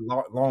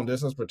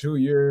distance for 2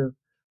 years,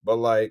 but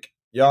like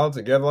y'all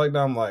together like that,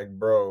 I'm like,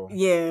 bro,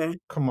 Yeah.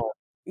 come on,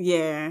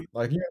 Yeah.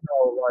 like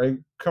like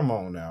come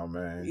on now,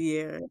 man,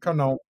 Yeah.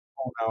 come on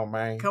now,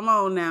 man. Come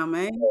on now,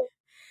 man.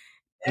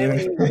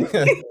 Yeah,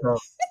 bro,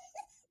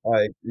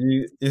 like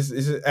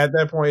it's at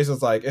that point, it's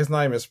just like it's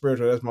not even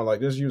spiritual. That's more like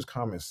just use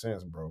common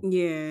sense, bro.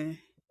 Yeah.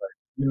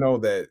 You know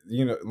that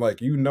like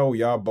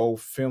y'all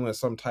both feeling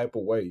some type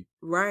of way.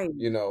 Right.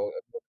 The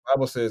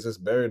Bible says it's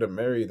better to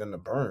marry than to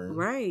burn.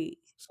 Right.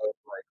 So it's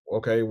like,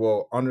 okay,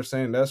 well,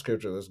 understand that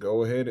scripture. Let's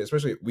go ahead.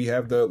 Especially we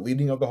have the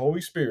leading of the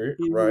Holy Spirit,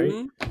 right?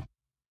 Mm-hmm.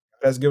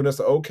 That's given us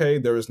okay.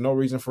 There is no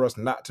reason for us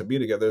not to be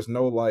together. There's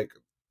no like,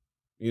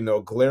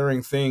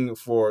 glaring thing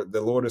for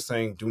the Lord is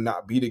saying, do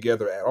not be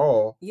together at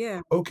all.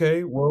 Yeah.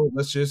 Okay, well,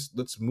 let's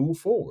move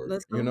forward.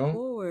 Let's go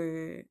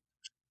forward.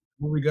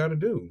 What we got to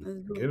do,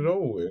 Let's do get what it we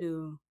over gotta with.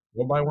 do.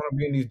 Nobody want to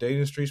be in these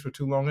dating streets for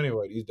too long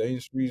anyway. These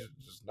dating streets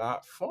is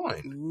not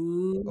fun.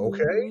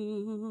 Okay,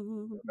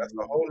 that's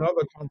a whole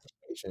nother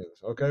conversation.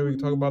 Okay, we can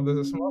talk about this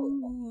at some other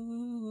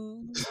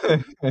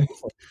point.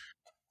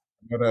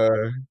 But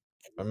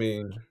I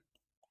mean,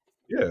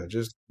 yeah,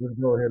 just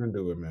go ahead and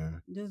do it,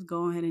 man. Just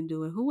go ahead and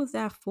do it. Who was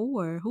that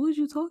for? Who was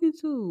you talking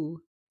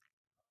to?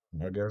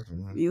 I guess.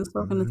 You was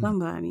I talking to mean,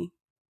 somebody.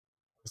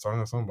 it's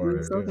on You somebody,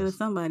 was I talking to guess.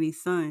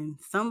 somebody's son.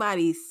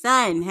 Somebody's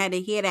son had to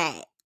hear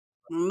that.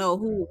 I don't know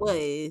who it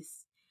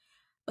was,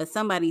 but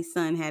somebody's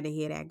son had to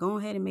hear that. Go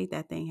ahead and make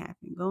that thing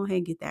happen. Go ahead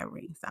and get that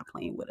ring. Stop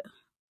playing with her.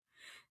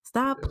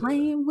 Stop Yeah,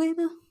 playing with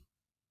her.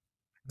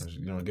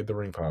 get the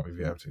ring pop if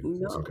you have to.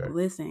 It's No, okay.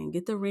 listen.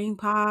 Get the ring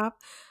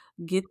pop.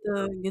 Get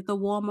the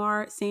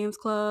Walmart, Sam's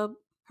Club.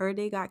 Heard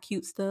they got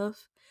cute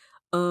stuff.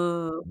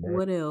 Right.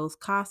 What else?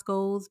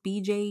 Costco's,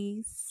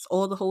 BJ's,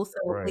 all the wholesale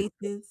Right.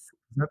 places.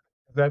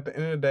 'Cause at the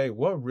end of the day,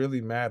 what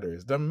really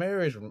matters? The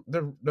marriage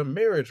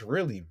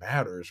really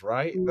matters,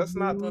 right? That's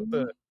not what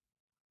Mhm.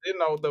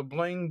 the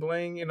bling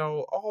bling,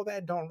 all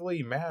that don't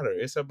really matter.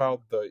 It's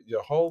about the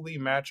holy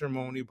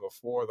matrimony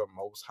before the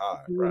Most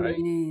High, right?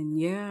 Amen.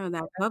 Yeah,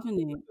 that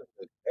covenant.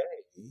 The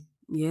day,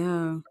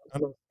 Yeah. I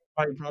know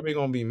somebody probably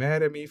gonna be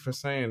mad at me for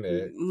saying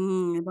that.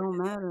 It don't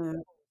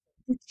matter.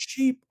 It's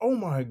cheap. Oh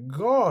my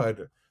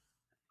god.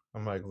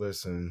 I'm like,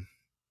 listen,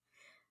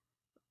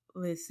 just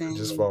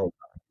Listen, follow.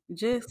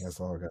 just That's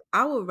all I got.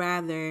 I would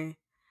rather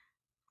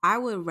I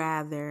would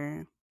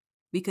rather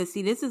because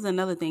see this is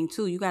another thing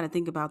too. You got to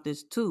think about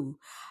this too.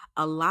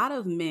 A lot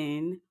of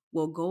men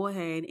will go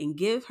ahead and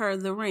give her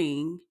the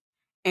ring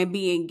and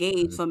be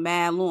engaged for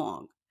mad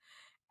long.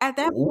 At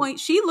that Ooh, point,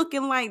 she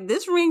looking like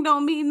this ring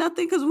don't mean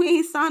nothing because we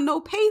ain't signed no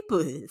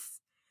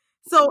papers.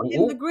 So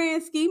in the ooh,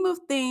 grand scheme of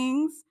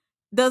things,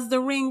 does the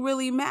ring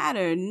really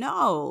matter?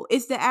 No.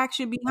 It's the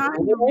action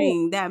behind the ooh.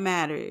 ring that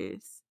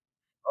matters.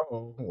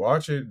 Uh-oh.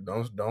 Watch it.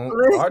 Don't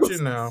watch it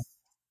Listen, now.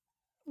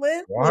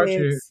 Watch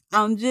listen. it.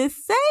 I'm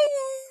just saying.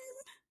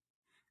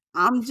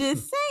 I'm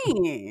just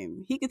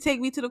saying. He could take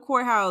me to the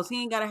courthouse.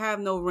 He ain't gotta have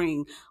no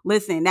ring.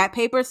 Listen, that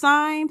paper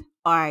signed?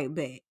 All right,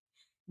 bet.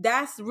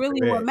 That's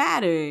really what Bet.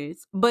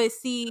 matters. But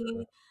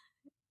see,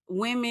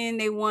 women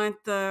they want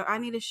the I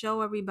need to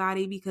show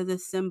everybody because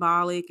it's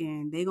symbolic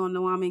and they gonna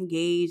know I'm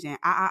engaged and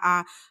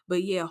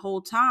but yeah,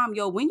 whole time,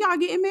 yo, when y'all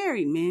getting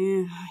married,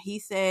 man? He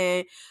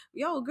said,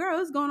 yo, girl,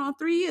 it's going on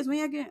 3 years. When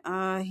y'all get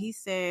he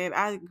said,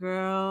 I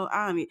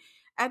mean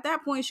at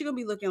that point she gonna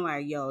be looking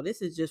like, yo,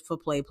 this is just for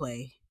play.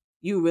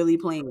 You really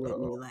playing with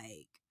Uh-oh. me,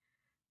 like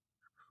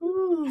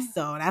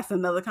so that's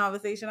another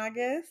conversation, I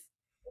guess.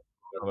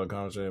 Another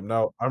conversation.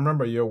 Now, I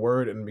remember your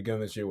word in the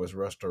beginning of this year was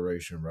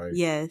restoration, right?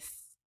 Yes.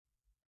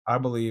 I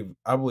believe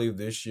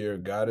this year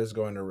God is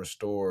going to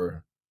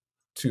restore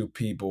to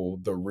people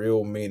the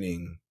real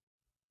meaning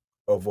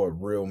of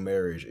what real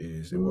marriage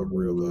is and what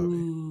real love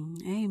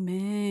is.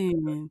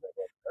 Amen.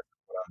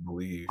 What I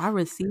believe, I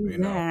received you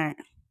know, that.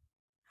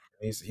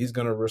 he's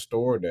going to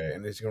restore that,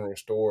 and he's going to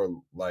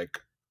restore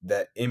like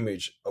that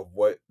image of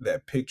what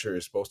that picture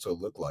is supposed to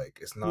look like.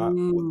 It's not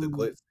what the Mm.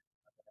 glitz.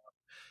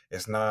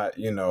 It's not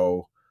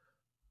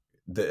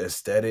the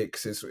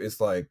aesthetics.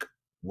 It's like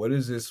what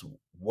is this?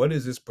 What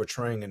is this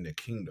portraying in the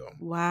kingdom?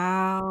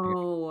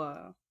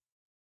 Wow.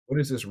 what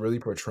is this really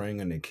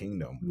portraying in the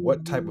kingdom?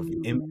 What type of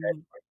impact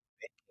Mhm.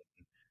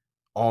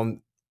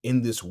 on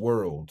in this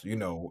world,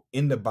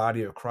 in the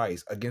body of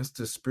Christ against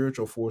the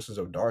spiritual forces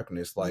of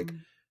darkness? Like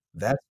Mhm.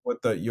 that's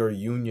what the your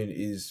union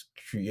is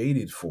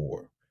created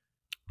for.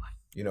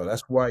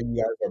 That's why you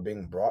guys are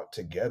being brought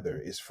together.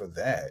 Is for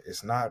that.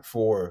 It's not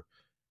for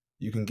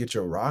you can get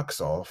your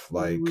rocks off.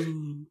 Like,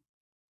 Mhm.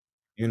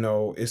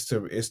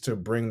 it's to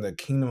bring the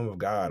kingdom of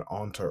God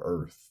onto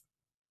earth.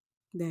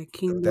 That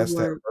kingdom That's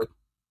that work. work.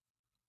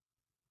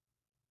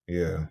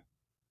 Yeah.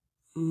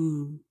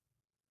 Mm.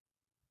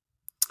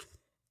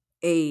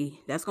 Hey,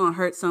 that's gonna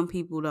hurt some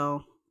people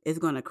though. It's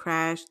gonna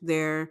crash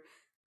their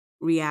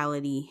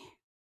reality.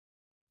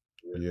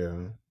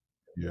 Yeah.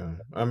 Yeah.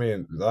 I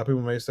mean, a lot of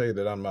people may say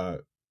that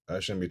I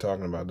shouldn't be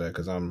talking about that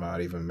because I'm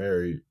not even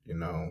married,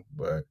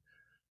 but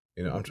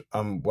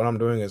what I'm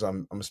doing is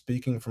I'm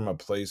speaking from a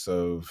place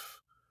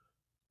of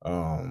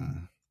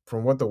from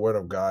what the word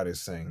of God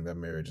is saying that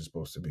marriage is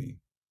supposed to be.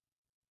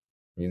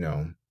 You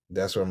know,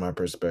 that's where my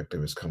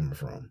perspective is coming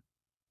from.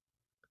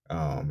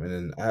 And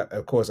then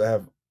of course I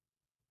have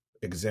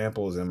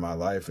examples in my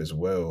life as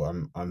well.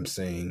 I'm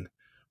seeing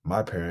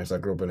my parents. I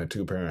grew up in a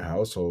two-parent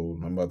household.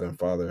 My mother and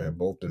father have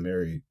both been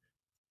married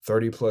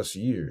 30 plus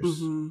years,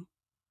 Mhm.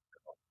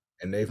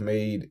 and they've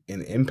made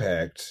an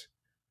impact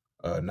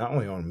not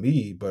only on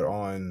me but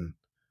on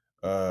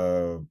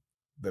uh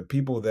the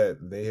people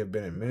that they have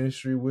been in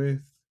ministry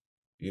with,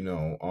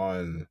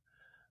 on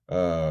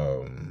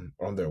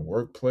their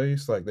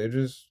workplace. Like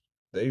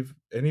they've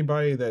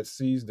anybody that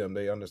sees them,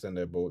 they understand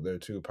that both they're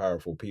two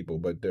powerful people,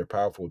 but they're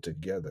powerful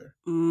together.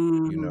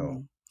 You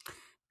know, Mm.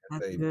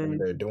 That's and good.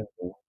 they're doing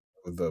the work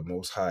of the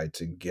Most High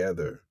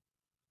together.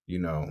 You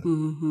know,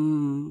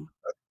 Mhm.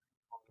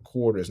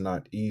 cord is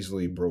not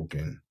easily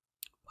broken.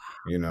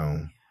 You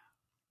know,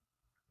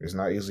 it's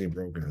not easily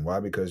broken. Why?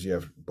 Because you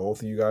have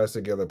both of you guys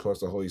together plus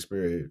the Holy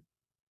Spirit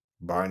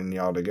binding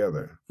y'all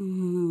together.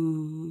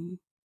 Mm.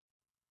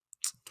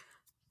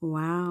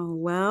 Wow.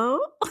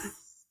 Well,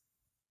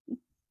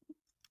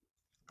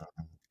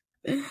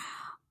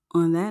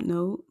 on that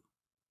note,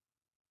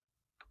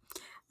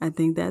 I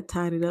think that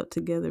tied it up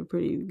together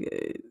pretty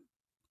good.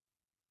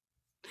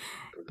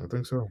 I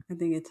think so. I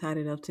think it tied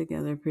it up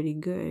together pretty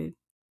good.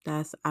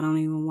 I don't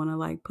even want to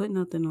like put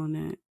nothing on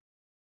that.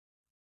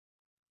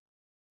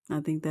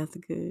 I think that's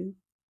good.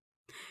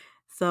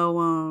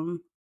 So,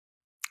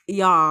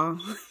 y'all,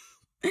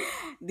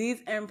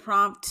 these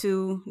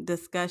impromptu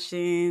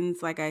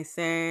discussions, like I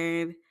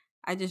said,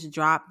 I just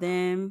drop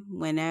them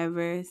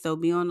whenever. So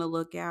be on the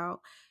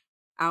lookout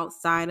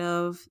outside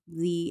of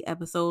the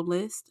episode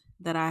list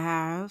that I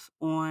have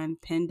on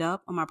pinned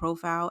up on my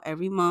profile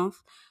every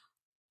month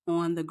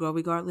on the Grow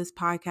Regardless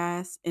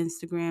Podcast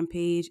Instagram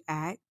page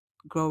at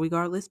Grow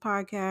Regardless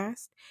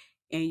Podcast.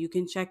 And you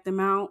can check them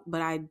out.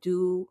 But I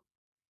do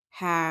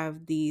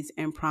have these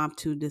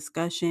impromptu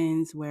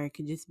discussions where it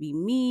could just be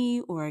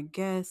me or a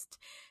guest.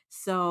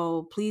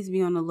 So please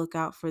be on the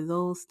lookout for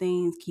those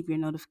things. Keep your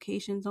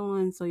notifications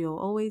on so you'll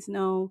always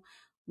know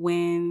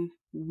when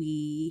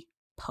we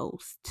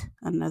post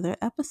another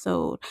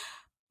episode.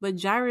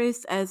 But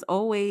Jairus, as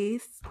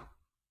always,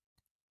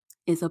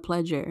 it's a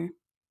pleasure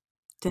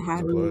to It's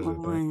have a you pleasure.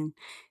 Thank on.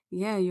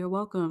 Yeah, you're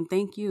welcome.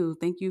 Thank you.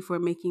 Thank you for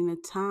making the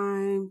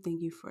time.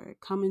 Thank you for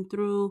coming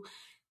through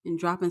and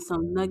dropping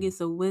some you.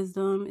 nuggets of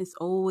wisdom. It's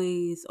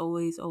always,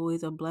 always,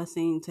 always a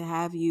blessing to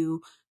have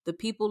you. The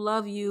people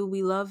love you.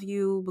 We love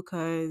you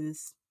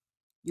because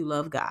you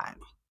love God.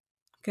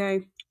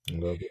 Okay.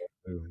 Love you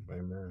too.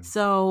 Amen.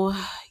 So,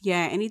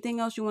 yeah, anything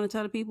else you want to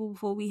tell the people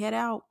before we head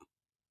out?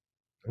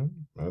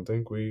 I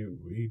think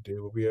we did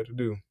what we had to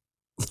do.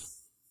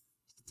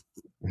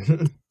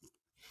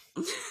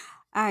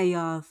 All right,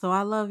 y'all. So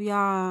I love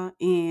y'all.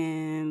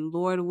 And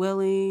Lord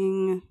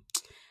willing,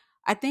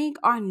 I think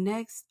our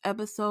next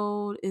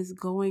episode is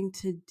going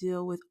to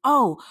deal with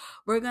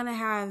we're gonna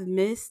have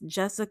Miss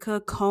Jessica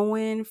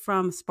Cohen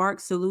from Spark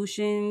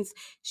Solutions.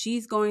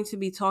 She's going to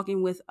be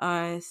talking with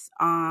us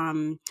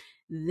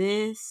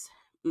this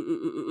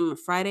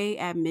Friday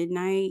at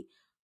midnight.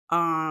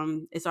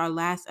 It's our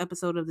last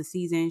episode of the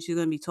season. She's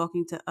gonna be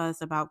talking to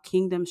us about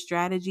kingdom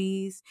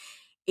strategies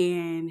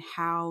and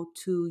how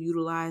to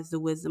utilize the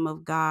wisdom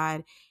of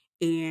God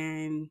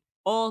and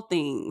all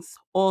things,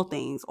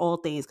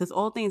 because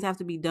all things have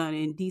to be done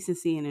in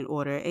decency and in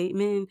order.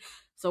 Amen.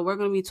 So we're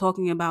going to be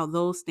talking about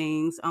those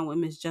things with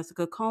Miss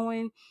Jessica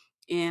Cohen,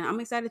 and I'm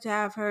excited to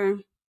have her.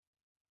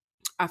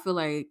 I feel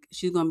like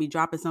she's going to be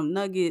dropping some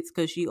nuggets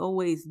because she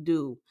always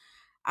do.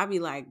 I be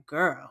like,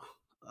 girl,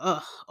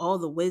 all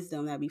the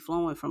wisdom that be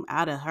flowing from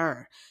out of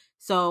her.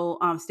 So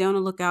stay on the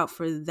lookout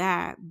for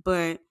that.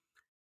 But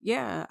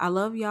yeah, I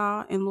love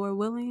y'all. And Lord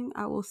willing,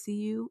 I will see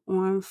you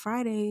on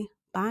Friday.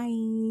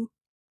 Bye.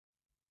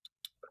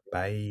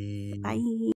 Bye. Bye.